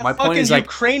with that. The My point fucking is like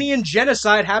Ukrainian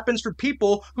genocide happens for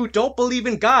people who don't believe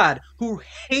in God, who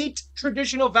hate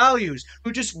traditional values,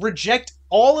 who just reject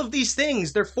all of these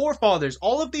things, their forefathers,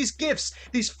 all of these gifts,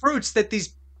 these fruits that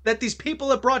these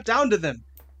people have brought down to them.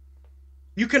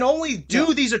 You can only no,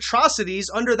 do these atrocities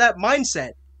under that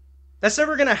mindset. That's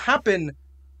never going to happen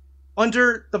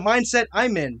under the mindset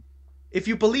I'm in. If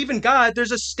you believe in God,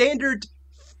 there's a standard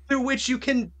through which you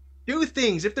can do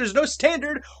things. If there's no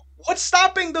standard, what's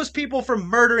stopping those people from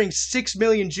murdering 6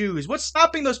 million Jews? What's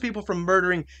stopping those people from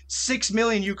murdering 6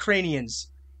 million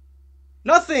Ukrainians?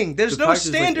 Nothing. the There's no fact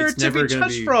is like standard to be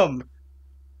judged from.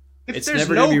 If it's there's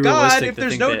never going to no be God, realistic if to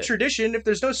there's think no that tradition, if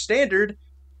there's no standard,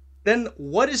 then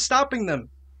what is stopping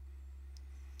them?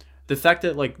 the fact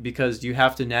that like because you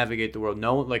have to navigate the world.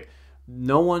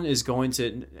 No one is going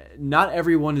to, not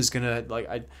everyone is going to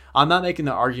like I'm not making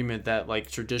the argument that like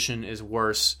tradition is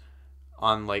worse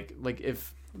on like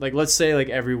if like let's say like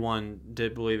everyone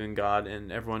did believe in God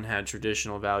and everyone had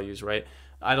traditional values, right?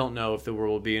 I don't know if the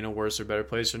world will be in a worse or better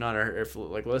place or not, or if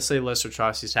like let's say less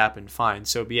atrocities happen, fine,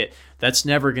 so be it. That's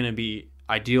never going to be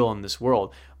ideal in this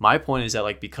world. My point is that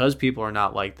like because people are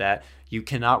not like that, you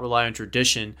cannot rely on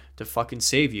tradition to fucking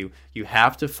save you. You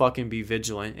have to fucking be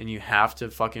vigilant and you have to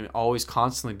fucking always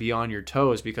constantly be on your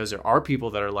toes because there are people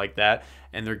that are like that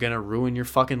and they're going to ruin your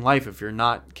fucking life if you're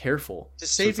not careful. To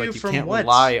So save it's you like you from can't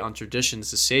what? rely on traditions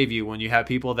to save you when you have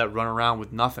people that run around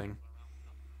with nothing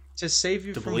To save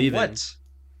you to from believe in. what?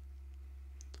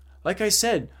 Like I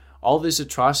said, all these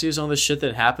atrocities, all this shit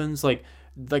that happens, like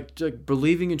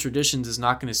believing in traditions is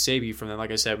not going to save you from that.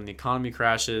 Like I said, when the economy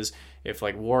crashes, if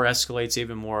like war escalates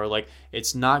even more, like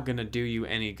it's not going to do you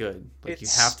any good. Like you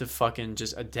have It's to fucking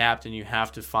just adapt and you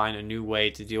have to find a new way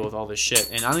to deal with all this shit.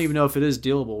 And I don't even know if it is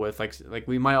dealable with. Like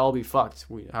we might all be fucked.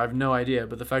 I have no idea.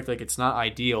 But the fact like it's not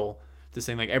ideal to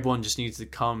saying like everyone just needs to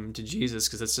come to Jesus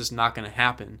because it's just not going to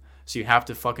happen. So you have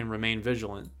to fucking remain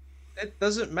vigilant. it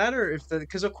doesn't matter if the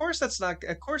because of course that's not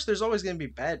of course there's always going to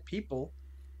be bad people.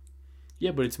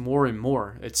 Yeah, but it's more and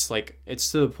more. It's like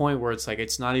it's to the point where it's like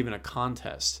it's not even a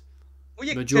contest. Well,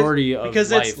 yeah, Majority of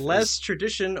because it's life less is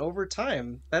tradition over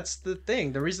time. That's the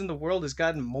thing. The reason the world has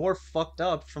gotten more fucked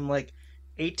up from like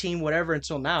 18 whatever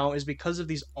until now is because of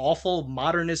these awful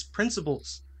modernist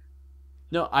principles.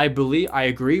 no. I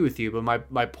agree with you, but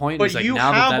my point But is like you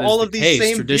now that have that is all the of these case,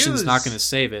 same tradition's not going views. to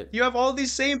save it You have all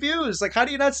these same views. Like, how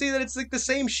do you not see that it's like the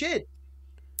same shit?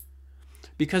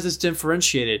 because it's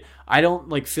differentiated. I don't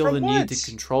like feel From the need to what?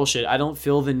 control shit. I don't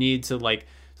feel the need to like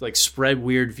spread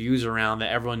weird views around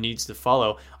that everyone needs to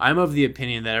follow. I'm of the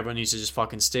opinion that everyone needs to just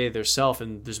fucking stay their self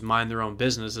and just mind their own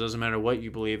business. It doesn't matter what you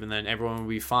believe, and then everyone will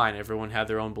be fine. Everyone had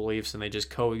their own beliefs and they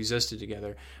just coexisted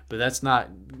together. But that's not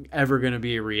ever going to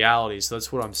be a reality. So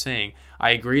that's what I'm saying.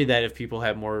 I agree that if people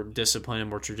have more discipline and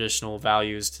more traditional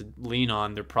values to lean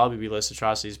on, there'll probably be less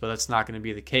atrocities, but that's not going to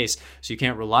be the case. So you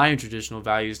can't rely on traditional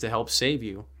values to help save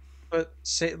you. But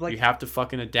say You like have to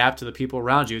fucking adapt to the people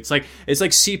around you. It's like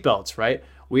seatbelts, right?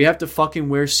 We have to fucking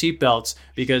wear seatbelts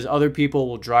because other people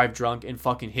will drive drunk and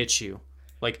fucking hit you.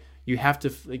 Like you have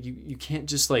to like you can't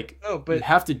just like no, you but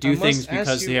have to I do things must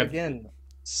ask because they you have again.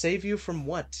 Save you from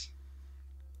what?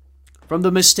 from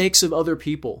the mistakes of other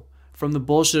people, from the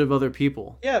bullshit of other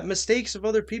people. Yeah, mistakes of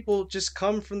other people just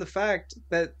come from the fact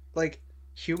that like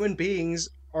human beings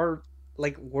are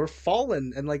like we're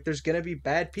fallen and like there's gonna be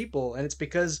bad people, and it's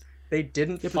because they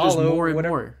didn't Yeah, but there's follow more and whatever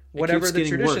more. It whatever keeps the getting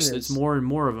tradition worse. It's is. more and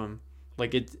more of them.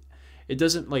 Like it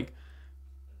doesn't like.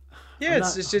 Yeah, I'm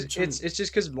it's not. it's I'm just trying. it's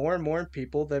just because more and more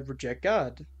people that reject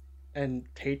God and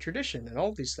hate tradition and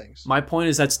all these things. My point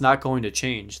is that's not going to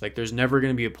change. Like, there's never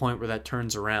going to be a point where that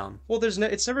turns around. Well, there's no,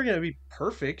 it's never gonna be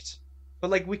perfect,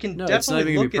 but like we can No, it's not definitely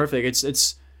even gonna be look at. perfect.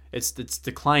 It's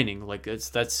declining. Like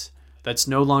that's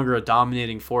no longer a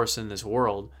dominating force in this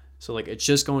world. So like it's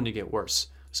just going to get worse.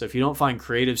 So if you don't find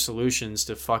creative solutions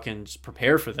to fucking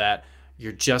prepare for that,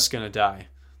 you're just gonna die,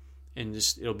 and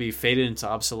just it'll be faded into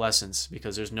obsolescence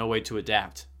because there's no way to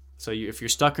adapt. So if you're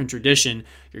stuck in tradition,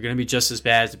 you're gonna be just as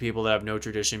bad as the people that have no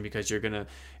tradition because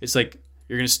it's like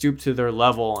you're gonna stoop to their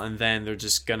level and then they're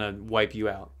just gonna wipe you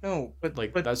out. No,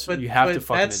 Like that's you have to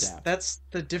fucking adapt. that's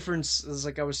the difference. Is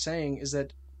like I was saying, is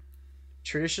that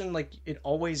tradition, like it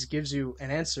always gives you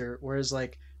an answer, whereas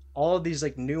like all of these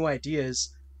like new ideas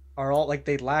are all like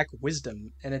they lack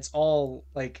wisdom, and it's all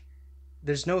like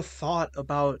there's no thought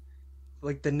about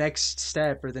like the next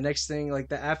step or the next thing, like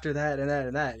the after that and that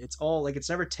and that. It's all like it's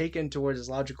never taken towards its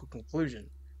logical conclusion.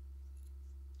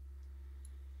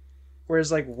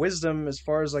 Whereas like wisdom, as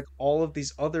far as like all of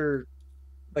these other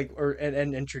like or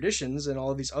and traditions and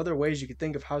all of these other ways you could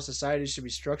think of how society should be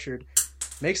structured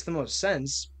makes the most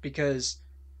sense, because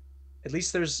at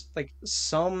least there's like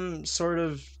some sort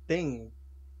of thing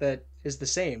that is the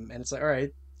same, and it's like, all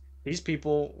right, these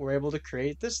people were able to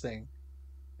create this thing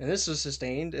and this was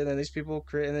sustained, and then these people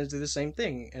create and then do the same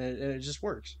thing, and it just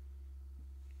works.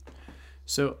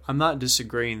 So I'm not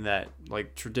disagreeing that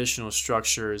like traditional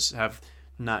structures have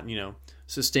not,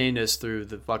 sustained us through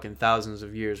the fucking thousands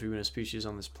of years we've been a species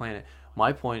on this planet.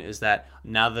 My point is that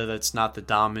now that that's not the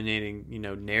dominating,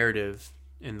 narrative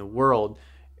in the world,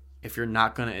 if you're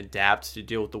not going to adapt to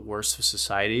deal with the worst of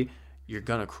society, you're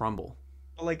going to crumble.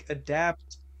 But like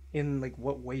adapt in like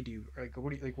what way do you like what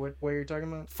do you like what way are you talking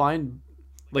about? Find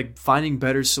like finding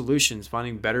better solutions,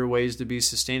 finding better ways to be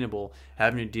sustainable,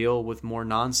 having to deal with more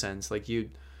nonsense. Like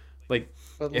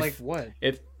But like if what?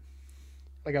 if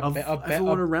Like of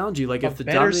everyone around you, like a if the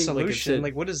better dominating, like if solution, the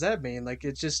like what does that mean? Like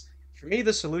it's just, for me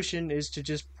the solution is to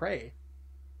just pray,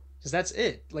 because that's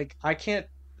it. Like I can't,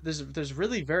 there's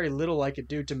really very little I could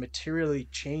do to materially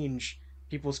change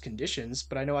people's conditions,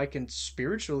 but I know I can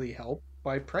spiritually help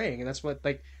by praying, and that's what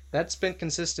like that's been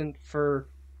consistent for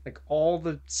like all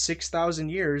the 6,000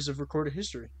 years of recorded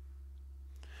history.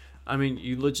 I mean,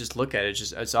 just look at it.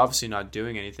 It's obviously not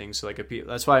doing anything. So like,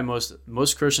 that's why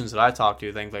most Christians that I talk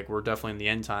to think like we're definitely in the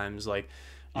end times. Like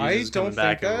Jesus I is don't coming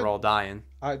think back and that. we're all dying.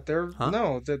 I there Huh?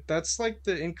 no, that's like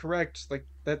the incorrect, like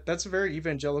that's a very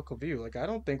evangelical view. Like I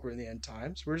don't think we're in the end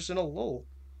times. We're just in a lull.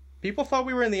 People thought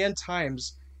we were in the end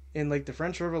times in like the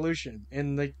French Revolution,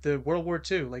 in like the World War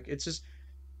II. Like it's just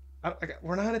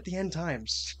we're not at the end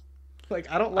times. Like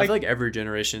I don't I feel like. like every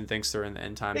generation thinks they're in the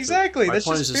end times. But Exactly. my That's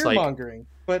point is just just fear like mongering.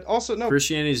 But also no.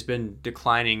 Christianity's been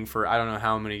declining for I don't know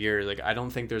how many years. Like I don't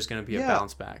think there's going to be a Yeah,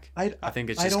 bounce back. I, I I think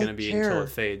it's I just going to don't be until it care.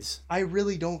 fades. I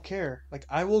really don't care. Like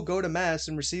I will go to mass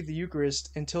and receive the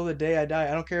Eucharist until the day I die.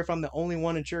 I don't care if I'm the only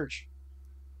one in church.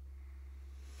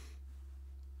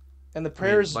 And I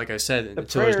mean, like I said, the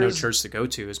until there's no prayers, church to go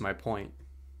to is my point.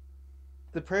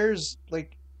 the prayers,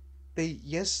 like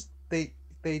yes, they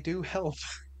do help.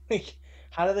 Like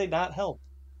how do they not help?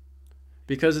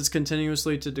 Because it's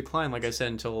continuously to decline. Like I said,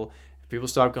 until people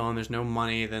stop going, there's no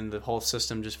money, then the whole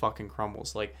system just fucking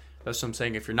crumbles. Like that's what I'm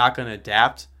saying. If you're not going to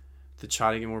adapt to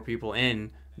try to get more people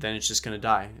in, then it's just going to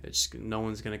die. It's no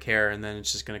one's going to care, and then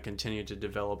it's just going to continue to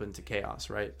develop into chaos,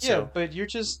 right? Yeah, So but you're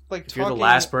just like if you're the talking.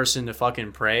 last person to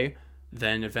fucking pray,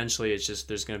 then eventually it's just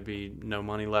there's going to be no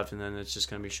money left, and then it's just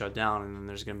going to be shut down, and then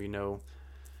there's going to be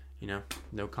you know,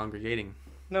 no congregating.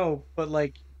 No, but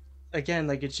like again,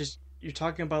 like it's just you're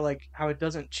talking about like how it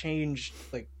doesn't change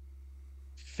like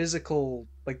physical,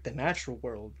 like the natural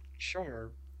world.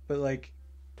 Sure, but like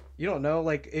you don't know,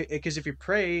 like because if you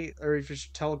pray or if you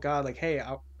tell God like, hey,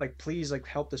 like please like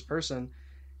help this person,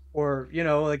 or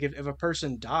like if a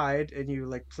person died and you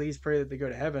like please pray that they go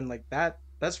to heaven, like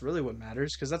that's really what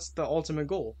matters, because that's the ultimate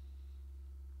goal.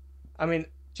 I mean,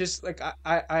 just like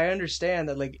I understand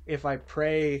that like if I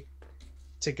pray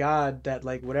to God that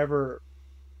like whatever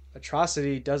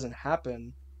atrocity doesn't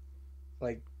happen,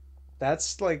 like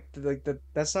that's not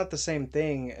the same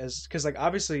thing as, because like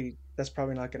obviously that's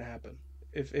probably not going to happen.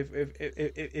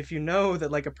 If you know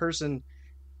that like a person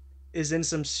is in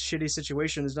some shitty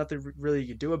situation, there's nothing really you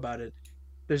can do about it.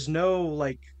 There's no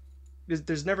like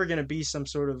there's never going to be some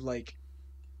sort of like,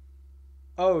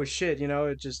 oh shit,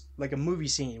 it just like a movie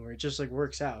scene where it just like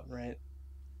works out, right?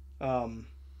 um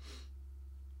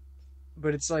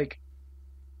but it's like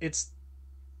it's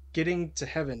getting to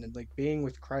heaven and like being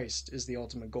with Christ is the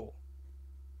ultimate goal.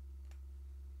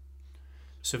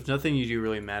 So if nothing you do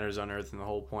really matters on Earth, and the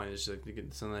whole point is like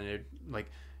something like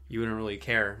you wouldn't really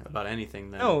care about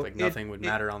anything, then No, like nothing would it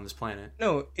matter on this planet.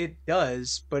 no, it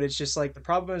does, but it's just like the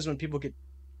problem is when people get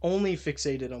only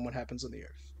fixated on what happens on the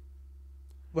earth.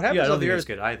 What Yeah, I happens on don't the think that's earth,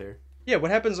 good either. yeah,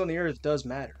 what happens on the earth does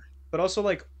matter. But also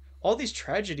like all these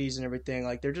tragedies and everything,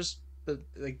 like they're just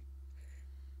like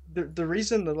the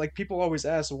reason that like people always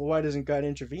ask, well, why doesn't God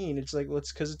intervene? It's like, well,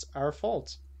 it's because it's our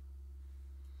fault.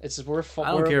 It's we're fault.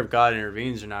 I don't We're care if God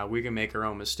intervenes or not. We can make our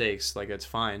own mistakes. Like it's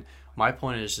fine. My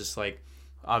point is just like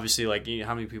obviously like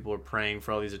how many people are praying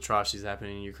for all these atrocities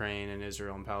happening in Ukraine and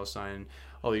Israel and Palestine,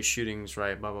 all these shootings,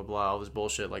 right? Blah blah blah, all this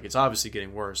bullshit. Like it's obviously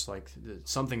getting worse. Like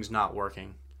something's not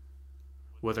working.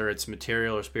 Whether it's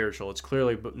material or spiritual, it's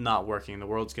clearly not working. The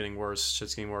world's getting worse.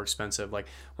 Shit's getting more expensive. Like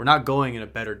we're not going in a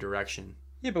better direction.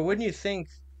 yeah, but wouldn't you think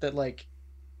that like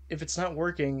if it's not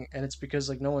working and it's because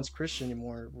like no one's Christian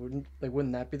anymore, wouldn't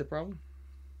that be the problem?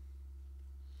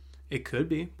 It could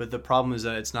be, but the problem is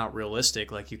that it's not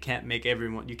realistic. Like you can't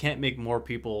make more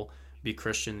people be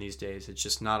Christian these days. It's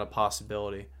just not a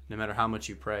possibility, no matter how much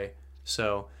you pray.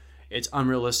 So it's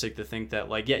unrealistic to think that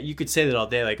like yeah, you could say that all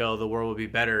day, like oh the world would be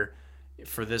better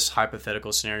for this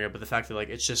hypothetical scenario, but the fact that like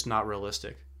it's just not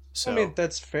realistic. I mean, So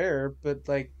that's fair, but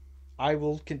like I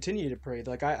will continue to pray.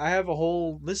 Like I have a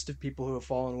whole list of people who have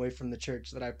fallen away from the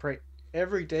church that I pray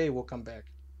every day will come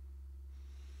back.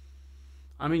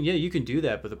 I mean yeah, you can do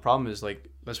that, but the problem is like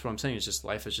that's what I'm saying. It's just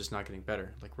life is just not getting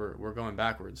better. Like we're going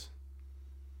backwards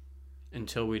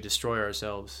until we destroy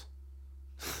ourselves.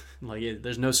 Like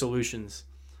there's no solutions.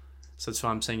 So that's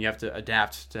why I'm saying you have to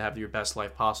adapt to have your best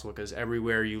life possible because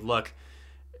everywhere you look,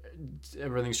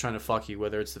 everything's trying to fuck you.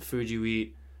 Whether it's the food you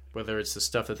eat, whether it's the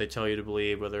stuff that they tell you to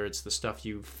believe, whether it's the stuff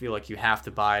you feel like you have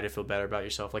to buy to feel better about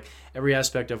yourself. Like every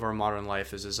aspect of our modern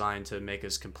life is designed to make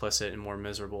us complicit and more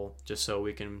miserable, just so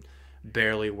we can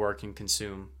barely work and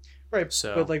consume. Right,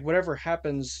 but So like whatever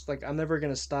happens, like I'm never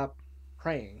gonna stop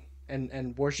praying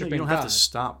and no, you worshiping don't have to God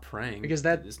stop praying. because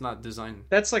It's not designed.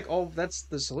 that's like all that's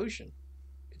the solution.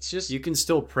 It's just You can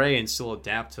still pray and still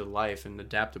adapt to life and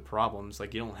adapt to problems.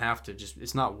 Like you don't have to just.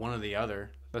 It's not one or the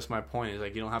other. That's my point. Is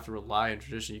like you don't have to rely on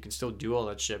tradition. You can still do all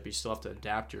that shit, but you still have to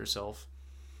adapt to yourself.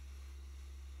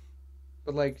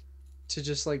 but like to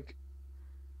just like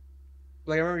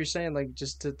I remember you saying like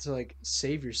just to like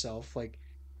save yourself like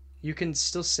you can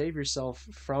still save yourself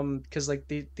from because like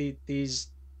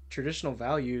these traditional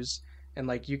values and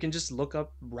like you can just look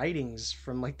up writings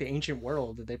from like the ancient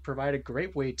world that they provide a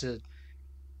great way to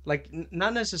like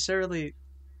not necessarily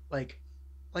like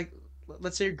like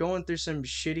let's say you're going through some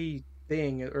shitty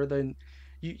thing or then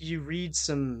you read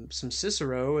some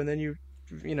Cicero and then you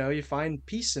find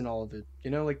peace in all of it,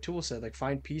 like Tool said, like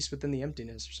find peace within the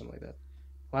emptiness or something like that.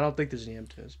 Well, I don't think there's any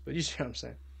emptiness, but you see what I'm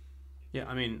saying. Yeah,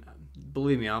 I mean,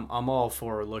 believe me, I'm all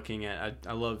for looking at.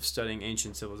 I love studying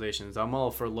ancient civilizations. I'm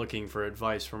all for looking for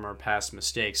advice from our past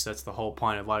mistakes. That's the whole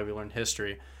point of why we learn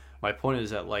history. My point is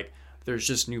that like there's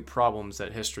just new problems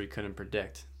that history couldn't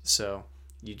predict. So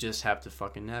you just have to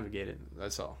fucking navigate it.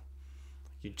 That's all.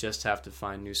 You just have to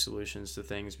find new solutions to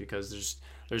things because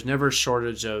there's never a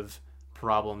shortage of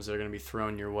problems that are going to be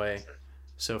thrown your way.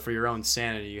 So for your own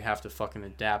sanity, you have to fucking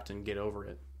adapt and get over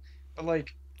it. But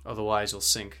like Otherwise, you'll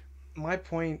sink. my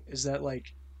point is that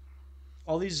like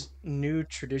all these new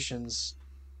traditions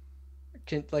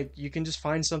can like you can just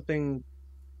find something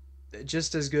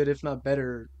just as good if not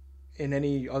better in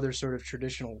any other sort of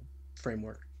traditional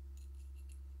framework.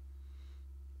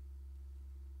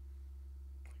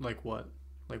 Like what?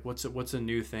 Like what's a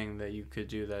new thing that you could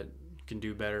do that can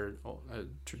do better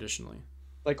traditionally?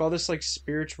 Like all this like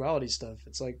spirituality stuff,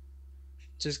 it's like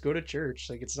just go to church,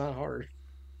 like it's not hard.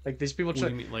 Like these people What do try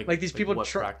you mean? like these Like people what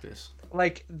try practice?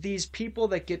 like these people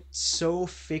that get so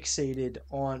fixated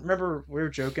on, remember we were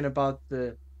joking about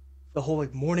the whole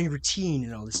like morning routine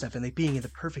and all this stuff and like being in the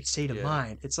perfect state of Yeah.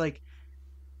 mind. It's like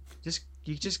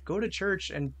just go to church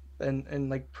and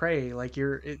like pray like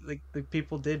like the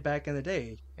people did back in the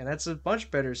day, and that's a much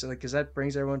better. So like because that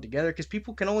brings everyone together because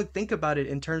people can only think about it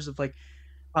in terms of like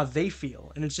how they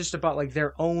feel, and it's just about like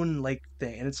their own like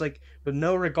thing, and it's like with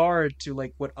no regard to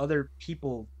like what other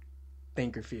people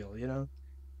think or feel.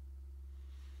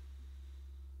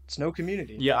 It's no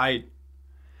community. Yeah,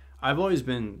 I've always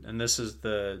been, and this is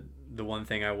the one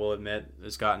thing I will admit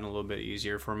has gotten a little bit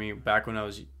easier for me. Back when I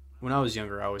was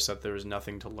younger, I always thought there was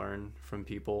nothing to learn from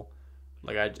people.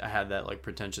 Like I had that like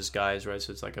pretentious guys, right?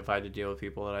 So it's like if I had to deal with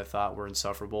people that I thought were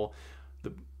insufferable,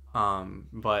 the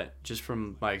But just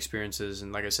from my experiences,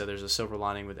 and like I said, there's a silver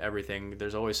lining with everything.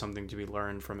 There's always something to be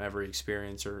learned from every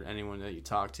experience or anyone that you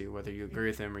talk to, whether you agree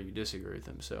with them or you disagree with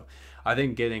them. So I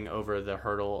think getting over the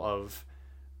hurdle of,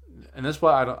 and that's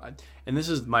why I don't, and this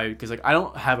is my, because like I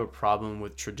don't have a problem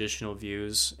with traditional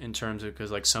views in terms of,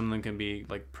 because like some of them can be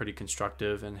like pretty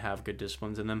constructive and have good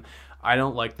disciplines in them. I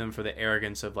don't like them for the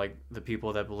arrogance of like the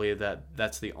people that believe that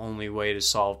that's the only way to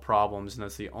solve problems and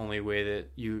that's the only way that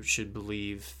you should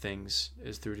believe things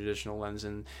is through traditional lens,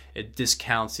 and it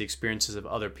discounts the experiences of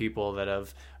other people that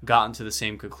have gotten to the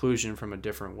same conclusion from a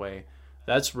different way.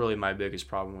 That's really my biggest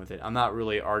problem with it. I'm not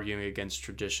really arguing against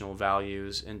traditional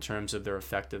values in terms of their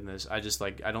effectiveness. I just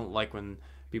like, I don't like when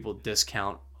people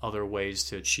discount other ways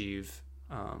to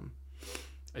um,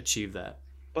 achieve that.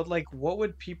 But like, what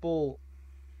would people?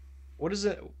 What is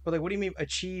it? But like, what do you mean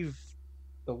achieve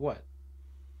the what?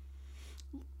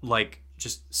 Like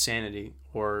just sanity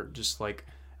or just like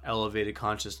elevated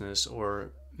consciousness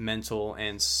or mental,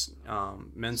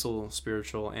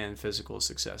 spiritual, and physical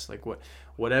success. Like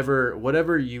whatever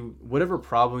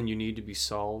problem you need to be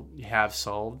solved, you have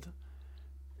solved.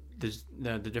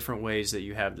 The different ways that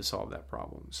you have to solve that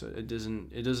problem. So it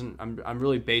doesn't. I'm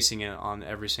really basing it on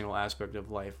every single aspect of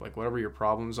life. Like whatever your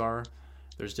problems are,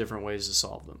 there's different ways to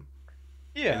solve them,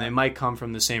 and Yeah. they might come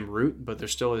from the same root, but there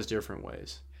still is different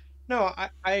ways. No,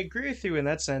 I agree with you in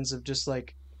that sense of just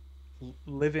like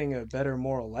living a better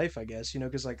moral life, I guess.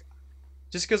 Because like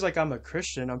just because like I'm a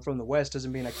Christian, I'm from the West,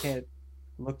 doesn't mean I can't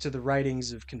look to the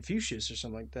writings of Confucius or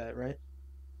something like that, right?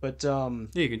 But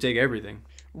Yeah, you can take everything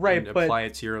and right, apply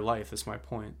it to your life. That's my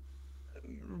point.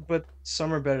 but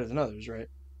some are better than others, right?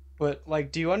 But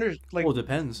like, Well, it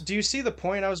depends. do you see the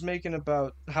point I was making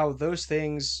about how those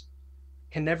things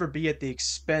can never be at the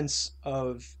expense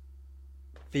of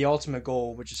the ultimate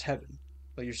goal, which is heaven,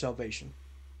 like your salvation?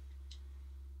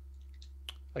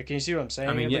 Like, can you see what I'm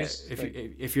I saying? mean, At yeah, least, like,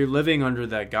 if you're living under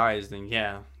that guise, then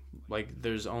yeah, like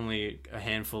there's only a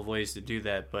handful of ways to do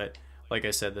that. But like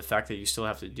I said, the fact that you still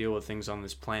have to deal with things on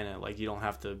this planet, like you don't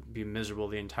have to be miserable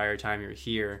the entire time you're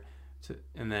here,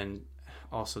 and then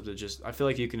also to just, I feel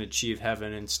like you can achieve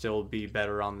heaven and still be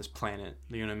better on this planet.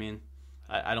 You know what I mean?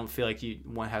 I don't feel like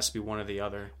one has to be one or the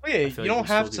other. oh yeah, I feel you like you don't can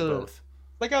still have do to, both.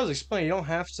 like I was explaining, you don't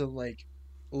have to like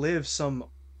live some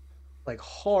like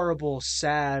horrible,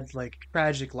 sad, like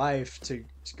tragic life to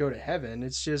go to heaven.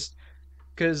 It's just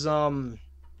because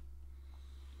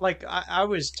like I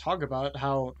always talk about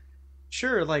how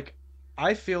sure, like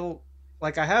I feel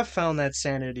like I have found that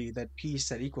sanity, that peace,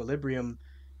 that equilibrium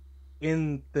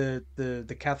in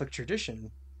the Catholic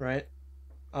tradition, right?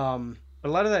 But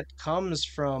a lot of that comes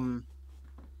from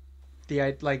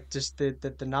like just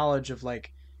the knowledge of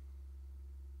like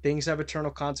things have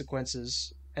eternal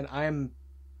consequences, and I'm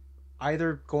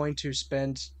either going to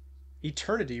spend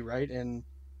eternity, right, in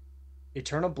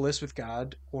eternal bliss with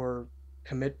God, or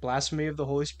commit blasphemy of the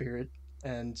Holy Spirit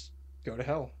and go to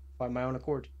hell by my own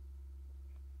accord.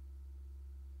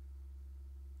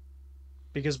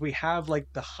 Because we have like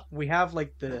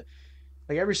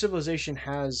every civilization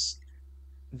has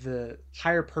the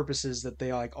higher purposes that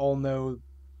they like all know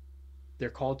they're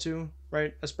called to,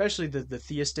 right? Especially the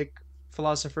theistic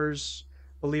philosophers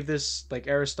believe this, like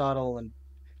Aristotle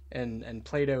and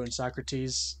Plato and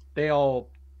Socrates. They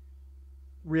all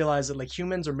realize that like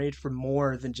humans are made for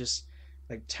more than just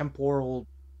like temporal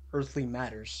earthly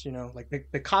matters, like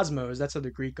the cosmos. That's how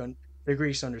the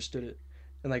Greeks understood it,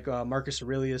 and like Marcus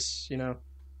Aurelius,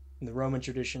 in the Roman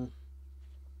tradition.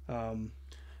 um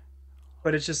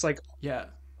but it's just like, Yeah,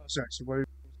 oh, sorry, so what?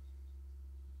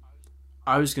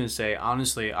 I was gonna say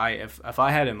honestly, I if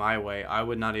I had it my way, I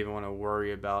would not even want to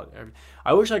worry about.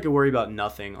 I wish I could worry about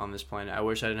nothing on this planet. I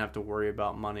wish I didn't have to worry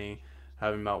about money,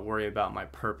 having about worry about my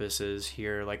purposes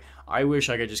here. Like I wish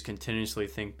I could just continuously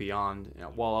think beyond,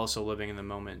 while also living in the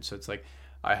moment. So it's like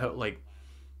I hope like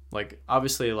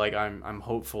obviously like I'm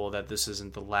hopeful that this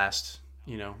isn't the last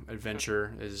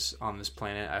adventure is on this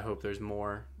planet. I hope there's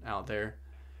more out there,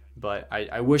 but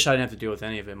I wish I didn't have to deal with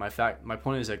any of it. My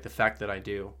point is like the fact that I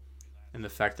do, and the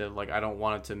fact that like I don't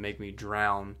want it to make me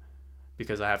drown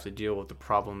because I have to deal with the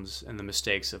problems and the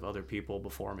mistakes of other people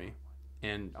before me,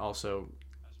 and also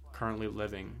currently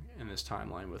living in this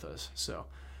timeline with us. So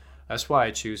that's why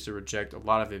I choose to reject a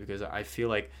lot of it, because I feel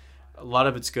like a lot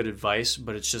of it's good advice,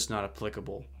 but it's just not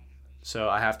applicable. So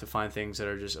I have to find things that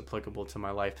are just applicable to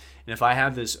my life. And if I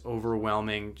have this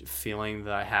overwhelming feeling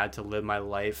that I had to live my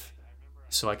life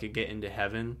so I could get into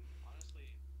heaven,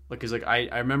 because like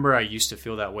I remember I used to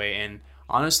feel that way, and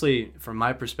honestly from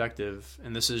my perspective,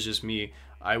 and this is just me,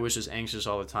 I was just anxious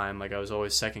all the time. Like I was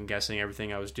always second guessing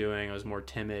everything I was doing. I was more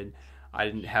timid. I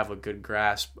didn't have a good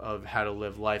grasp of how to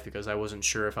live life because I wasn't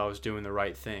sure if I was doing the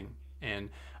right thing. And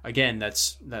again,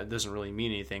 that doesn't really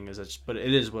mean anything, but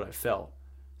it is what I felt.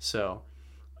 So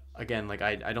again, like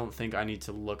I don't think I need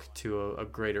to look to a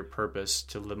greater purpose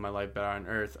to live my life better on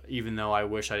earth, even though I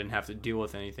wish I didn't have to deal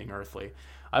with anything earthly.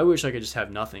 I wish I could just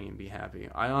have nothing and be happy.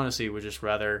 I honestly would just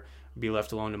rather be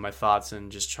left alone to my thoughts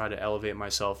and just try to elevate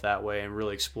myself that way and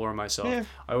really explore myself. Yeah,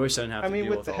 I wish I didn't have I to mean,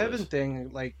 deal with with the all heaven this. thing,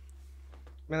 like,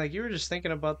 man, like you were just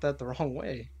thinking about that the wrong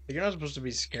way. Like, you're not supposed to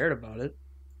be scared about it.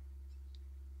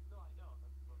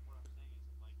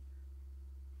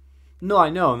 No, I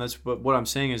know, and that's what I'm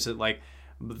saying is that like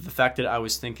the fact that I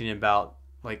was thinking about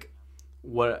like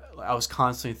what I was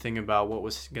constantly thinking about what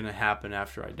was going to happen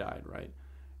after I died, right?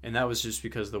 And that was just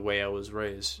because of the way I was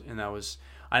raised, and that was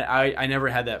I never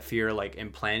had that fear like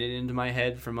implanted into my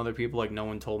head from other people. Like no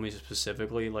one told me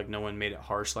specifically, like no one made it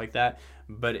harsh like that.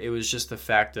 But it was just the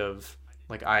fact of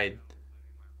like I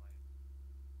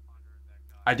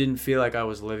didn't feel like I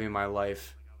was living my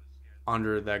life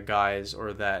under that guise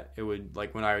or that it would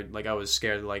like when I was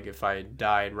scared like if I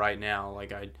died right now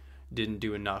like I didn't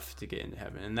do enough to get into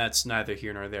heaven, and that's neither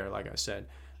here nor there. Like I said,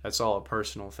 that's all a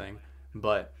personal thing.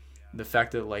 But the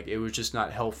fact that like it was just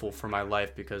not helpful for my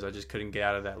life because I just couldn't get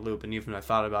out of that loop, and even if I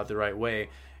thought about it the right way,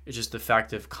 it's just the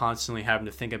fact of constantly having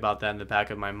to think about that in the back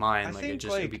of my I mind. Like think it'd be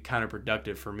like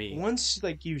counterproductive for me. once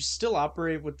like you still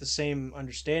operate with the same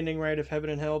understanding, right, of heaven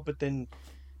and hell, but then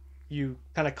you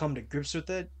kind of come to grips with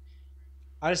it.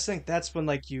 I just think that's when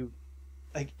like you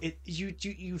like it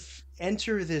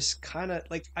enter this kind of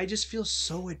like I just feel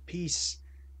so at peace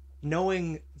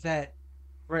knowing that,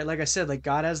 right, like I said, like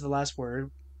God has the last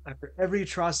word. After every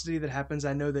atrocity that happens,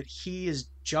 I know that He is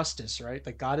justice, right?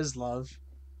 Like God is love,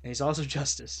 and He's also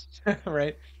justice,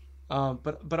 right?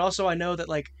 But also I know that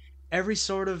like every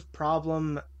sort of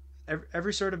problem,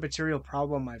 every sort of material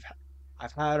problem I've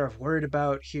had or I've worried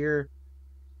about here,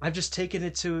 I've just taken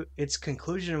it to its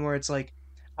conclusion where it's like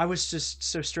I was just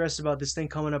so stressed about this thing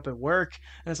coming up at work,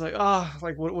 and it's like, oh,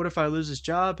 like what if I lose this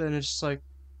job? And it's just like,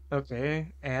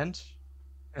 okay, and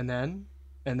then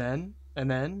and then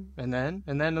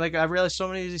like I realized so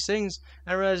many of these things.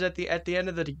 I realized at the end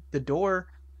of the door,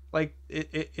 like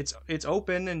it's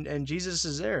open and Jesus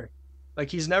is there, like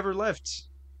He's never left.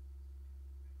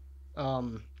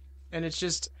 Um, and it's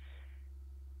just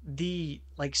the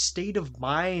like state of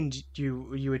mind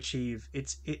you achieve.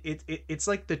 It's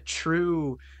like the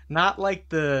true, not like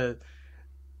the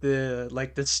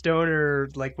like the stoner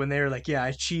like when they're like, yeah, I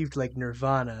achieved like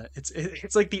nirvana.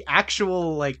 It's like the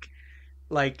actual like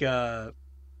like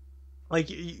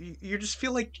you just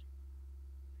feel like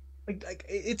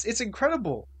it's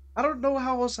incredible. I don't know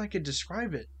how else I could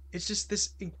describe it. It's just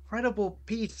this incredible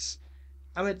peace.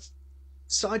 I mean, it's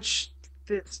such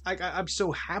this. I'm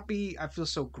so happy. I feel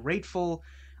so grateful.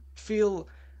 Feel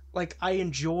like I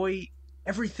enjoy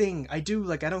everything I do.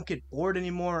 Like I don't get bored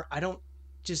anymore. I don't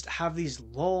just have these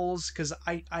lulls because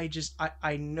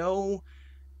I know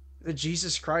that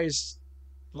Jesus Christ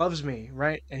loves me,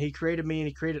 right? And He created me and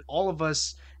He created all of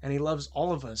us and He loves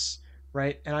all of us,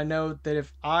 right? And I know that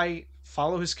if I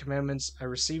follow His commandments, I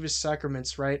receive His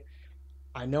sacraments, right?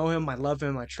 I know Him, I love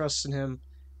Him, I trust in Him,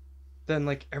 then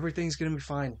like everything's gonna be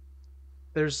fine.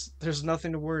 There's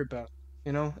nothing to worry about,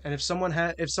 you know? And if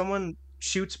someone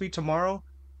shoots me tomorrow,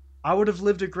 I would have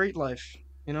lived a great life,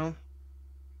 you know?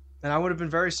 And I would have been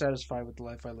very satisfied with the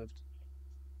life I lived.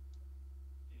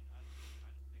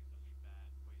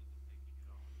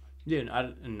 Yeah,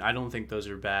 and I don't think those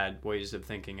are bad ways of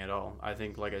thinking at all. I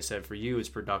think, like I said, for you, it's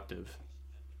productive,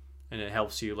 and it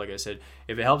helps you. Like I said,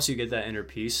 if it helps you get that inner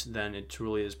peace, then it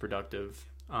truly is productive.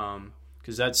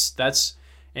 Because that's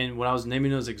and when I was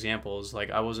naming those examples, like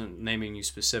I wasn't naming you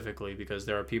specifically because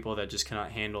there are people that just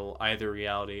cannot handle either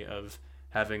reality of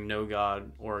having no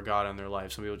God or a God in their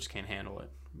life. Some people just can't handle it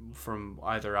from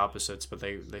either opposites, but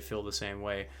they feel the same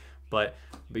way. But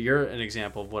but you're an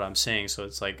example of what I'm saying. So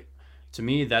it's like to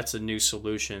me that's a new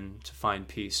solution to find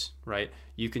peace, right?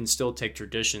 You can still take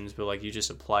traditions, but like you just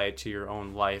apply it to your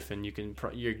own life, and you can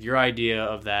your idea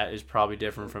of that is probably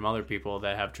different from other people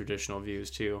that have traditional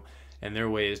views too, and their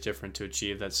way is different to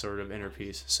achieve that sort of inner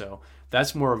peace. So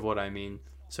that's more of what I mean.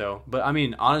 So but I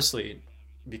mean honestly,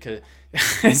 because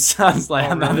it sounds like Oh,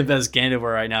 I'm not the really? best candidate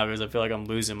right now because I feel like I'm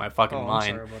losing my fucking Oh, I'm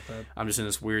mind. sorry about that. I'm just in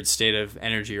this weird state of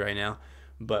energy right now.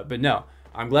 But no,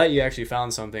 I'm glad you actually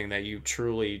found something that you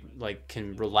truly like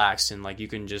can relax and like you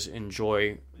can just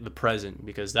enjoy the present,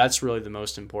 because that's really the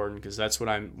most important, because that's what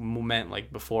I meant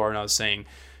like before, and I was saying,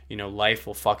 you know, life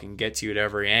will fucking get to you at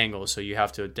every angle, so you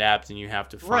have to adapt and you have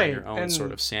to find Right. your own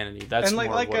sort of sanity. That's And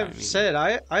more of like what I I've mean. said,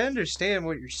 I understand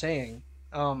what you're saying.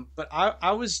 But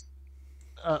I was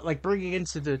like bringing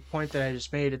into the point that I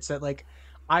just made, it's that like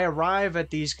I arrive at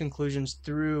these conclusions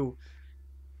through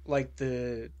like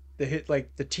the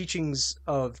teachings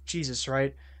of Jesus,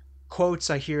 right? Quotes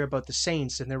I hear about the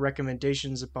saints and their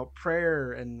recommendations about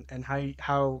prayer and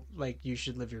how like you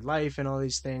should live your life and all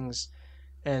these things.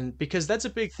 And because that's a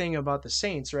big thing about the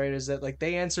saints, right? Is that like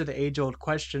they answer the age old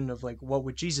question of like what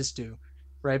would Jesus do,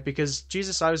 right? Because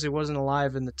Jesus obviously wasn't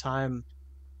alive in the time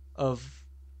of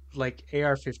like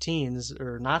AR-15s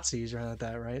or Nazis or anything like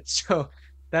that, right? So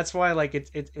that's why like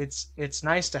it's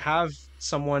nice to have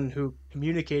someone who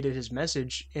communicated his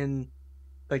message in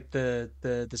like the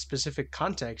specific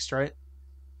context, right?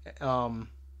 Um,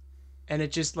 and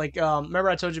it just like remember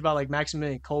I told you about like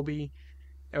Maximilian Kolbe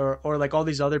or like all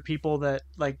these other people that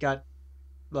like got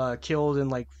killed in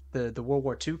like the World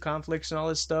War II conflicts and all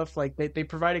this stuff. Like they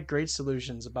provided great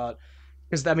solutions about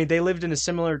because I mean they lived in a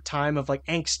similar time of like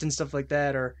angst and stuff like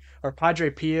that. Or Padre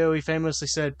Pio, he famously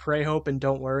said, "Pray, hope, and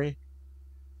don't worry."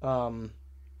 Um,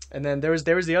 and then there was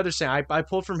the other saying I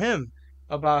pulled from him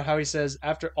about how he says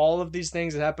after all of these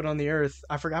things that happen on the earth,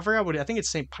 I forgot what I think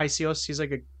it's Saint Paisios. He's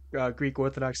like a Greek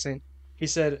Orthodox saint. He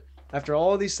said after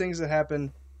all of these things that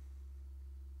happen,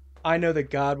 I know that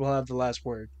God will have the last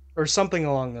word or something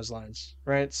along those lines,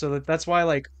 right? So that's why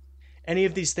like any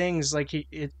of these things like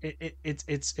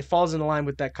it falls in line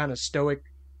with that kind of stoic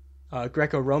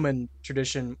Greco-Roman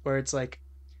tradition where it's like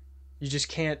you just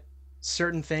can't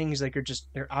certain things like are just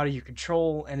they're out of your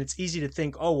control and it's easy to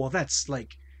think oh well that's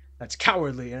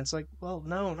cowardly and it's like well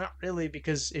no not really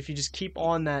because if you just keep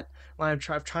on that line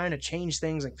of trying to change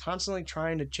things and constantly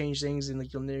trying to change things and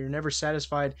like you're never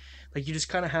satisfied like you just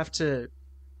kind of have to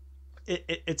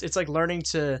it's like learning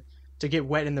to get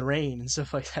wet in the rain and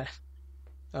stuff like that.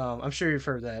 I'm sure you've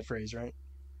heard that phrase, right?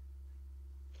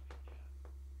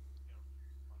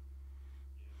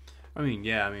 I mean,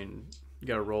 yeah, I mean, you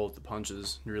got to roll with the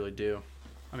punches. You really do.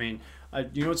 I mean,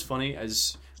 you know what's funny?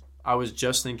 As I was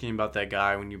just thinking about that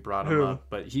guy when you brought him Who? up,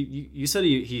 but you said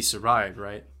he survived,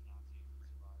 right?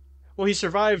 Well, he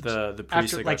survived The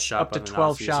priest after that got like shot up by to the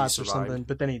 12 Nazis, he shots or survived. something,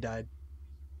 but then he died.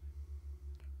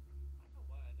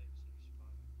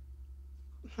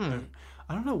 I, Hmm.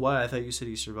 I don't know why I thought you said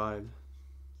he survived.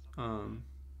 Um,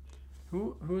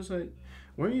 who was I?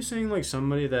 Weren't you saying like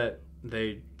somebody that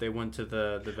they went to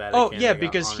the Oh, Vatican, yeah, they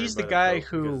got because honored he's the by the guy Pope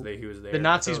because who he was the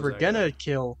there? I thought it Nazis was were that guy. gonna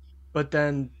kill, but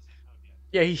then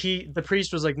yeah, the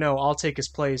priest was like, "No, I'll take his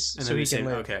place And so then he he can said,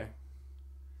 live." okay.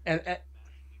 And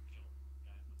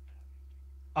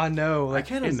I know, I like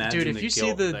can't it's dude, imagine if the you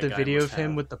see guilt that the guy video must of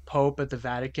him have. with the Pope at the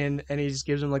Vatican and he just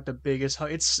gives him like the biggest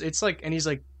hug, it's like and he's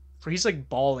like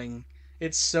bawling.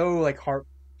 It's so like heart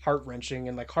wrenching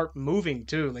and like heart moving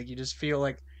too. Like you just feel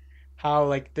like how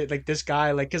like like this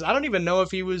guy like because I don't even know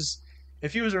if he was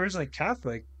originally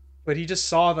Catholic, but he just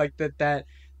saw like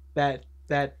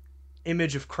that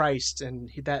image of Christ and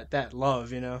that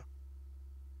love, you know.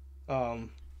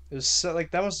 It was so like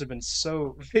that must have been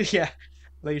so yeah,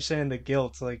 like you're saying the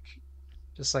guilt, like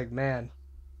just like man,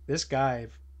 this guy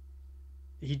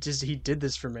he did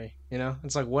this for me, you know.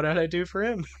 It's like what did I do for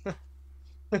him?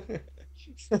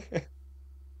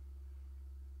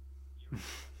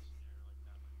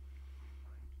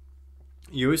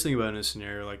 You always think about in a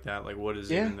scenario like that, like what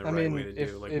is Yeah, even the I right way mean, to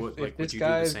do? Like if like would this you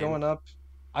do guy the is same? going up,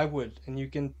 I would, and you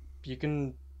can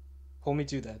pull me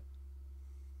to that.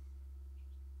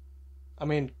 I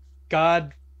mean,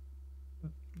 God,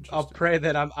 I'll Interesting. pray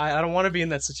that I don't want to be in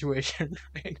that situation,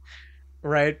 right?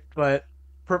 Right, but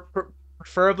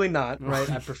preferably not, right?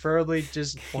 I preferably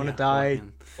just want to Yeah, die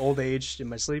fucking. old age in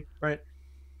my sleep, right?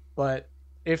 But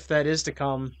if that is to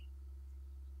come,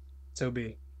 so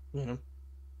be, you know.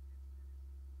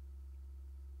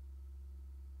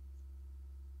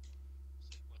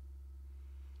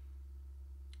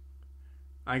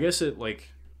 I guess it like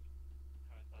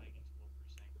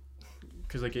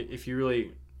because like if you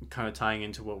really kind of tying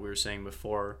into what we were saying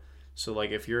before, so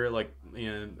like if you're like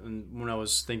and when I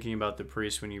was thinking about the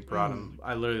priest when you brought Mm. him,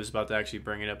 I literally was about to actually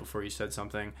bring it up before you said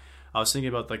something. I was thinking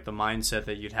about like the mindset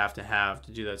that you'd have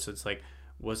to do that. So it's like,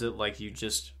 was it like you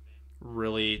just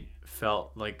really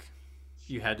felt like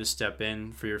you had to step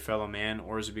in for your fellow man,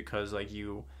 or is it because like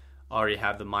you already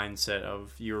had the mindset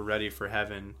of you were ready for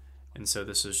heaven, and so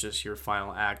this is just your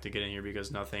final act to get in here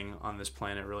because nothing on this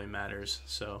planet really matters.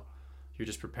 So you're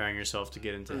just preparing yourself to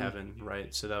get into Mm. heaven,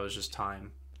 right? So that was just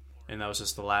time, and that was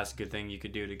just the last good thing you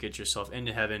could do to get yourself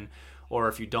into heaven. Or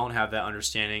if you don't have that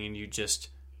understanding and you just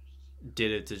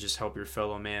did it to just help your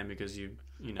fellow man because you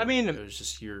I know it mean, was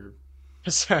just your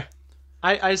sorry,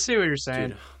 I see what you're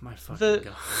saying. dude. My fucking The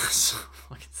god.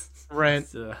 rent.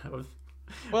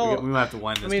 Well, We might have to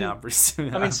wind I this mean, down pretty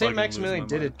soon. I mean, I'm Saint fucking losing Maximilian my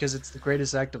did it mind. because it's the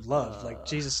greatest act of love. Like Uh,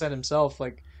 Jesus said himself.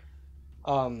 Like,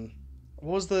 um,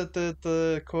 what was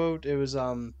the quote? It was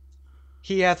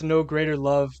he hath no greater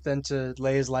love than to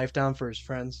lay his life down for his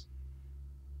friends.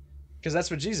 Because that's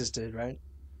what Jesus did, right?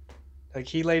 Like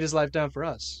he laid his life down for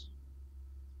us.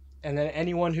 And then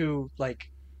anyone who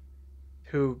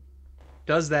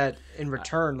does that in I,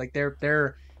 return, like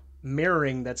they're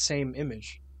mirroring that same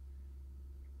image.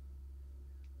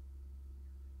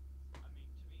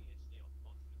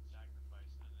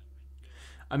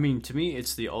 I mean, to me,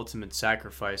 it's the ultimate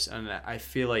sacrifice, and I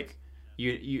feel like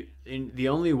the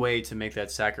only way to make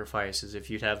that sacrifice is if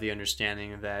you'd have the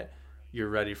understanding that you're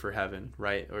ready for heaven,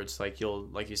 right? Or it's like you'll,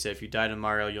 like you said, if you die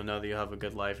tomorrow, you'll know that you'll have a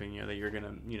good life, and you know that you're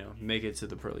gonna, make it to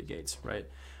the pearly gates, right?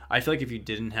 I feel like if you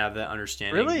didn't have that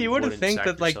understanding, Really, you wouldn't think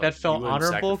that like that you felt wouldn't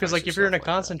honorable because sacrifice like if you're in yourself a like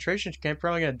that. concentration camp, you're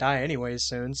probably gonna die anyways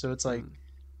soon. So it's like Mm.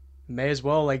 may as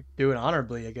well like do it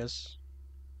honorably, I guess.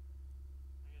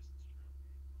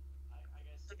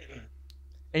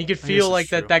 And you could I guess feel it's like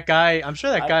that true. that guy. I'm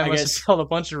sure that guy I must have guess felt a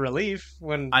bunch of relief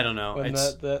I don't know. when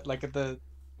It's the like at the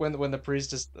when the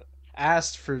priest just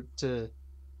asked for to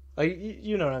like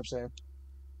you know what I'm saying.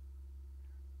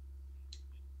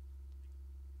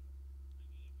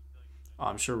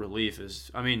 I'm sure relief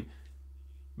is. I mean,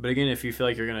 but again, if you feel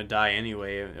like you're gonna die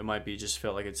anyway, it might be just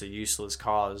felt like it's a useless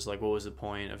cause. Like, what was the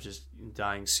point of just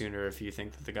dying sooner if you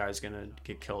think that the guy's gonna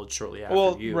get killed shortly after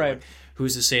Well, you? Like, right.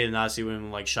 who's to say the Nazi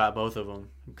women like shot both of them?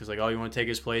 Because like, oh, you want to take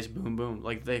his place? Boom, boom.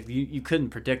 Like, you couldn't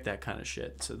predict that kind of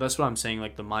shit. So that's what I'm saying.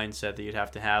 Like the mindset that you'd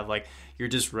have to have. Like, you're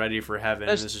just ready for heaven, and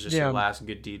That's this is just your yeah. last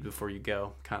good deed before you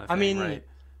go, kind of I thing, mean, right?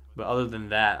 But other than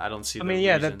that, I don't see I the mean,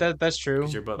 yeah, reason that's because true.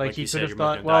 you're both Like like he you could said, have you're both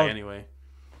thought, gonna die well, anyway.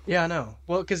 yeah, I know.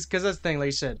 Well, because that's the thing. Like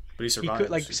you said, But he he could survives.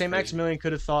 like It's Saint crazy. Maximilian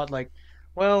could have thought like,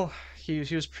 well,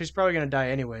 he's probably gonna die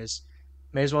anyways.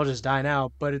 May as well just die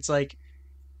now. But it's like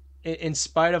in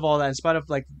spite of all that, in spite of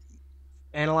like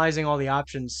analyzing all the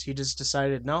options, he just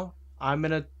decided, no, I'm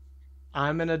gonna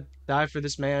die for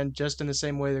this man just in the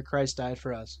same way that Christ died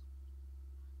for us.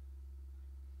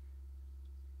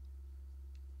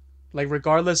 Like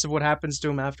regardless of what happens to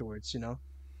him afterwards, you know?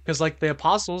 Because like the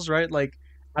apostles, right? Like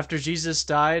after Jesus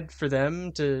died for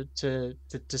them to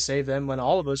save them, when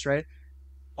all of us, right?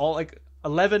 All like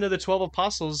 11 of the 12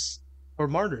 apostles were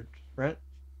martyred, right?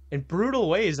 In brutal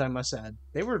ways, I must add.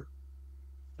 They were.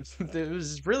 It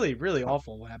was really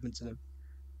awful what happened to them.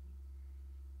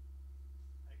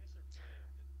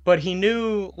 But he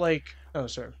knew, like, oh,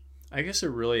 sorry. I guess it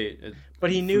really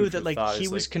But he knew food that for like thought he is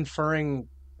was like conferring,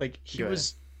 like he go ahead.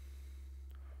 was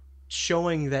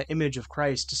showing that image of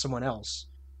Christ to someone else.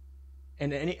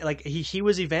 And any like he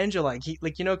was evangelizing. He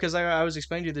like because I was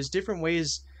explaining to you there's different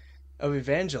ways of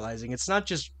evangelizing. It's not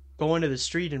just going to the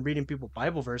street and reading people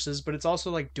Bible verses, but it's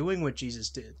also like doing what Jesus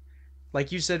did.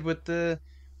 Like you said with the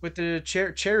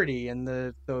charity and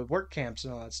the work camps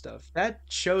and all that stuff. That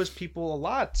shows people a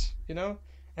lot, you know.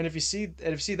 And if you see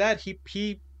that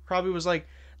he probably was like,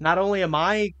 not only am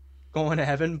I going to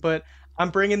heaven, but I'm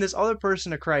bringing this other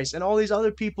person to Christ, and all these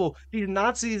other people, these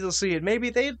Nazis will see it. Maybe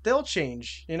they'll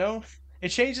change, you know. It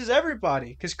changes everybody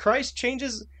because Christ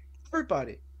changes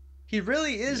everybody. He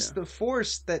really is Yeah. the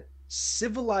force that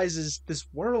civilizes this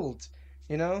world,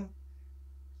 you know.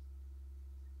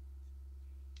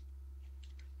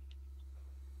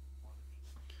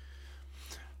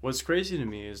 What's crazy to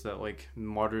me is that like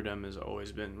martyrdom has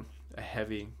always been a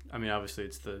heavy. I mean, obviously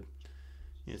it's the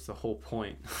whole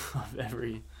point of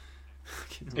every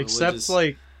Except religious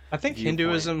like I think viewpoint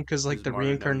Hinduism because like is the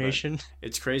martyrdom. But reincarnation,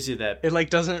 it's crazy that it like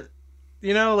doesn't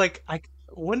like I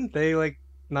wouldn't they like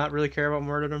not really care about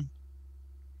martyrdom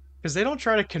because they don't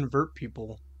try to convert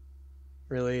people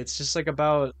really. It's just like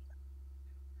about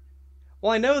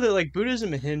well, I know that like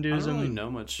Buddhism and I don't really Hinduism, know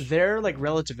much. they're like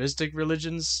relativistic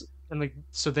religions, and like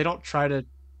so they don't try to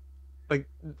like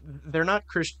they're not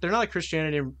like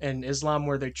Christianity and Islam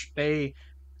where they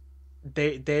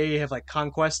have like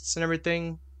conquests and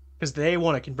everything because they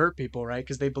want to convert people, right?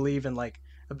 Because they believe in like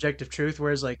objective truth,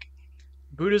 whereas like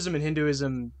Buddhism and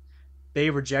Hinduism, they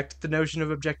reject the notion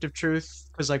of objective truth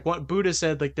because like what Buddha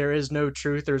said, like there is no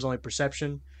truth, there's only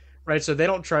perception, right? So they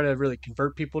don't try to really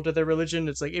convert people to their religion.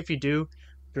 It's like if you do,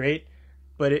 great,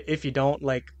 but if you don't,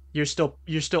 like you're still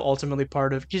ultimately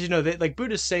part of because like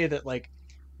Buddhists say that like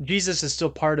Jesus is still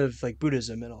part of like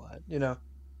Buddhism and all that,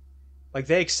 like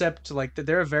they accept like that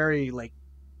they're a very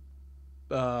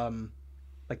um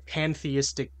like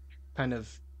pantheistic kind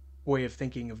of way of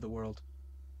thinking of the world.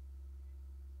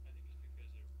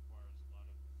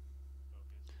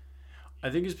 I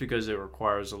think it's because it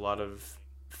requires a lot of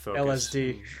focus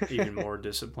LSD. and even more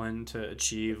discipline to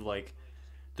achieve like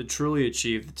to truly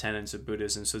achieve the tenets of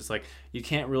Buddhism. So it's like you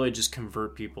can't really just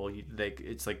convert people.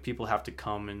 It's like people have to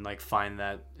come and like find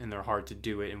that in their heart to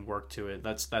do it and work to it.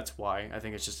 That's why I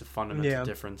think it's just a fundamental Yeah.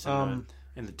 difference Um,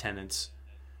 in the tenets.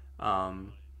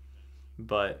 Um,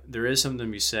 but there is something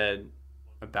to be said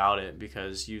about it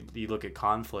because you look at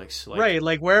conflicts like right,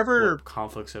 like wherever, what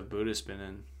conflicts have Buddhists been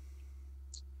in.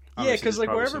 yeah, Obviously, because there's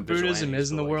like probably wherever some Buddhism vigilantes,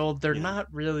 is in but the like world, they're you know, not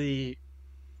really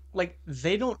like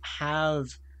they don't have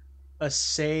a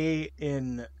say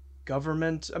in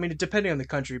government. I mean, depending on the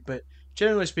country, but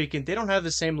generally speaking, they don't have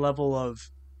the same level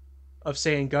of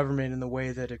say in government in the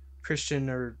way that a Christian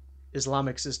or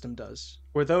Islamic system does.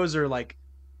 Where those are like,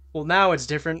 well, now it's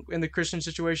different in the Christian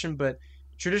situation, but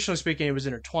traditionally speaking, it was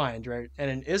intertwined, right?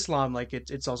 And in Islam, like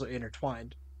it's also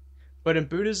intertwined. But in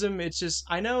Buddhism, it's just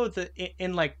I know that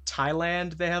in like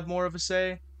Thailand they have more of a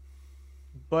say,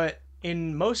 but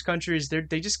in most countries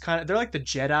they just kind of they're like the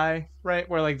Jedi, right?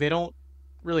 Where like they don't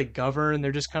really govern,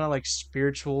 they're just kind of like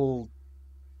spiritual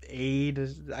aid,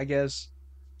 I guess.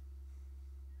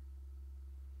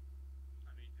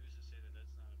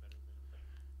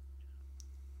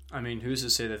 I mean, who's to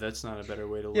say that that's not a better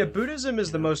way to Yeah, live? Buddhism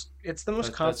is You know, it's the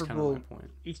most that's kind of my comparable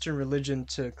point. Eastern religion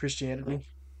to Christianity.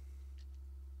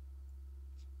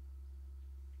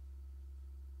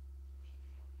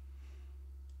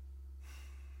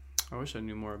 I wish I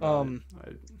knew more about it. Um,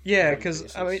 I yeah, like because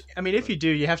basis, if but you do,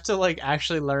 you have to like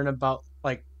actually learn about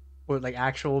like what like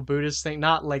actual Buddhist thing,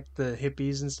 not like the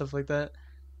hippies and stuff like that.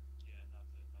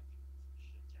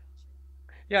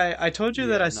 Yeah, I told you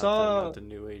that yeah, I not saw the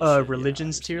new age a shit. Yeah, I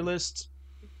religions tier understand. list,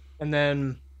 and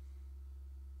then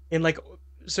in like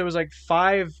so it was like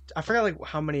five. I forgot like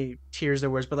how many tiers there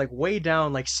was, but like way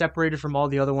down, like separated from all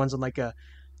the other ones, on like a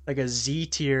Z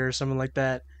tier or something like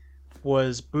that,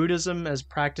 was Buddhism as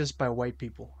practiced by white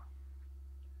people.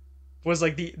 Was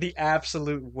like the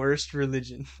absolute worst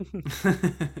religion.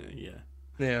 Yeah,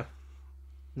 Yeah,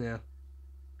 yeah.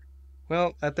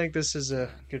 Well, I think this is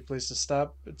a God, good place to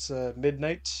stop. It's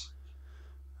midnight.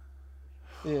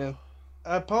 Yeah.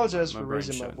 I yeah, apologize my for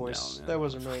brain's raising my shutting down, voice. man. That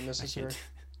wasn't really I can't. necessary.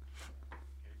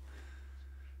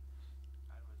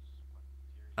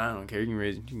 I don't care. You can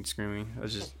raise, you can scream me.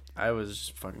 I was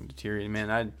just fucking deteriorating,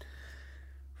 man.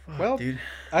 Fuck, Well, dude.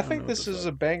 I I don't think know what this the is fuck.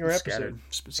 a banger I'm episode. scattered.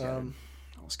 Just been scattered. Um,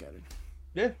 All scattered.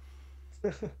 yeah.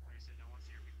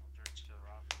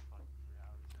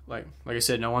 Like I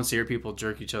said, no one wants to hear people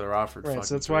jerk each other off for Right,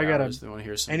 so fucking that's why three I gotta hours. They want to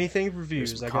anything hear some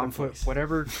reviews. I gotta put conflict.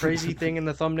 whatever crazy thing in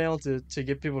the thumbnail to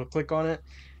get people to click on it.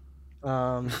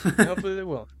 And hopefully they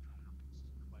will.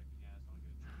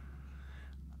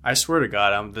 I swear to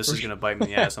God, this is gonna bite me in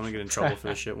the ass. I'm gonna get in trouble for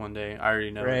this shit one day. I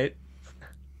already know it. Right,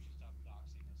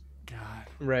 God.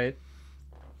 right.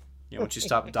 Yeah, once you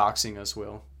stop doxing us,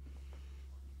 Will.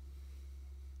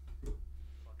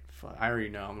 I already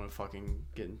know I'm gonna fucking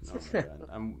get. Oh my God,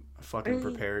 I'm fucking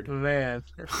prepared. Man,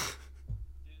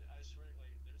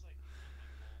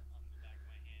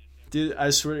 Dude, I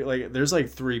swear, like, there's like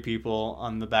three people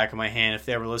on the back of my hand. If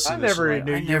they ever listen I to this, they're never like,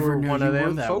 knew I you never were knew one you of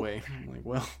were them that folk. way. I'm like,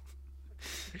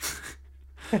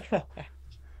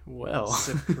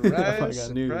 well, I Surprise,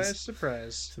 got news. surprise,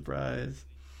 surprise. Surprise.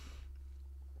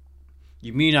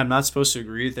 You mean I'm not supposed to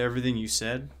agree with everything you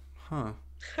said? Huh.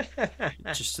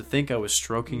 Just to think I was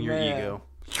stroking your Man. ego.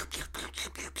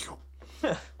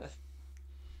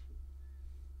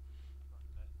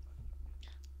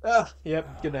 Ah,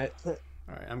 yep. Good night.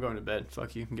 Alright, I'm going to bed.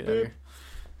 Fuck you. Get out of here.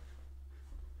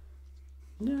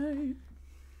 Night.